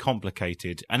very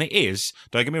complicated, and it is,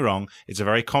 don't get me wrong, it's a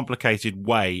very complicated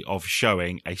way of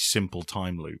showing a simple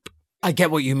time loop. I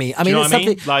get what you mean. I mean, it's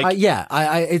something.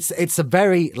 It's a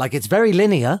very it's very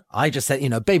linear. I just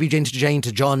said, baby Jane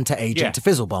to John to Agent to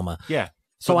Fizzlebomber. Yeah.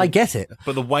 So I get it.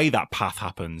 But the way that path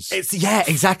happens, it's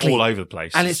exactly all over the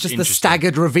place, and it's just the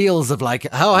staggered reveals of like,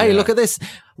 oh hey, look at this.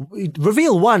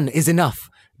 Reveal 1 is enough.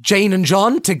 Jane and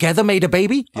John together made a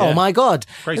baby. Yeah. Oh my god!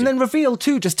 Crazy. And then reveal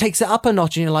 2 just takes it up a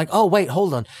notch, and you're like, oh wait,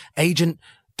 hold on, Agent.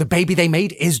 The baby they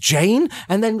made is Jane,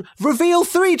 and then reveal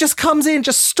 3 just comes in,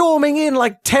 just storming in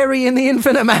like Terry in The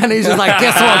Infinite Man. He's just like,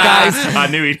 guess what, guys? I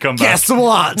knew he'd come back. Guess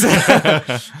what?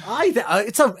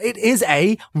 It is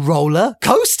a roller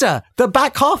coaster. The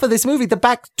back half of this movie, the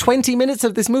back 20 minutes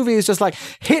of this movie is just like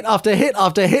hit after hit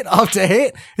after hit after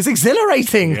hit. It's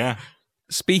exhilarating. Yeah.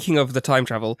 Speaking of the time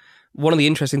travel, one of the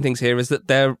interesting things here is that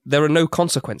there are no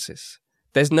consequences.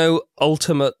 there's no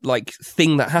ultimate like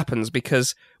thing that happens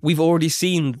because we've already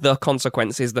seen the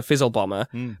consequences, the fizzle bomber,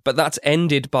 but that's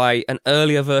ended by an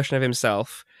earlier version of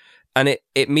himself. And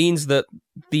it means that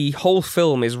the whole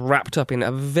film is wrapped up in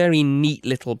a very neat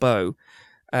little bow.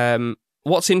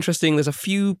 What's interesting, there's a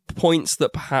few points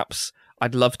that perhaps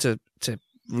I'd love to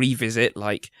revisit.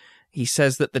 Like, he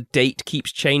says that the date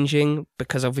keeps changing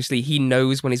because obviously he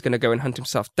knows when he's going to go and hunt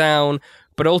himself down.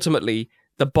 But ultimately,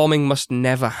 the bombing must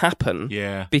never happen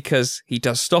because he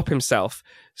does stop himself.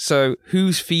 So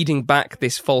who's feeding back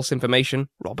this false information?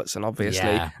 Robertson,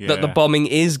 obviously, that the bombing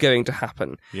is going to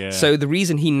happen. Yeah. So the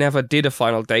reason he never did a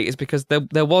final date is because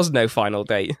there was no final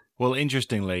date. Well,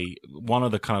 interestingly, one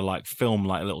of the kind of like film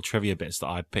like little trivia bits that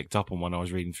I picked up on when I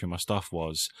was reading through my stuff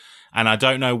was, and I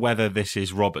don't know whether this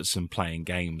is Robertson playing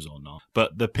games or not,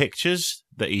 but the pictures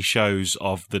that he shows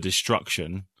of the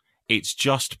destruction, it's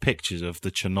just pictures of the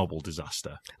Chernobyl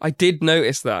disaster. I did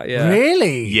notice that, yeah.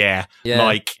 Really? Yeah.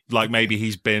 Like maybe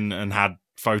he's been and had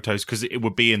photos because it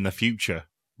would be in the future,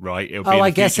 right? It would be in the I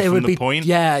guess future it would from the be. point.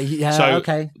 Yeah, So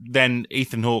okay. then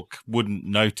Ethan Hawke wouldn't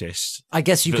notice. I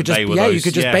guess you that could just they were those- you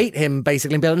could just bait him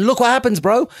basically and be like, look what happens,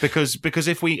 bro. Because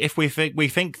if we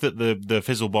think that the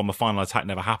fizzle bomber final attack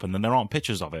never happened, then there aren't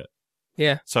pictures of it.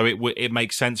 Yeah. So it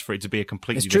makes sense for it to be a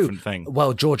completely It's true. different thing.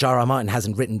 Well, George R.R. Martin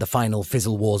hasn't written the final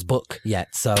Fizzle Wars book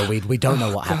yet, so we don't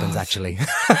know what happens actually.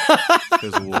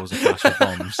 Fizzle wars and flash of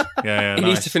bombs. Yeah, He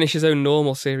needs to finish his own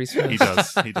normal series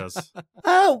first. He does.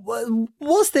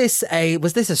 Was this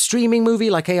a streaming movie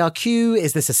like ARQ?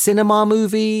 Is this a cinema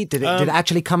movie? Did it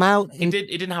actually come out? It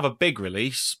didn't have a big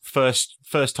release.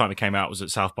 First time it came out was at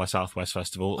South by Southwest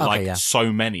Festival,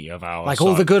 so many of our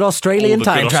all the good Australian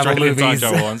time travel movies.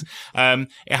 Ones.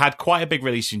 It had quite a big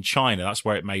release in China. That's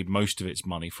where it made most of its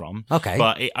money from. Okay,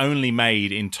 but it only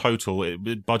made in total.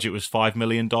 The budget was $5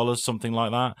 million, something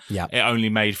like that. Yeah, it only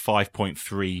made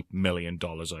 $5.3 million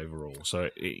overall. So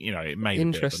it made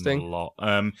interesting a lot.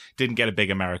 Didn't get a big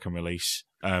American release.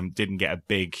 Didn't get a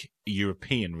big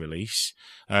European release.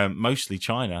 Mostly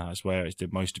China. That's where it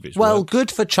did most of its well, work.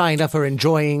 good for China for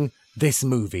enjoying this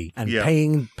movie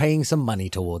and paying some money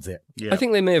towards it. I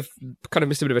think they may have kind of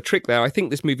missed a bit of a trick there. I think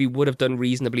this movie would have done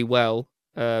reasonably well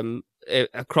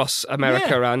across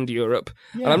America and Europe,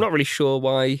 and I'm not really sure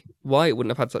why it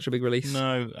wouldn't have had such a big release.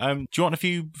 No. Do you want a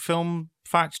few film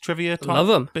fact trivia type Love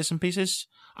 'em. bits and pieces?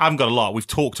 I haven't got a lot. We've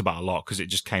talked about a lot because it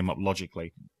just came up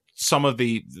logically. Some of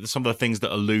the things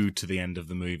that allude to the end of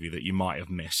the movie that you might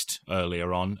have missed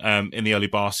earlier on. In the early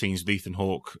bar scenes, Ethan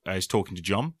Hawke is talking to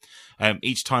John.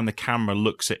 Each time the camera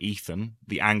looks at Ethan,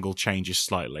 the angle changes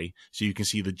slightly, so you can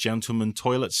see the gentleman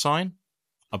toilet sign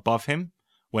above him.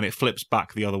 When it flips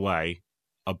back the other way,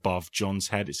 above John's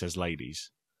head, it says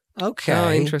ladies. Okay.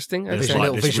 Oh, interesting. There's Okay.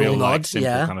 like this Visual real nod, simple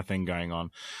yeah. kind of thing going on.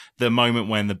 The moment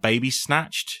when the baby's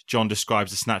snatched, John describes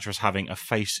the snatcher as having a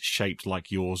face shaped like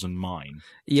yours and mine.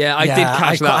 Yeah, I did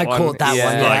catch that I one. caught that one,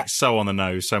 yeah. Like so on the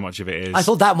nose, so much of it is. I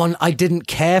thought that one, I didn't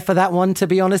care for that one, to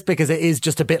be honest, because it is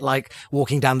just a bit like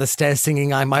walking down the stairs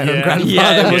singing I'm my own grandfather.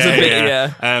 Yeah, it was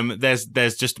a bit,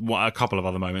 There's just a couple of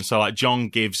other moments. So like John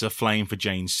gives a flame for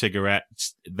Jane's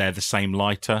cigarettes. They're the same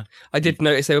lighter. I did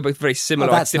notice they were both very similar.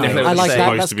 Oh, that's I didn't know nice. they were I the like same. that.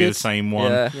 Supposed That's to be good. the same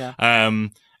one.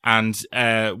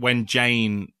 Yeah. When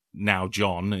Jane, now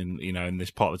John, in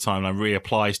this part of the timeline,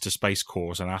 reapplies to Space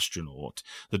Corps as an astronaut,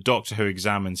 the doctor who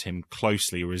examines him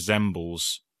closely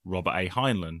resembles Robert A.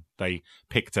 Heinlein. They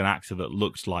picked an actor that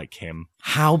looked like him.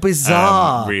 How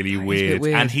bizarre. Really He's a weird. bit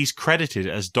weird. And he's credited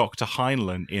as Dr.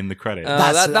 Heinlein in the credits.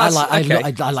 That's, that's- I like okay. I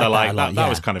like So that a lot. that Yeah,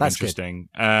 was kind of that's good. interesting.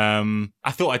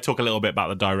 I thought I'd talk a little bit about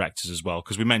the directors as well,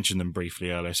 because we mentioned them briefly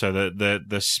earlier. So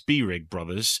the Spierig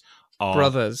brothers are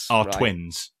right.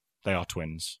 twins. They are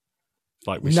twins.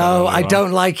 Like we said No, earlier I on.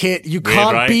 don't like it. You Weird,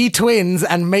 can't right? be twins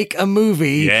and make a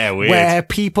movie weird. where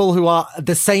people who are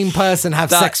the same person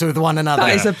have sex with one another.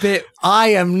 That is a bit. I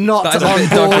am not That is a on bit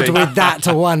board dodgy. with that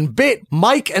one bit.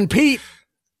 Mike and Pete.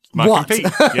 Mike what? and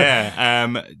Pete.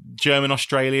 Yeah. German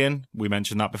Australian. We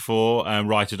mentioned that before.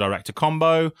 Writer director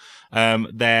combo.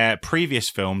 Their previous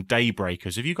film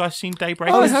Daybreakers. Have you guys seen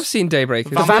Daybreakers? Oh, I have seen Daybreakers.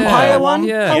 The vampire Yeah. one?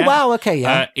 Yeah. Oh, Yeah. wow. Okay,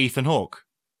 yeah. Ethan Hawke.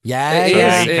 Yeah, It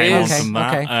yeah. is, He it came on is. from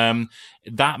that. Okay.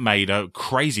 That made a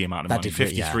crazy amount of That money, did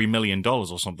great, yeah. $53 million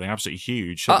or something, absolutely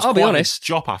huge. So I'll be honest.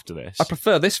 Drop after this. I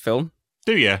prefer this film.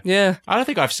 Do you? Yeah. I don't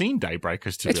think I've seen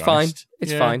Daybreakers, to It's be fine. honest.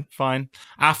 It's Yeah, fine.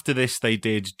 After this, they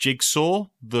did Jigsaw,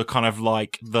 the kind of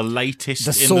like the latest The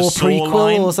in Saw the Saw prequel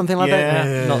line. or something like that?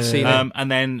 Yeah. Not seen it. And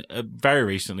then very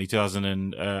recently,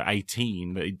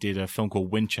 2018, they did a film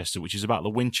called Winchester, which is about the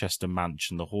Winchester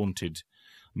Mansion, the haunted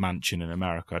mansion in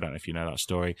America. I don't know if you know that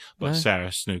story, but No.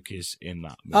 Sarah Snook is in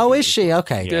that movie. Oh, is she?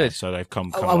 Okay. Yeah, Good. so they've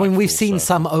come I mean, like we've full seen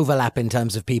circle. some overlap in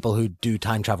terms of people who do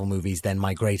time travel movies, then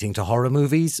migrating to horror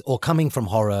movies, or coming from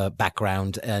horror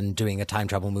background and doing a time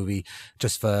travel movie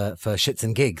just for shits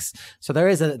and gigs. So there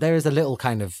is a little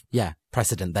kind of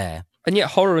precedent there. And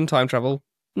yet horror and time travel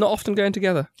not often going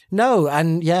together. No,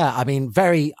 and I mean,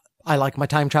 I like my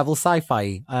time travel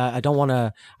sci-fi.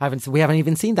 We haven't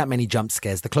even seen that many jump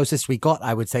scares. The closest we got,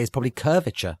 I would say, is probably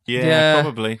Curvature. Yeah,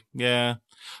 probably. Yeah,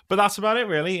 but that's about it,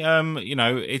 really.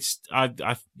 It's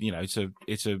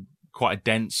a quite a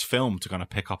dense film to kind of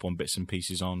pick up on bits and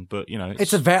pieces on, but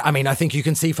I think you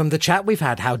can see from the chat we've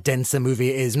had how dense a movie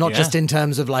it is, not just in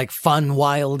terms of like fun,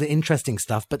 wild, interesting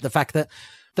stuff, but the fact that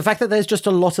there's just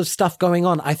a lot of stuff going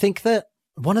on. I think that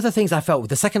one of the things I felt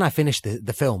the second I finished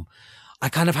the film, I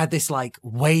kind of had this like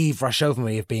wave rush over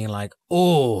me of being like,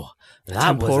 oh, that was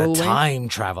Temporal a wave? time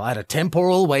travel. I had a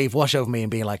temporal wave wash over me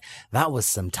and being like, that was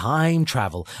some time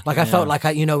travel. Like I felt like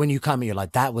when you come, you're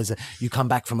like, you come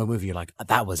back from a movie, you're like,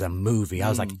 that was a movie. I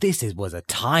was like, was a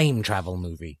time travel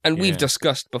movie. And we've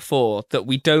discussed before that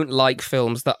we don't like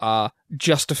films that are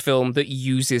just a film that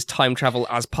uses time travel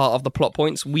as part of the plot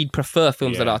points. We'd prefer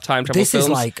films that are time travel This films. is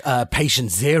like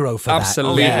Patient Zero for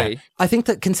Absolutely. that. Yeah. I think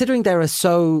that considering there are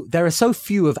so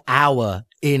few of our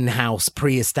in-house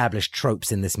pre-established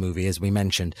tropes in this movie, as we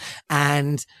mentioned,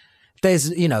 and there's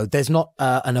not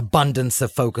an abundance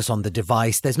of focus on the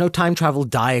device. There's no time travel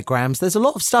diagrams. There's a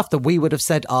lot of stuff that we would have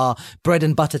said are bread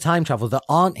and butter time travel that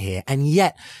aren't here. And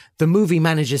yet the movie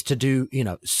manages to do,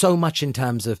 so much in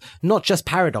terms of not just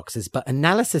paradoxes, but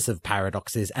analysis of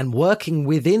paradoxes and working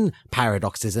within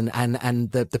paradoxes and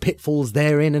the pitfalls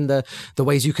therein and the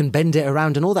ways you can bend it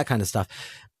around and all that kind of stuff.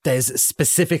 There's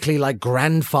specifically like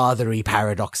grandfathery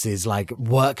paradoxes, like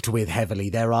worked with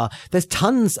heavily. There's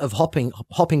tons of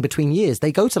hopping between years.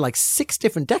 They go to like 6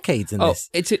 different decades in this.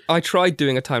 I tried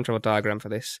doing a time travel diagram for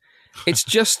this. It's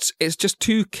just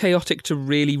too chaotic to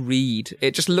really read.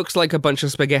 It just looks like a bunch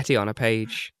of spaghetti on a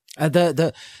page.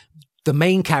 The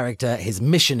main character, his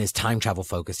mission is time travel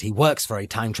focused. He works for a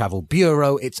time travel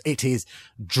bureau. It is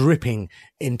dripping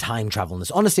in time travelness.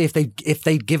 Honestly, if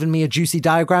they'd given me a juicy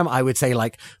diagram, I would say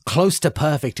like close to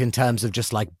perfect in terms of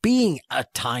just like being a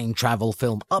time travel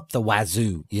film up the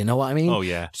wazoo. You know what I mean? Oh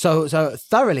yeah. So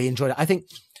thoroughly enjoyed it.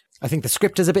 I think the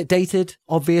script is a bit dated,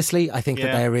 obviously. I think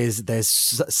that there's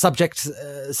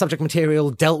subject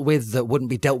material dealt with that wouldn't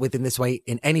be dealt with in this way,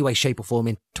 in any way, shape or form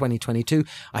in 2022.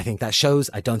 I think that shows.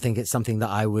 I don't think it's something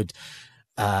that I would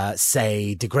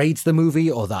say degrades the movie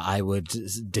or that I would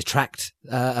detracts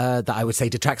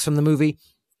from the movie.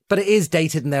 But it is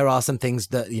dated and there are some things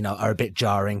that, are a bit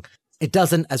jarring. It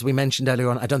doesn't, as we mentioned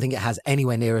earlier on, I don't think it has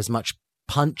anywhere near as much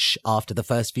punch after the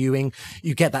first viewing.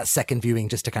 You get that second viewing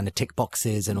just to kind of tick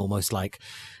boxes and almost like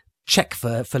check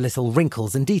for little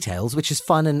wrinkles and details, which is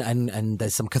fun and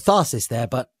there's some catharsis there,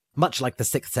 but much like The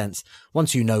Sixth Sense,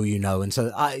 once you know. And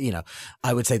so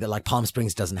I would say that like Palm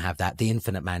Springs doesn't have that. The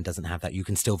Infinite Man doesn't have that. You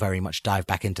can still very much dive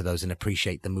back into those and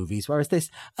appreciate the movies, whereas this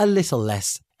a little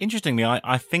less. Interestingly,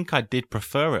 I think I did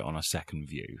prefer it on a second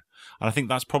view. And I think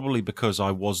that's probably because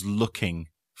I was looking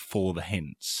for the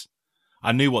hints.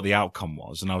 I knew what the outcome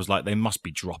was, and I was like, they must be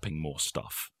dropping more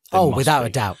stuff. They must without be. a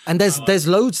doubt. And there's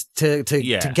loads to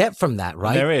get from that,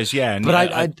 right? There is, yeah. And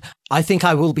But I think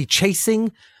I will be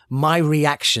chasing my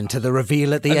reaction to the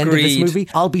reveal at the end of this Agreed. movie.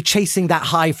 I'll be chasing that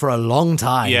high for a long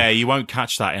time. yeah, you won't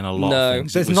catch that in a lot No. of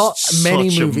things. There's It was not many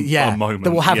such movies, a moment.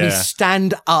 that will have me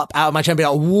stand up out of my chair and be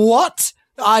like, what?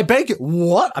 I beg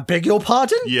your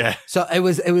pardon? Yeah. So it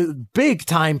was big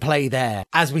time play there.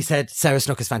 As we said, Sarah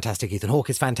Snook is fantastic. Ethan Hawke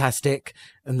is fantastic.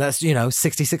 And that's,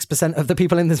 66% of the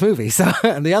people in this movie. So,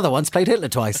 and the other ones played Hitler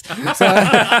twice. So,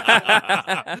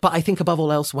 but I think above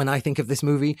all else, when I think of this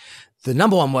movie, the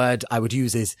number one word I would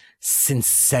use is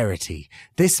sincerity.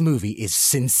 This movie is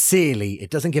sincerely,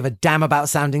 it doesn't give a damn about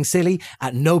sounding silly.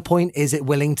 At no point is it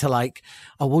willing to like,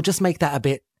 we'll just make that a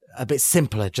bit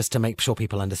simpler just to make sure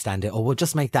people understand it, or we'll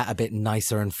just make that a bit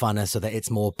nicer and funner so that it's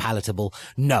more palatable.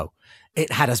 No,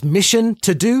 it had a mission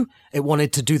to do. It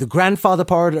wanted to do the grandfather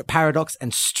paradox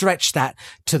and stretch that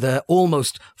to the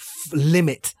almost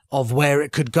limit of where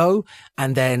it could go.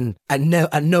 And then at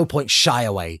no point shy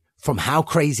away from how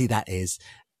crazy that is.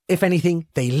 If anything,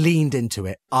 they leaned into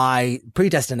it.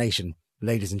 Predestination,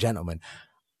 ladies and gentlemen,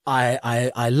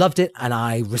 I loved it and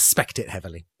I respect it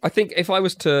heavily. I think if I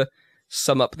was to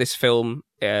sum up this film,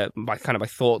 my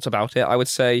thoughts about it, I would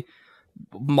say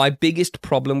my biggest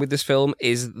problem with this film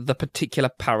is the particular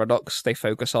paradox they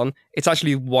focus on. It's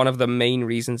actually one of the main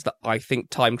reasons that I think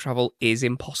time travel is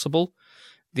impossible.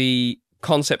 The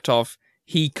concept of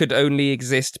he could only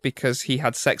exist because he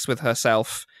had sex with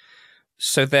herself.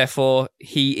 So therefore,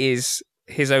 he is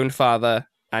his own father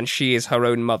and she is her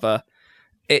own mother.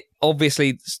 It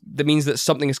obviously that means that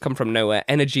something has come from nowhere.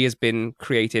 Energy has been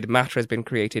created, matter has been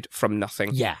created from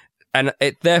nothing. Yeah. And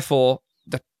it therefore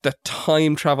the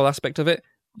time travel aspect of it,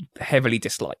 heavily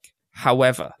dislike.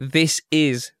 However, this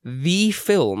is the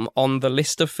film on the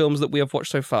list of films that we have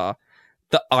watched so far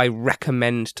that I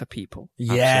recommend to people.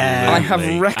 Yeah. I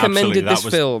have recommended this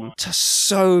was... film to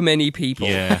so many people,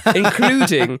 Yeah.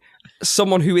 including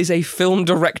someone who is a film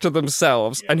director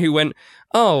themselves and who went,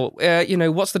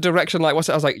 what's the direction like? What's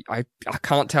it? I was like, I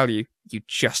can't tell you. You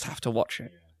just have to watch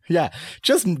it. Yeah,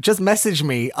 just message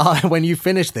me when you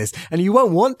finish this, and you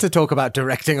won't want to talk about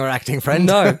directing or acting, friend.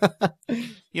 No.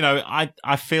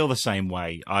 I feel the same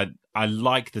way. I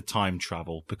like the time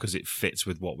travel because it fits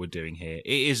with what we're doing here.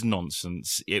 It is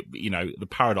nonsense. The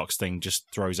paradox thing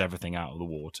just throws everything out of the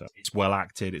water. It's well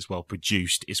acted, it's well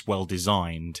produced, it's well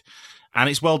designed, and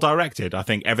it's well directed. I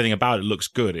think everything about it looks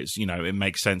good. It's, it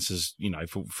makes sense as,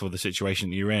 for the situation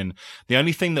that you're in. The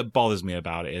only thing that bothers me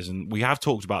about it is, and we have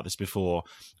talked about this before,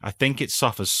 I think it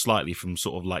suffers slightly from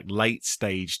sort of like late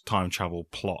stage time travel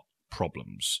plot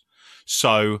problems.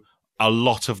 So a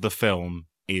lot of the film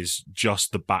is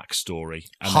just the backstory.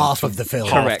 And half of the film.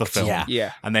 Correct. The film.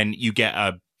 Yeah. And then you get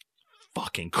a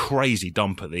fucking crazy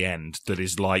dump at the end that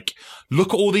is like,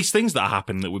 look at all these things that are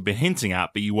happening that we've been hinting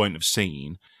at, but you won't have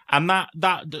seen. And that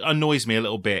annoys me a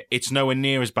little bit. It's nowhere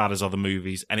near as bad as other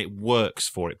movies, and it works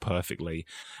for it perfectly.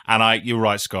 And you're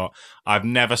right, Scott. I've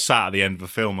never sat at the end of a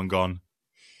film and gone,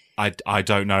 I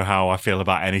don't know how I feel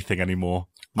about anything anymore.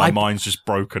 My mind's just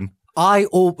broken. I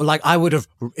would have,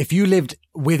 if you lived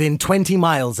within 20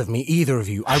 miles of me, either of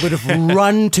you, I would have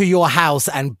run to your house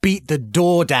and beat the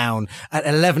door down at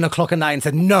 11 o'clock at night and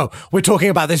said, no, we're talking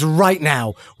about this right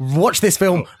now. Watch this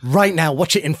film right now.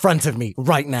 Watch it in front of me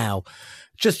right now.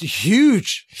 Just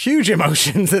huge, huge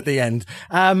emotions at the end.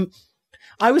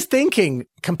 I was thinking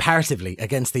comparatively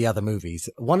against the other movies.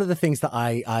 One of the things that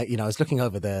I was looking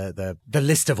over the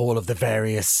list of all of the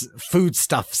various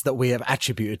foodstuffs that we have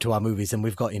attributed to our movies, and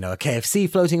we've got, a KFC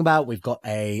floating about. We've got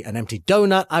an empty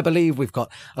donut, I believe. We've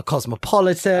got a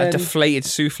Cosmopolitan, A deflated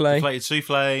souffle,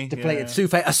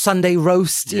 a Sunday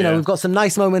roast. We've got some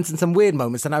nice moments and some weird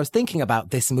moments. And I was thinking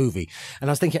about this movie, and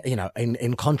I was thinking,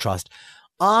 in contrast,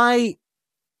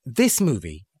 this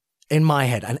movie, in my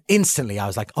head, and instantly I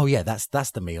was like, oh yeah,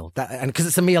 that's the meal. And because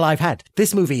it's a meal I've had.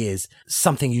 This movie is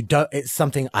something it's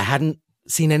something I hadn't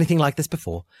seen anything like this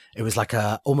before. It was like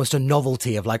almost a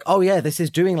novelty of like, oh yeah, this is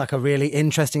doing like a really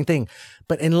interesting thing.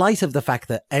 But in light of the fact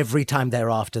that every time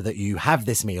thereafter that you have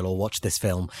this meal or watch this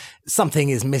film, something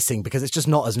is missing because it's just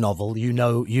not as novel. You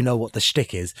know what the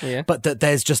shtick is. Yeah. But that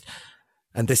there's just,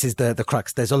 and this is the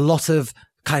crux, there's a lot of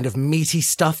kind of meaty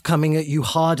stuff coming at you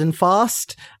hard and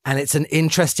fast, and it's an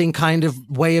interesting kind of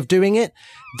way of doing it.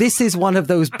 This is one of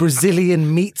those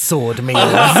Brazilian meat sword meals.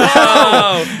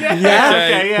 Where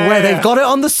they've got it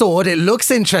on the sword, it looks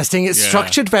interesting, it's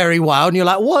structured very wild, and you're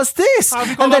like, what's this?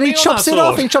 And then he chops it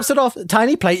off,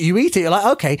 tiny plate, you eat it, you're like,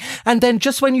 okay. And then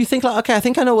just when you think like, okay, I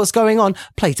think I know what's going on,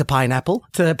 plate of pineapple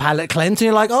to the palate cleanse, and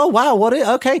you're like, oh wow,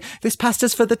 okay, this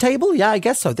pasta's for the table? Yeah, I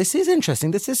guess so. This is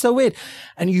interesting, this is so weird.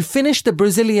 And you finish the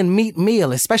Brazilian meat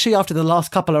meal, especially after the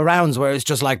last couple of rounds where it's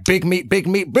just like big meat, big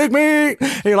meat, big meat.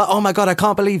 And you're like, oh my God, I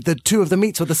can't believe the two of the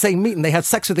meats were the same meat and they had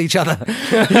sex with each other.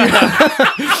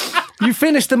 You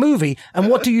finish the movie, and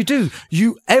what do?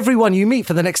 Everyone you meet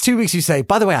for the next 2 weeks, you say,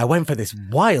 by the way, I went for this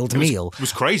wild meal. It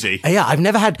was crazy. Yeah, have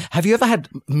you ever had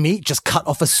meat just cut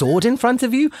off a sword in front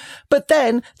of you? But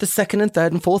then the second and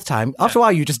third and fourth time, after a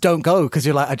while, you just don't go because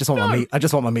you're like, I just want my meat. I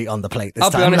just want my meat on the plate this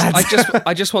time. I'll be honest,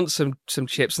 I just want some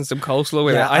chips and some coleslaw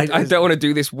with it. I don't want to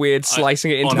do this weird slicing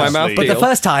it into my mouth. But the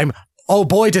first time, oh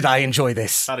boy, did I enjoy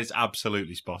this. That is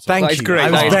absolutely spot on. Thank you. Great.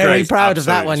 I was very proud of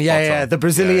that one. Yeah. The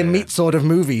Brazilian meat sword of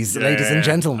movies, ladies and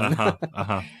gentlemen.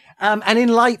 And in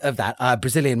light of that,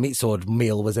 Brazilian meat sword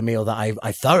meal was a meal that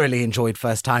I thoroughly enjoyed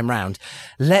first time round.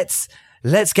 Let's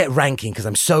get ranking because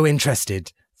I'm so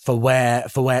interested for where,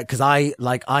 because I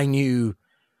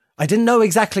didn't know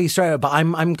exactly straight away, but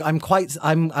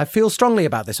I feel strongly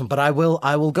about this one, but I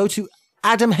will go to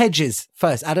Adam Hedges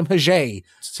first. Adam Hedges.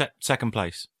 Second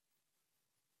place.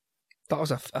 That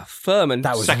was a firm and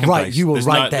that was second right. place. You were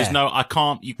right there. There's no, I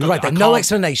can't. You're right there. No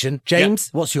explanation. James,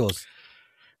 what's yours?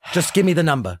 Just give me the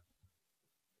number.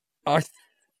 I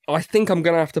think I'm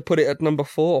going to have to put it at number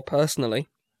 4, personally.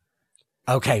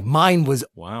 Okay, mine was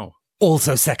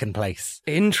also second place.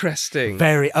 Interesting.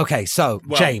 Okay, so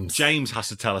James. James has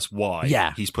to tell us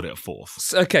why he's put it at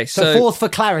 4th. Okay, so 4th for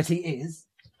clarity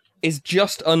is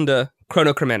just under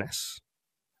Chrono Crimenes.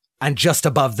 And just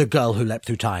above The Girl Who Leapt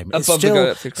Through Time. It's Above The Girl Who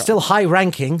Leapt Through Time. Still high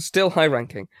ranking. Still high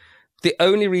ranking. The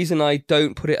only reason I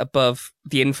don't put it above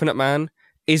The Infinite Man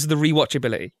is the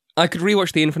rewatchability. I could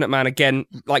rewatch The Infinite Man again,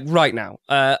 like right now.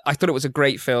 I thought it was a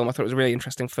great film. I thought it was a really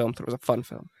interesting film. I thought it was a fun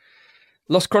film.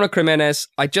 Los Cronocrímenes,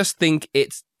 I just think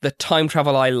it's the time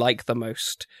travel I like the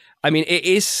most. I mean, it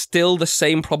is still the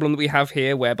same problem that we have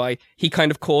here, whereby he kind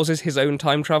of causes his own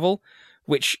time travel,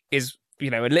 which is,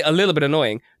 a little bit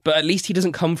annoying, but at least he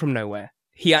doesn't come from nowhere.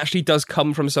 He actually does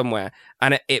come from somewhere,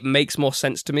 and it makes more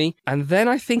sense to me. And then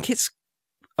I think it's,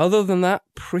 other than that,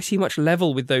 pretty much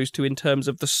level with those two in terms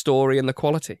of the story and the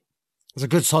quality. It's a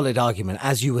good solid argument.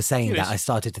 As you were saying that, I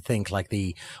started to think like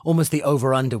almost the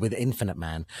over-under with Infinite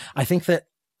Man. I think that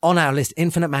on our list,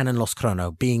 Infinite Man and Los Chrono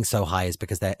being so high is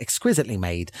because they're exquisitely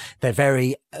made.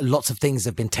 Lots of things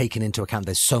have been taken into account.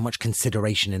 There's so much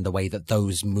consideration in the way that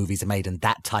those movies are made, and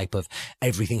that type of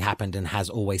everything happened and has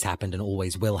always happened and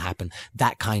always will happen.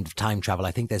 That kind of time travel.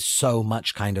 I think there's so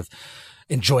much kind of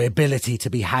enjoyability to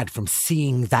be had from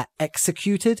seeing that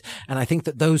executed. And I think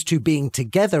that those two being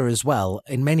together as well,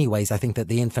 in many ways, I think that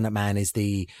The Infinite Man is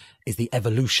the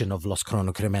evolution of Los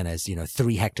Cronocrímenes,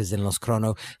 3 Hectors in Los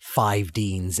Chrono, 5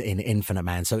 Deans in Infinite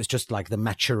Man. So it's just like the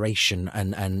maturation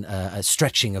and a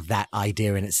stretching of that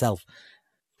idea in itself.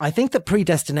 I think that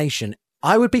Predestination,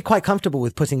 I would be quite comfortable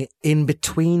with putting it in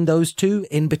between those two,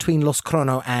 in between Los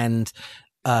Chrono and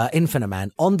Infinite Man,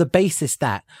 on the basis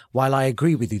that, while I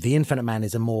agree with you, The Infinite Man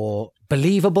is a more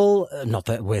believable, not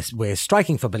that we're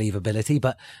striking for believability,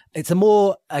 but it's a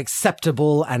more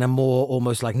acceptable and a more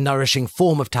almost like nourishing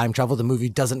form of time travel. The movie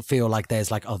doesn't feel like there's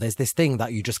this thing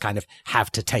that you just kind of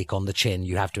have to take on the chin,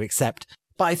 you have to accept.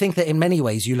 But I think that in many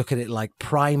ways you look at it like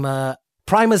Primer's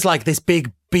like this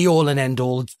big be all and end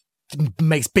all,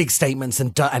 makes big statements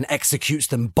and executes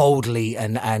them boldly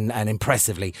and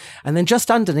impressively. And then just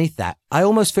underneath that, I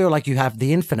almost feel like you have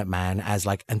The Infinite Man as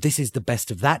like, and this is the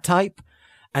best of that type.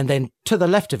 And then to the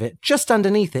left of it, just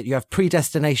underneath it, you have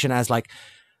Predestination as like,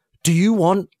 do you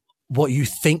want what you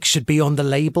think should be on the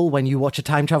label when you watch a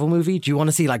time travel movie? Do you want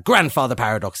to see like grandfather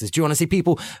paradoxes? Do you want to see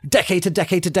people decade to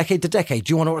decade to decade to decade?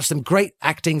 Do you want to watch some great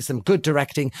acting, some good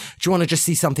directing? Do you want to just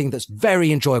see something that's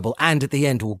very enjoyable and at the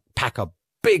end will pack a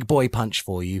big boy punch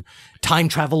for you, time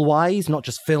travel wise, not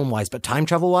just film wise, but time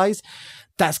travel wise?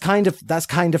 That's kind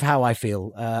of how I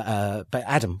feel. But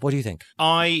Adam, what do you think?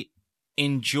 I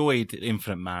enjoyed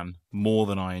Infinite Man more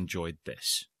than I enjoyed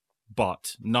this,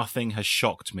 but nothing has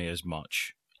shocked me as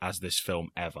much as this film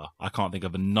ever. I can't think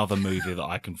of another movie that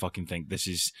I can fucking think this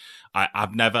is.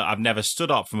 I've never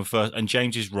stood up from a first. And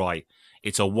James is right.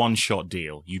 It's a one-shot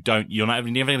deal. You're never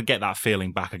going to get that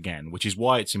feeling back again, which is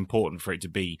why it's important for it to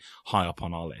be high up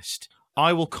on our list.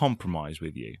 I will compromise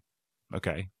with you.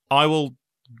 Okay. I will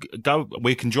go.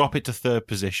 We can drop it to 3rd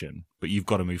position, but you've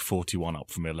got to move 41 up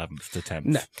from 11th to 10th.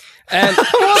 No.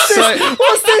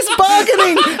 What's this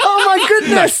bargaining? Oh my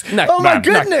goodness! No, oh my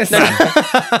goodness! No,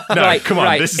 Right, come on.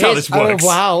 right. This is how this works. Oh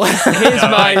wow! Here's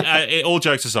my... all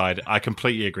jokes aside, I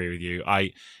completely agree with you.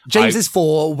 James is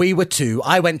 4. We were 2.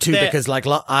 I went 2 because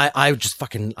I just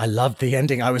fucking I loved the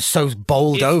ending. I was so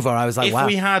bowled over. I was like, wow. If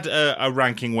we had a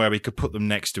ranking where we could put them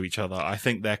next to each other, I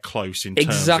think they're close in terms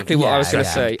Exactly of what I was going to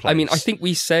yeah. say. place. I mean, I think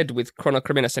we said with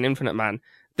Cronocrímenes and Infinite Man,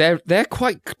 they're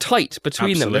quite tight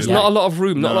between them. There's not a lot of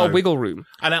room, not a lot of wiggle room.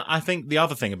 And I think the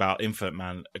other thing about Infinite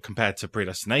Man compared to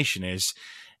Predestination is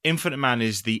Infinite Man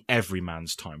is the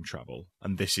everyman's time travel,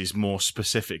 and this is more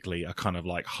specifically a kind of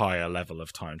like higher level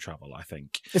of time travel, I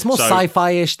think. It's more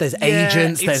sci-fi-ish. There's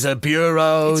agents, there's a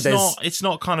bureau. It's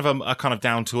not kind of a kind of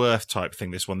down-to-earth type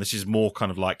thing, this one. This is more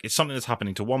kind of like, it's something that's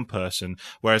happening to one person,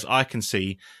 whereas I can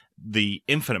see the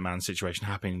Infinite Man situation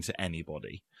happening to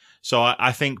anybody. So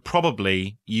I think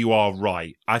probably you are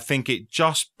right. I think it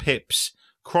just pips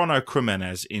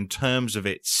Cronocrímenes in terms of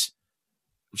its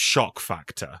shock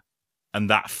factor and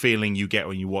that feeling you get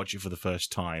when you watch it for the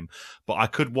first time. But I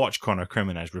could watch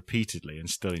Cronocrímenes repeatedly and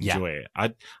still enjoy it.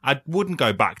 I wouldn't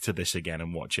go back to this again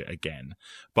and watch it again.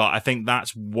 But I think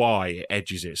that's why it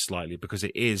edges it slightly, because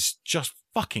it is just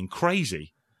fucking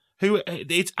crazy.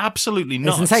 It's absolutely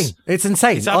nuts. It's insane. It's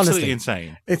insane. It's absolutely honestly.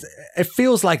 insane. It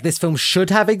feels like this film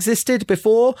should have existed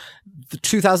before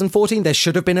 2014. There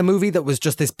should have been a movie that was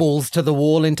just this balls to the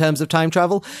wall in terms of time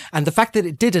travel. And the fact that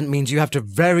it didn't means you have to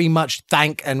very much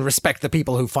thank and respect the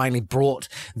people who finally brought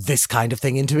this kind of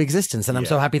thing into existence. And I'm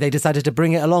so happy they decided to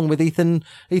bring it along with Ethan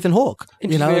Hawke.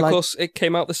 Interestingly, of course, it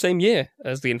came out the same year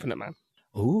as The Infinite Man.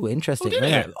 Ooh, interesting. did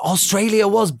it? Australia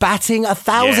was batting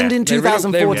 1,000 in They really-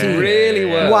 2014. they really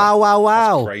were.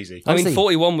 Wow. Crazy. I mean, Honestly.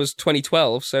 41 was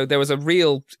 2012, so there was a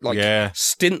real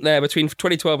stint there between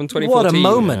 2012 and 2014. What a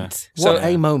moment. So, What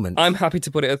a moment. I'm happy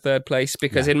to put it at third place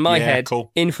because in my Yeah, head,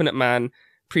 cool. Infinite Man,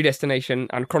 Predestination,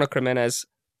 and Chronic Jimenez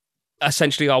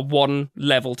essentially are one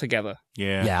level together.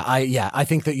 Yeah. I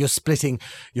think that you're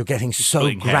getting so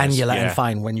splitting hairs, granular and yeah.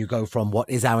 fine when you go from what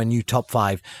is our new top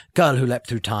 5, Girl Who Leapt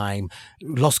Through Time,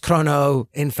 Lost Chrono,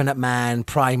 Infinite Man,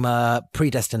 Primer,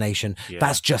 Predestination. Yeah.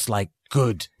 That's just like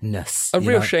goodness. A you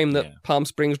real know? shame that Yeah. Palm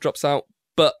Springs drops out,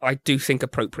 but I do think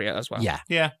appropriate as well.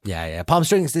 Yeah. Palm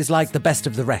Springs is like the best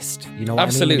of the rest. You know what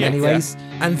Absolutely, I mean? In many ways.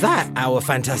 And that, our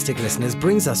fantastic listeners,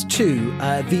 brings us to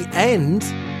the end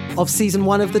of season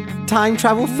 1 of the Time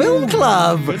Travel Film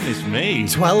Club. Goodness me.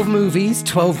 12 movies,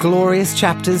 12 glorious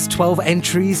chapters, 12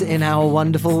 entries in our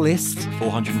wonderful list.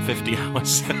 450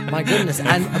 hours. My goodness.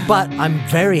 But I'm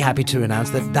very happy to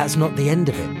announce that that's not the end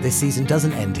of it. This season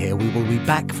doesn't end here. We will be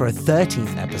back for a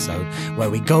 13th episode where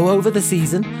we go over the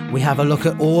season. We have a look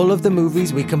at all of the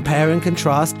movies. We compare and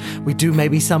contrast. We do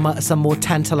maybe some more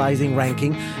tantalizing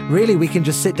ranking. Really, we can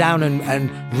just sit down and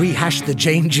rehash the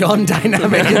Jane John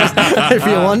dynamic if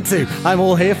you want to. I'm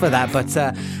all here for that. But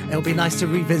it'll be nice to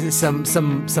revisit some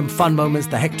fun moments,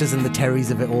 the Hectors and the Terrys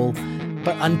of it all.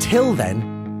 But until then,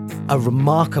 a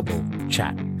remarkable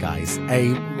chat, guys.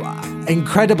 A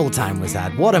incredible time was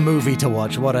had. What a movie to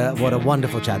watch. What a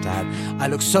wonderful chat to have. I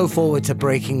look so forward to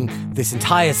breaking this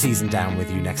entire season down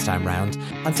with you next time round.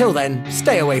 Until then,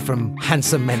 stay away from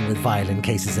handsome men with violin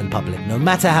cases in public, no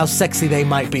matter how sexy they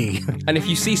might be. And if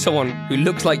you see someone who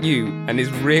looks like you and is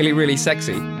really, really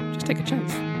sexy, just take a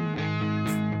chance.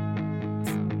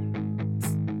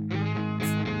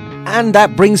 And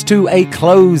that brings to a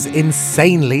close,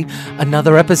 insanely,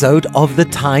 another episode of the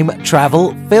Time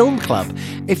Travel Film Club.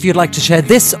 If you'd like to share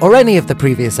this or any of the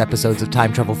previous episodes of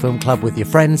Time Travel Film Club with your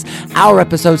friends, our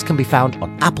episodes can be found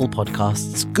on Apple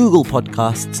Podcasts, Google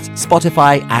Podcasts,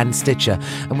 Spotify, and Stitcher.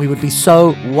 And we would be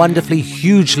so wonderfully,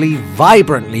 hugely,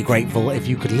 vibrantly grateful if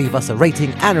you could leave us a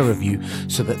rating and a review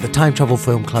so that the Time Travel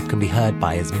Film Club can be heard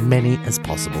by as many as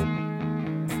possible.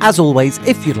 As always,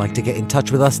 if you'd like to get in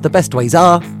touch with us, the best ways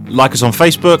are... Like us on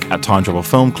Facebook at Time Travel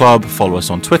Film Club. Follow us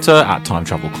on Twitter at Time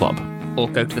Travel Club. Or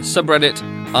go to the subreddit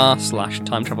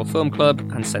r/Time Travel Film Club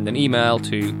and send an email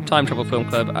to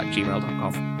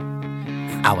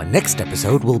timetravelfilmclub@gmail.com. Our next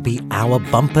episode will be our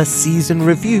bumper season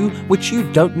review, which you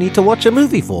don't need to watch a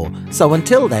movie for. So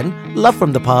until then, love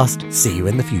from the past, see you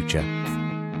in the future.